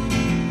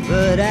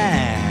 but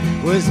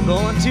I was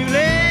born too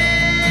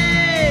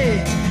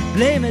late.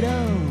 Blame it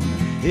on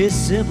this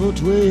simple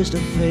twist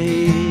of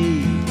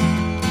fate.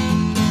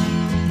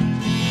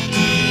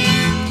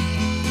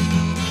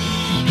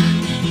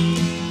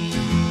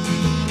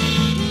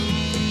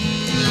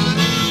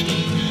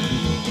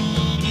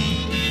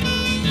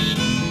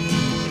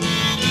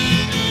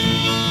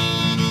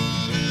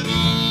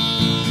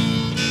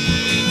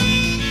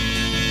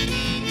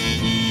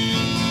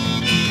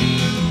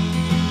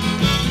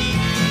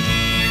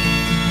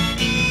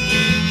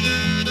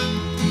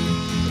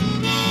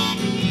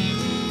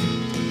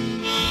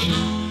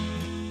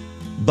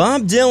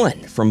 Bob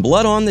Dylan from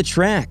Blood on the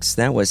Tracks.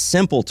 That was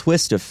Simple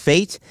Twist of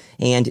Fate.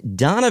 And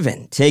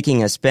Donovan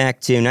taking us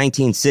back to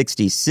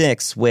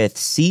 1966 with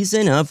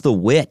Season of the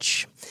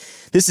Witch.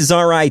 This is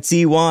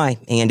RITY,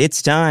 and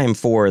it's time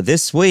for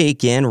This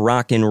Week in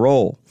Rock and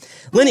Roll.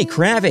 Lenny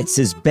Kravitz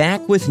is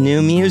back with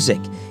new music.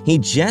 He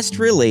just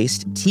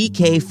released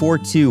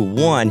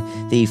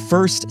TK421, the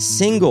first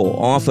single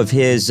off of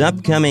his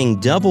upcoming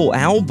double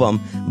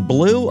album,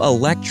 Blue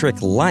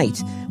Electric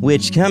Light,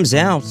 which comes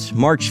out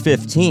March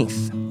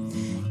 15th.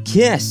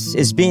 Kiss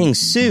is being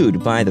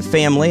sued by the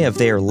family of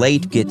their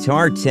late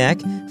guitar tech,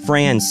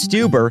 Fran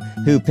Stuber,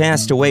 who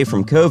passed away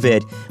from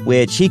COVID,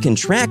 which he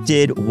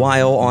contracted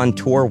while on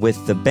tour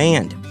with the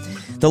band.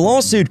 The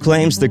lawsuit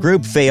claims the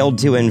group failed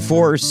to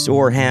enforce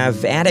or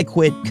have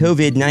adequate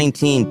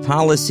COVID-19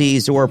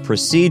 policies or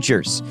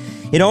procedures.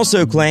 It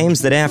also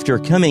claims that after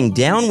coming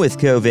down with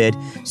COVID,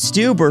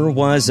 Stuber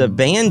was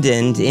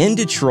abandoned in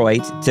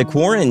Detroit to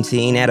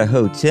quarantine at a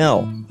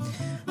hotel.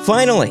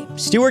 Finally,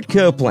 Stuart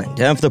Copeland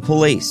of The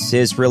Police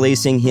is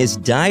releasing his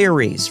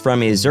diaries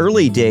from his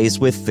early days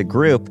with the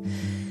group.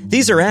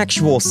 These are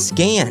actual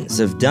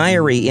scans of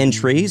diary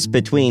entries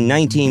between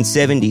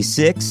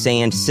 1976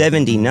 and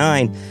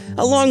 79,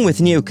 along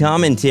with new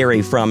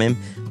commentary from him.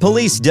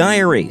 Police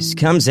Diaries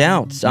comes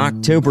out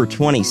October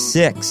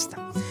 26th.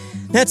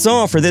 That's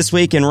all for this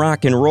week in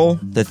rock and roll.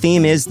 The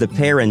theme is the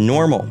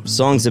paranormal.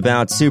 Songs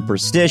about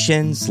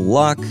superstitions,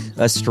 luck,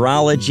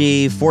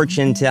 astrology,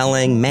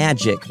 fortune-telling,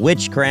 magic,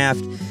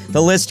 witchcraft.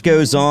 The list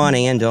goes on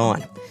and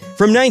on.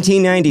 From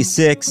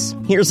 1996,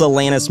 here's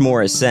Alanis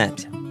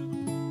Morissette.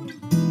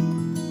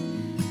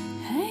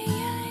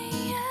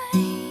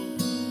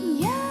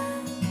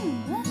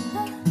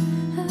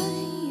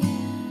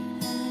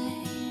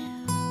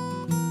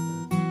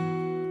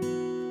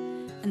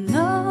 An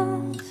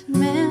old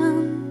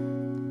man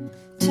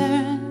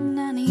turned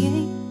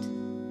 98.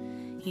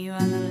 He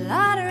won the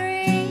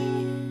lottery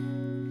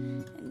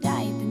and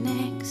died the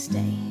next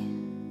day.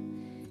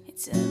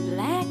 It's a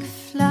black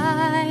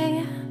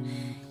fly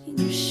in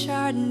your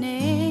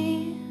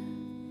Chardonnay.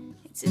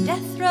 It's a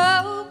death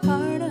row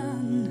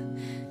pardon,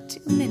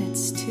 2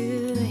 minutes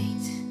too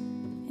late.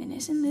 And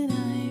isn't it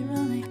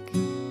ironic?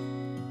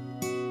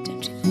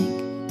 Don't you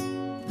think?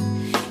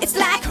 It's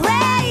like rain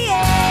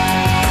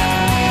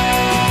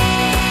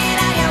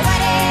on your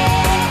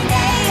wedding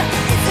day.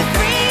 It's a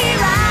free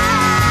ride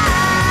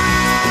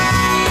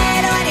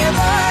when you've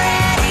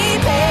already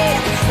paid.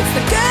 It's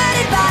the good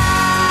advice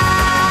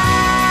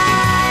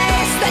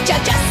that you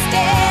just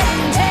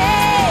didn't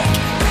take.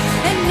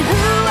 And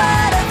who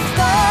would have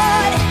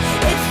thought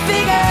it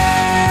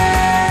figures?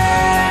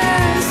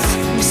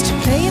 Mr.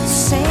 Play It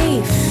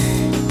Safe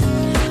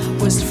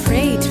was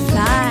afraid to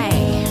fly.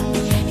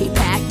 He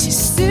packed his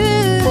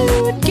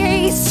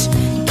suitcase,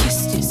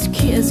 kissed his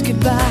kids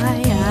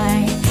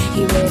goodbye.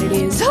 He waited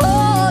his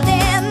whole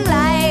damn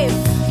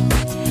life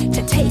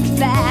to take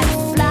that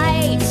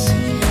flight.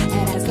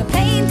 And as the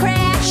plane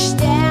crashed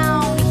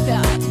down, he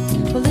thought,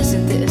 well,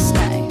 isn't this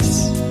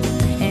nice?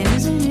 And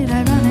isn't it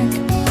ironic?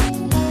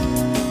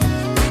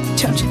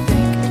 Don't you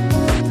think?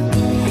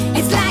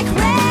 It's like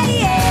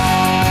rain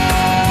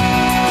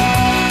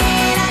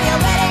on your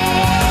wedding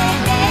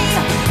day.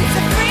 It's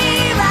a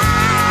free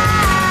ride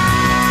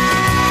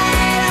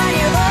when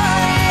you've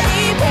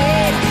already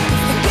paid.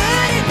 It's the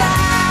good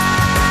advice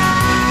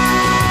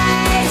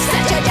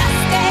that you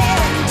just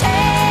didn't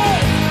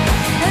take.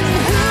 And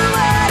who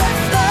would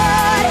have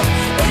thought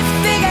it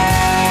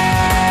figures?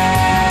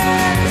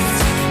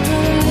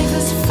 Life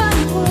is a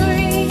funny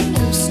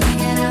word,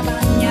 sneaking up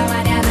on you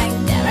when you think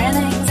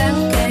everything's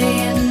okay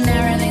and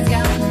everything's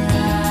going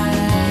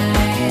right.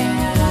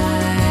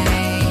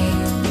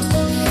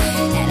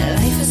 And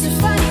life is a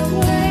funny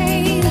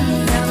word,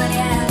 coming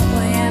out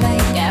when you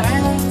think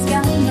everything's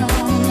going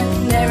wrong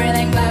and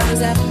everything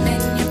blows up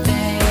in your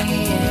face.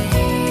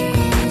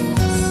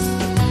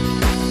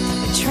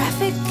 A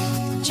traffic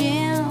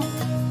jam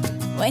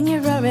when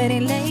you're already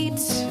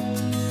late.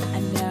 A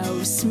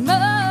no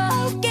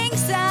smoking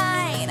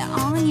sign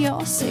on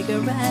your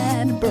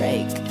cigarette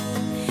break.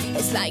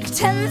 It's like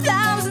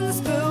 10,000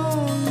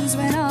 spoons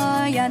when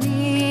all you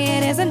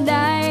need is a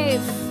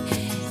knife.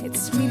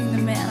 It's meeting the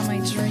man of my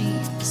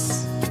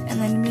dreams and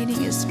then meeting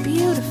his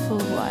beautiful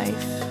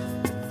wife.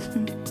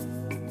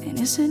 And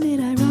isn't it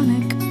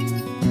ironic?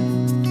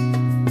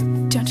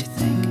 Don't you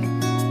think?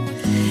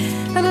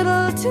 A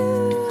little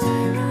too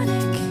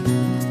ironic.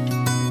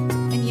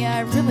 And yeah,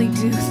 I really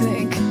do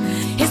think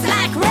it's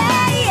like rain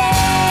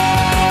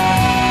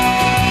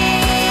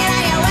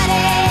on your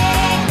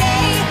wedding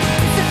day.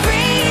 It's a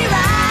free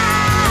ride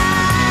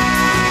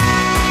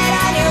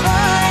on your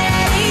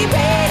already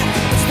paid.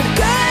 It's the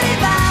good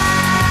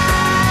advice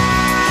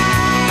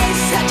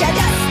that you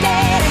just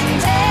didn't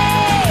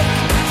take.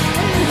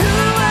 And who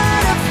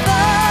would have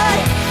thought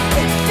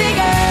it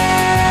figures?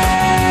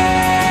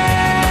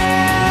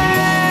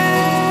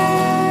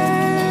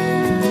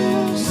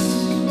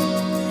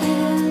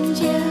 And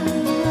yeah,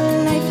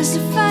 life is a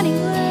funny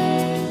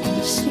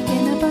word,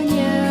 sneaking up on you.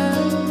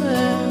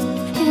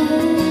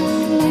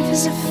 And life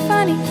is a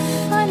funny,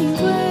 funny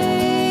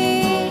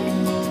way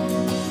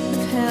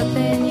of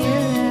helping you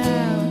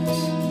out,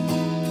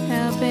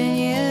 helping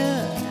you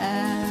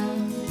out.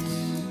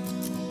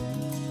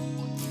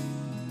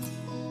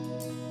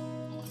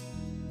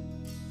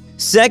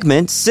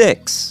 Segment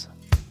 6.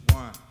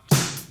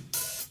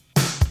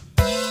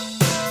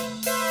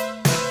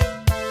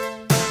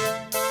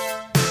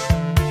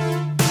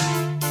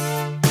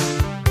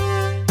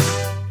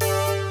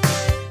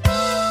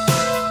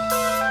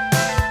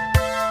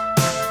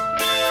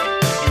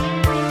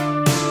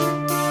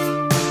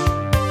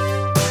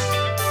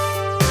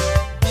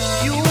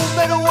 You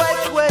better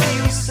watch what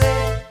you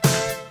say.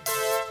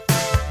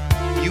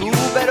 You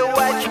better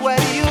watch what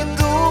you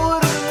do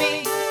to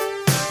me.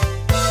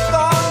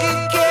 Don't get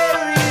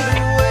carried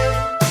away.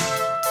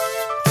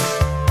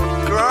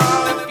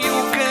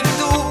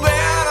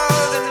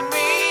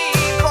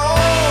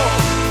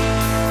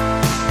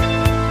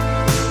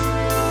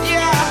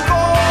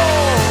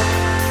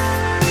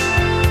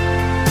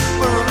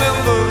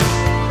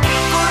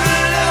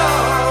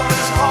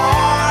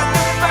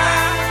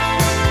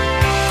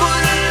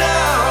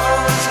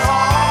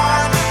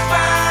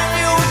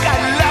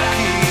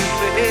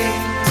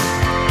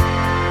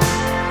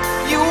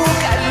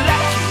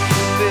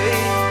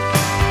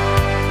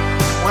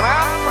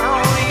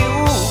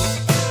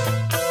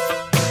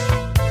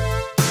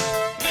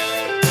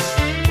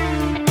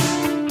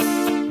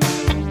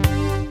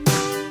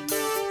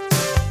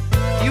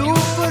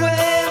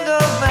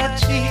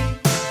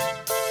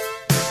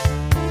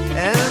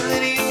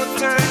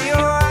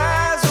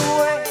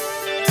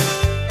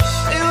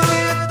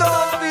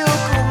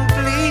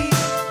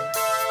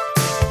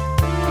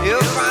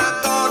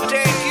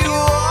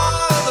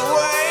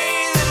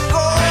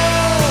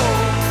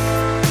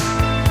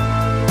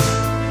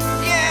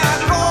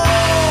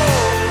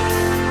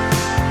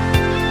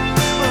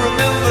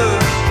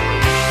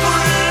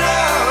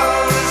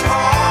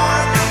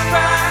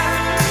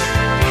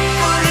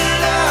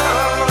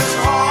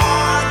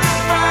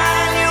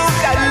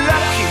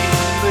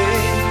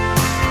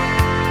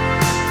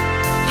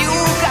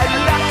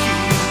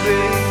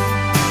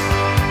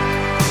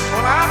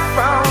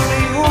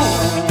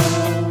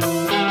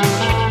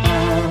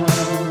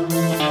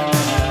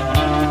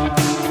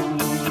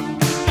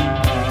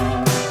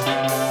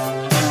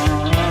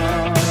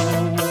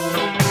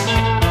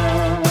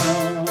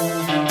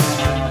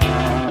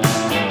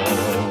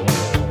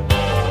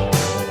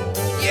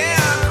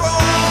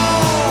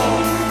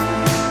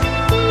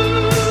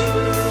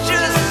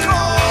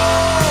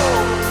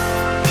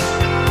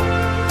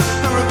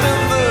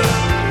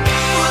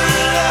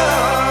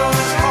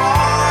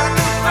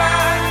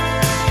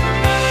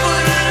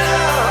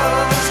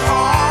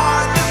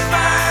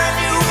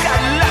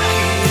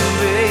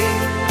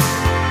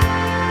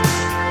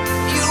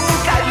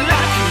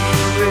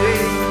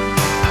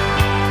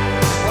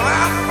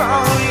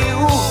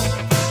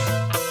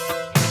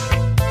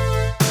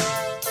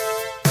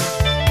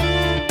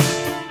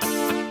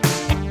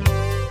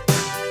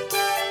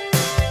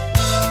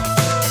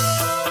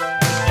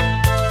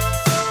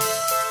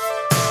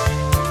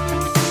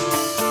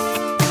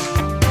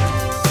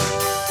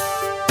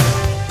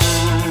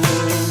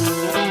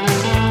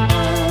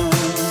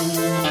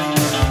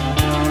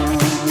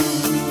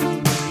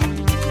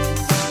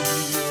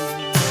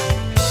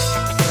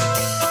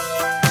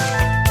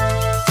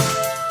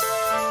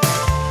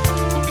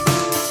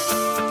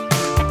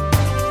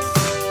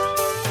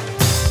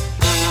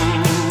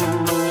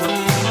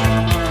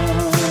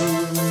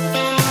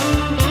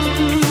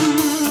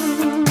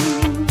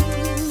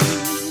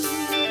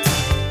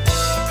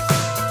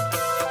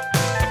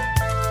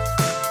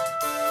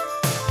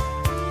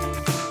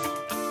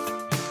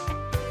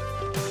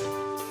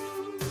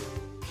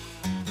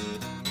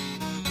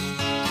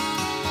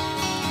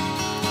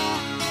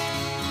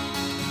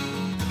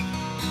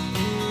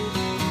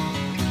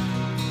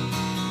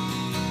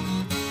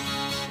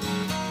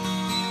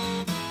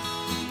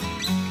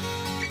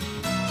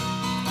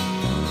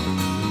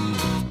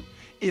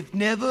 If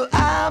never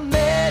I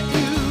met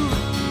you,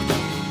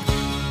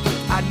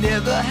 I'd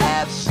never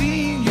have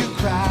seen you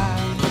cry.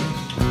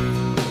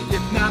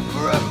 If not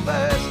for a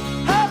first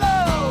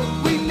hello,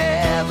 we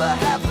never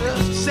have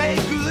to say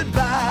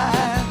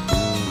goodbye.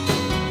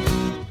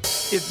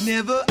 If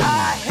never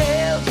I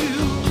held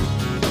you,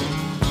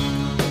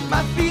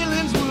 my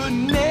feelings would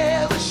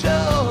never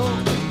show.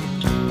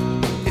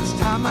 It's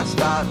time I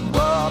start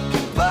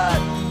walking, but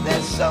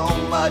there's so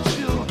much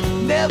you'll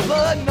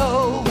never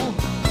know.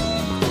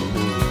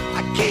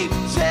 I keep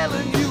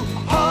telling you,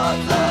 hard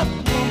luck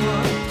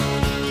woman,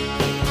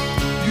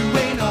 you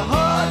ain't a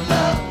hard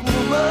luck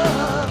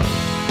woman.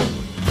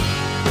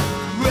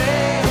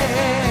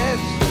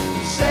 Red's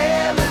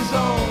sailor's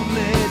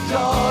only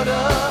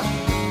daughter,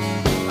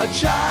 a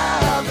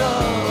child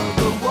of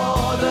the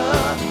water,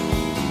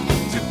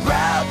 too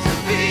proud to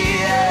be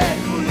a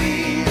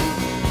queen.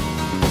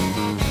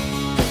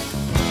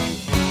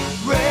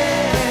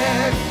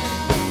 Red,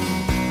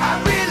 I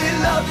really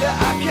love you,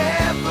 I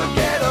can't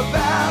forget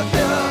about you.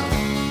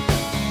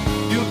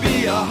 You'll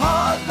be a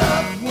hard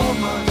luck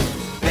woman,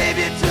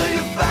 baby, till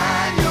you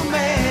find your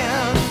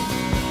man.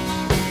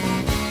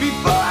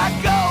 Before I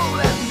go,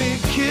 let me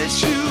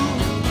kiss you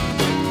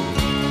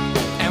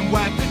and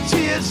wipe the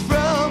tears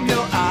from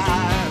your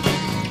eyes.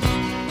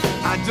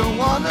 I don't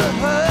wanna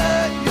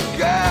hurt you,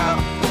 girl,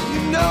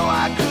 you know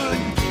I could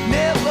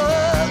never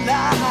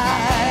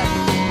lie.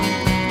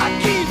 I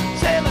keep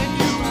telling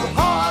you,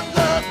 hard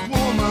luck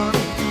woman,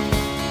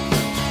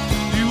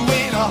 you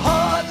ain't a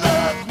hard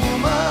luck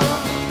woman.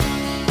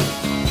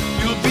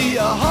 You'll be a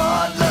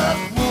hard luck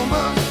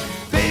woman,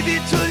 baby,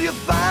 till you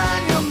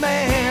find your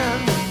man.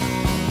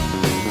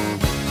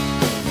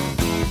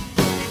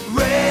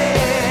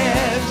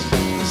 Red's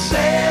the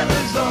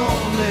sailor's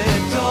only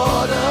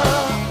daughter,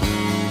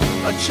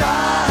 a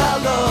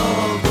child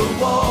of the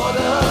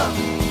water,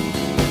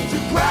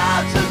 too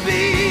proud to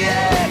be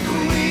a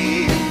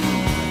queen.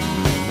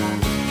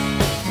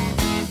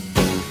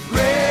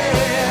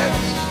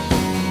 Red's,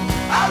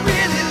 I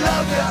really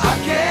love you, I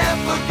can't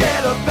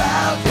forget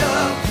about you.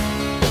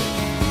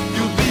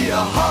 You'll be a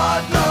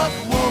hard luck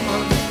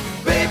woman,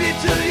 baby,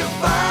 till you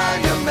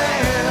find your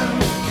man.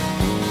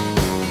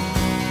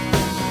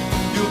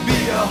 You'll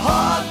be a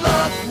hard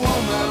luck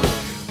woman,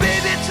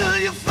 baby, till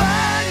you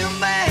find your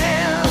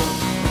man.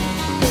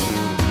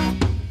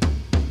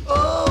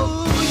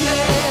 Oh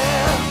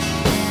yeah.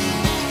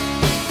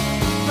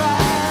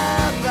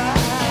 Bye bye.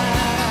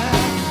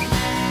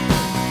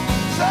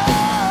 So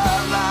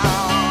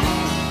long.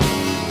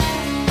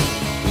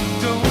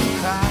 Don't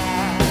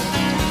cry.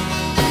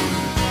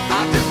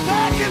 I'm just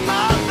packing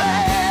my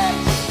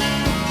bags.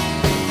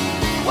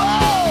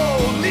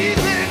 Whoa,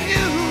 leaving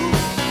you.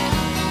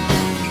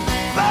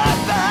 Bye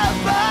bye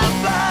bye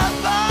bye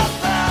bye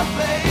bye,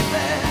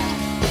 baby.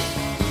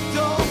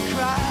 Don't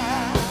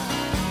cry.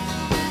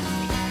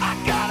 I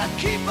gotta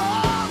keep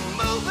on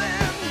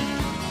moving.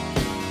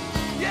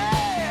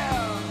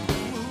 Yeah,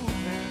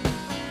 moving.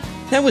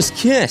 That was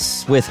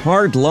Kiss with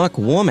Hard Luck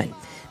Woman.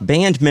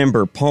 Band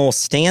member Paul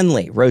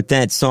Stanley wrote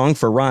that song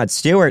for Rod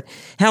Stewart.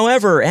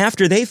 However,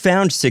 after they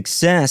found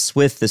success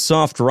with the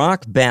soft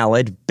rock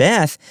ballad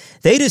Beth,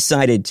 they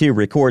decided to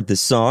record the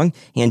song,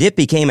 and it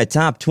became a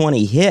top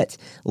 20 hit.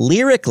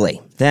 Lyrically,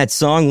 that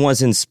song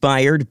was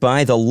inspired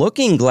by the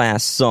Looking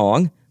Glass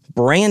song,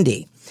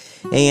 Brandy.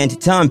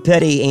 And Tom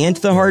Petty and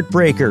the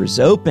Heartbreakers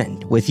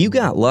opened with You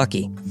Got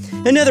Lucky.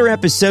 Another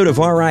episode of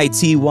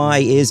RITY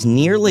is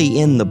nearly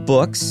in the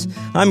books.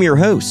 I'm your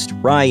host,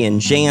 Ryan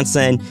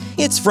Jansen.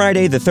 It's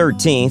Friday the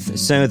 13th,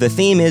 so the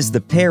theme is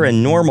the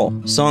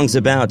paranormal. Songs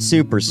about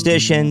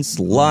superstitions,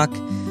 luck,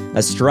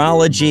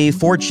 astrology,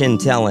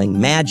 fortune-telling,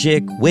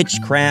 magic,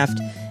 witchcraft,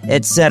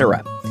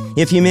 etc.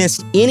 If you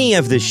missed any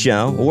of the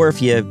show, or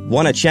if you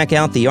want to check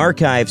out the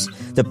archives,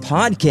 the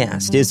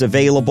podcast is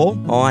available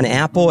on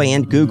Apple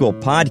and Google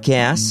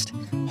Podcast,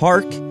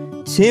 Hark,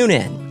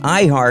 TuneIn,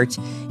 iHeart,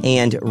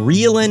 and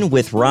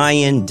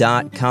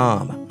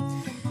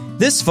reelinwithryan.com.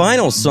 This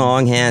final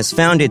song has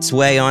found its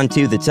way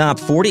onto the top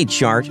 40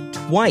 chart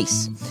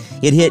twice.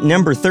 It hit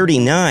number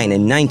 39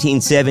 in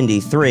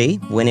 1973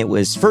 when it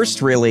was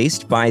first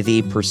released by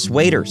the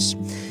Persuaders.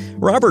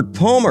 Robert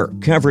Palmer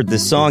covered the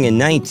song in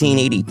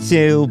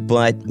 1982,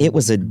 but it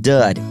was a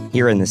dud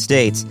here in the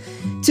States.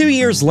 2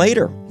 years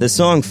later, the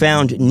song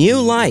found new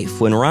life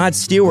when Rod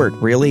Stewart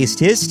released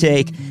his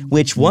take,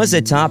 which was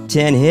a top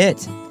 10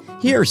 hit.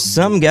 Here,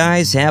 Some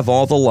Guys Have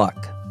All the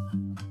Luck.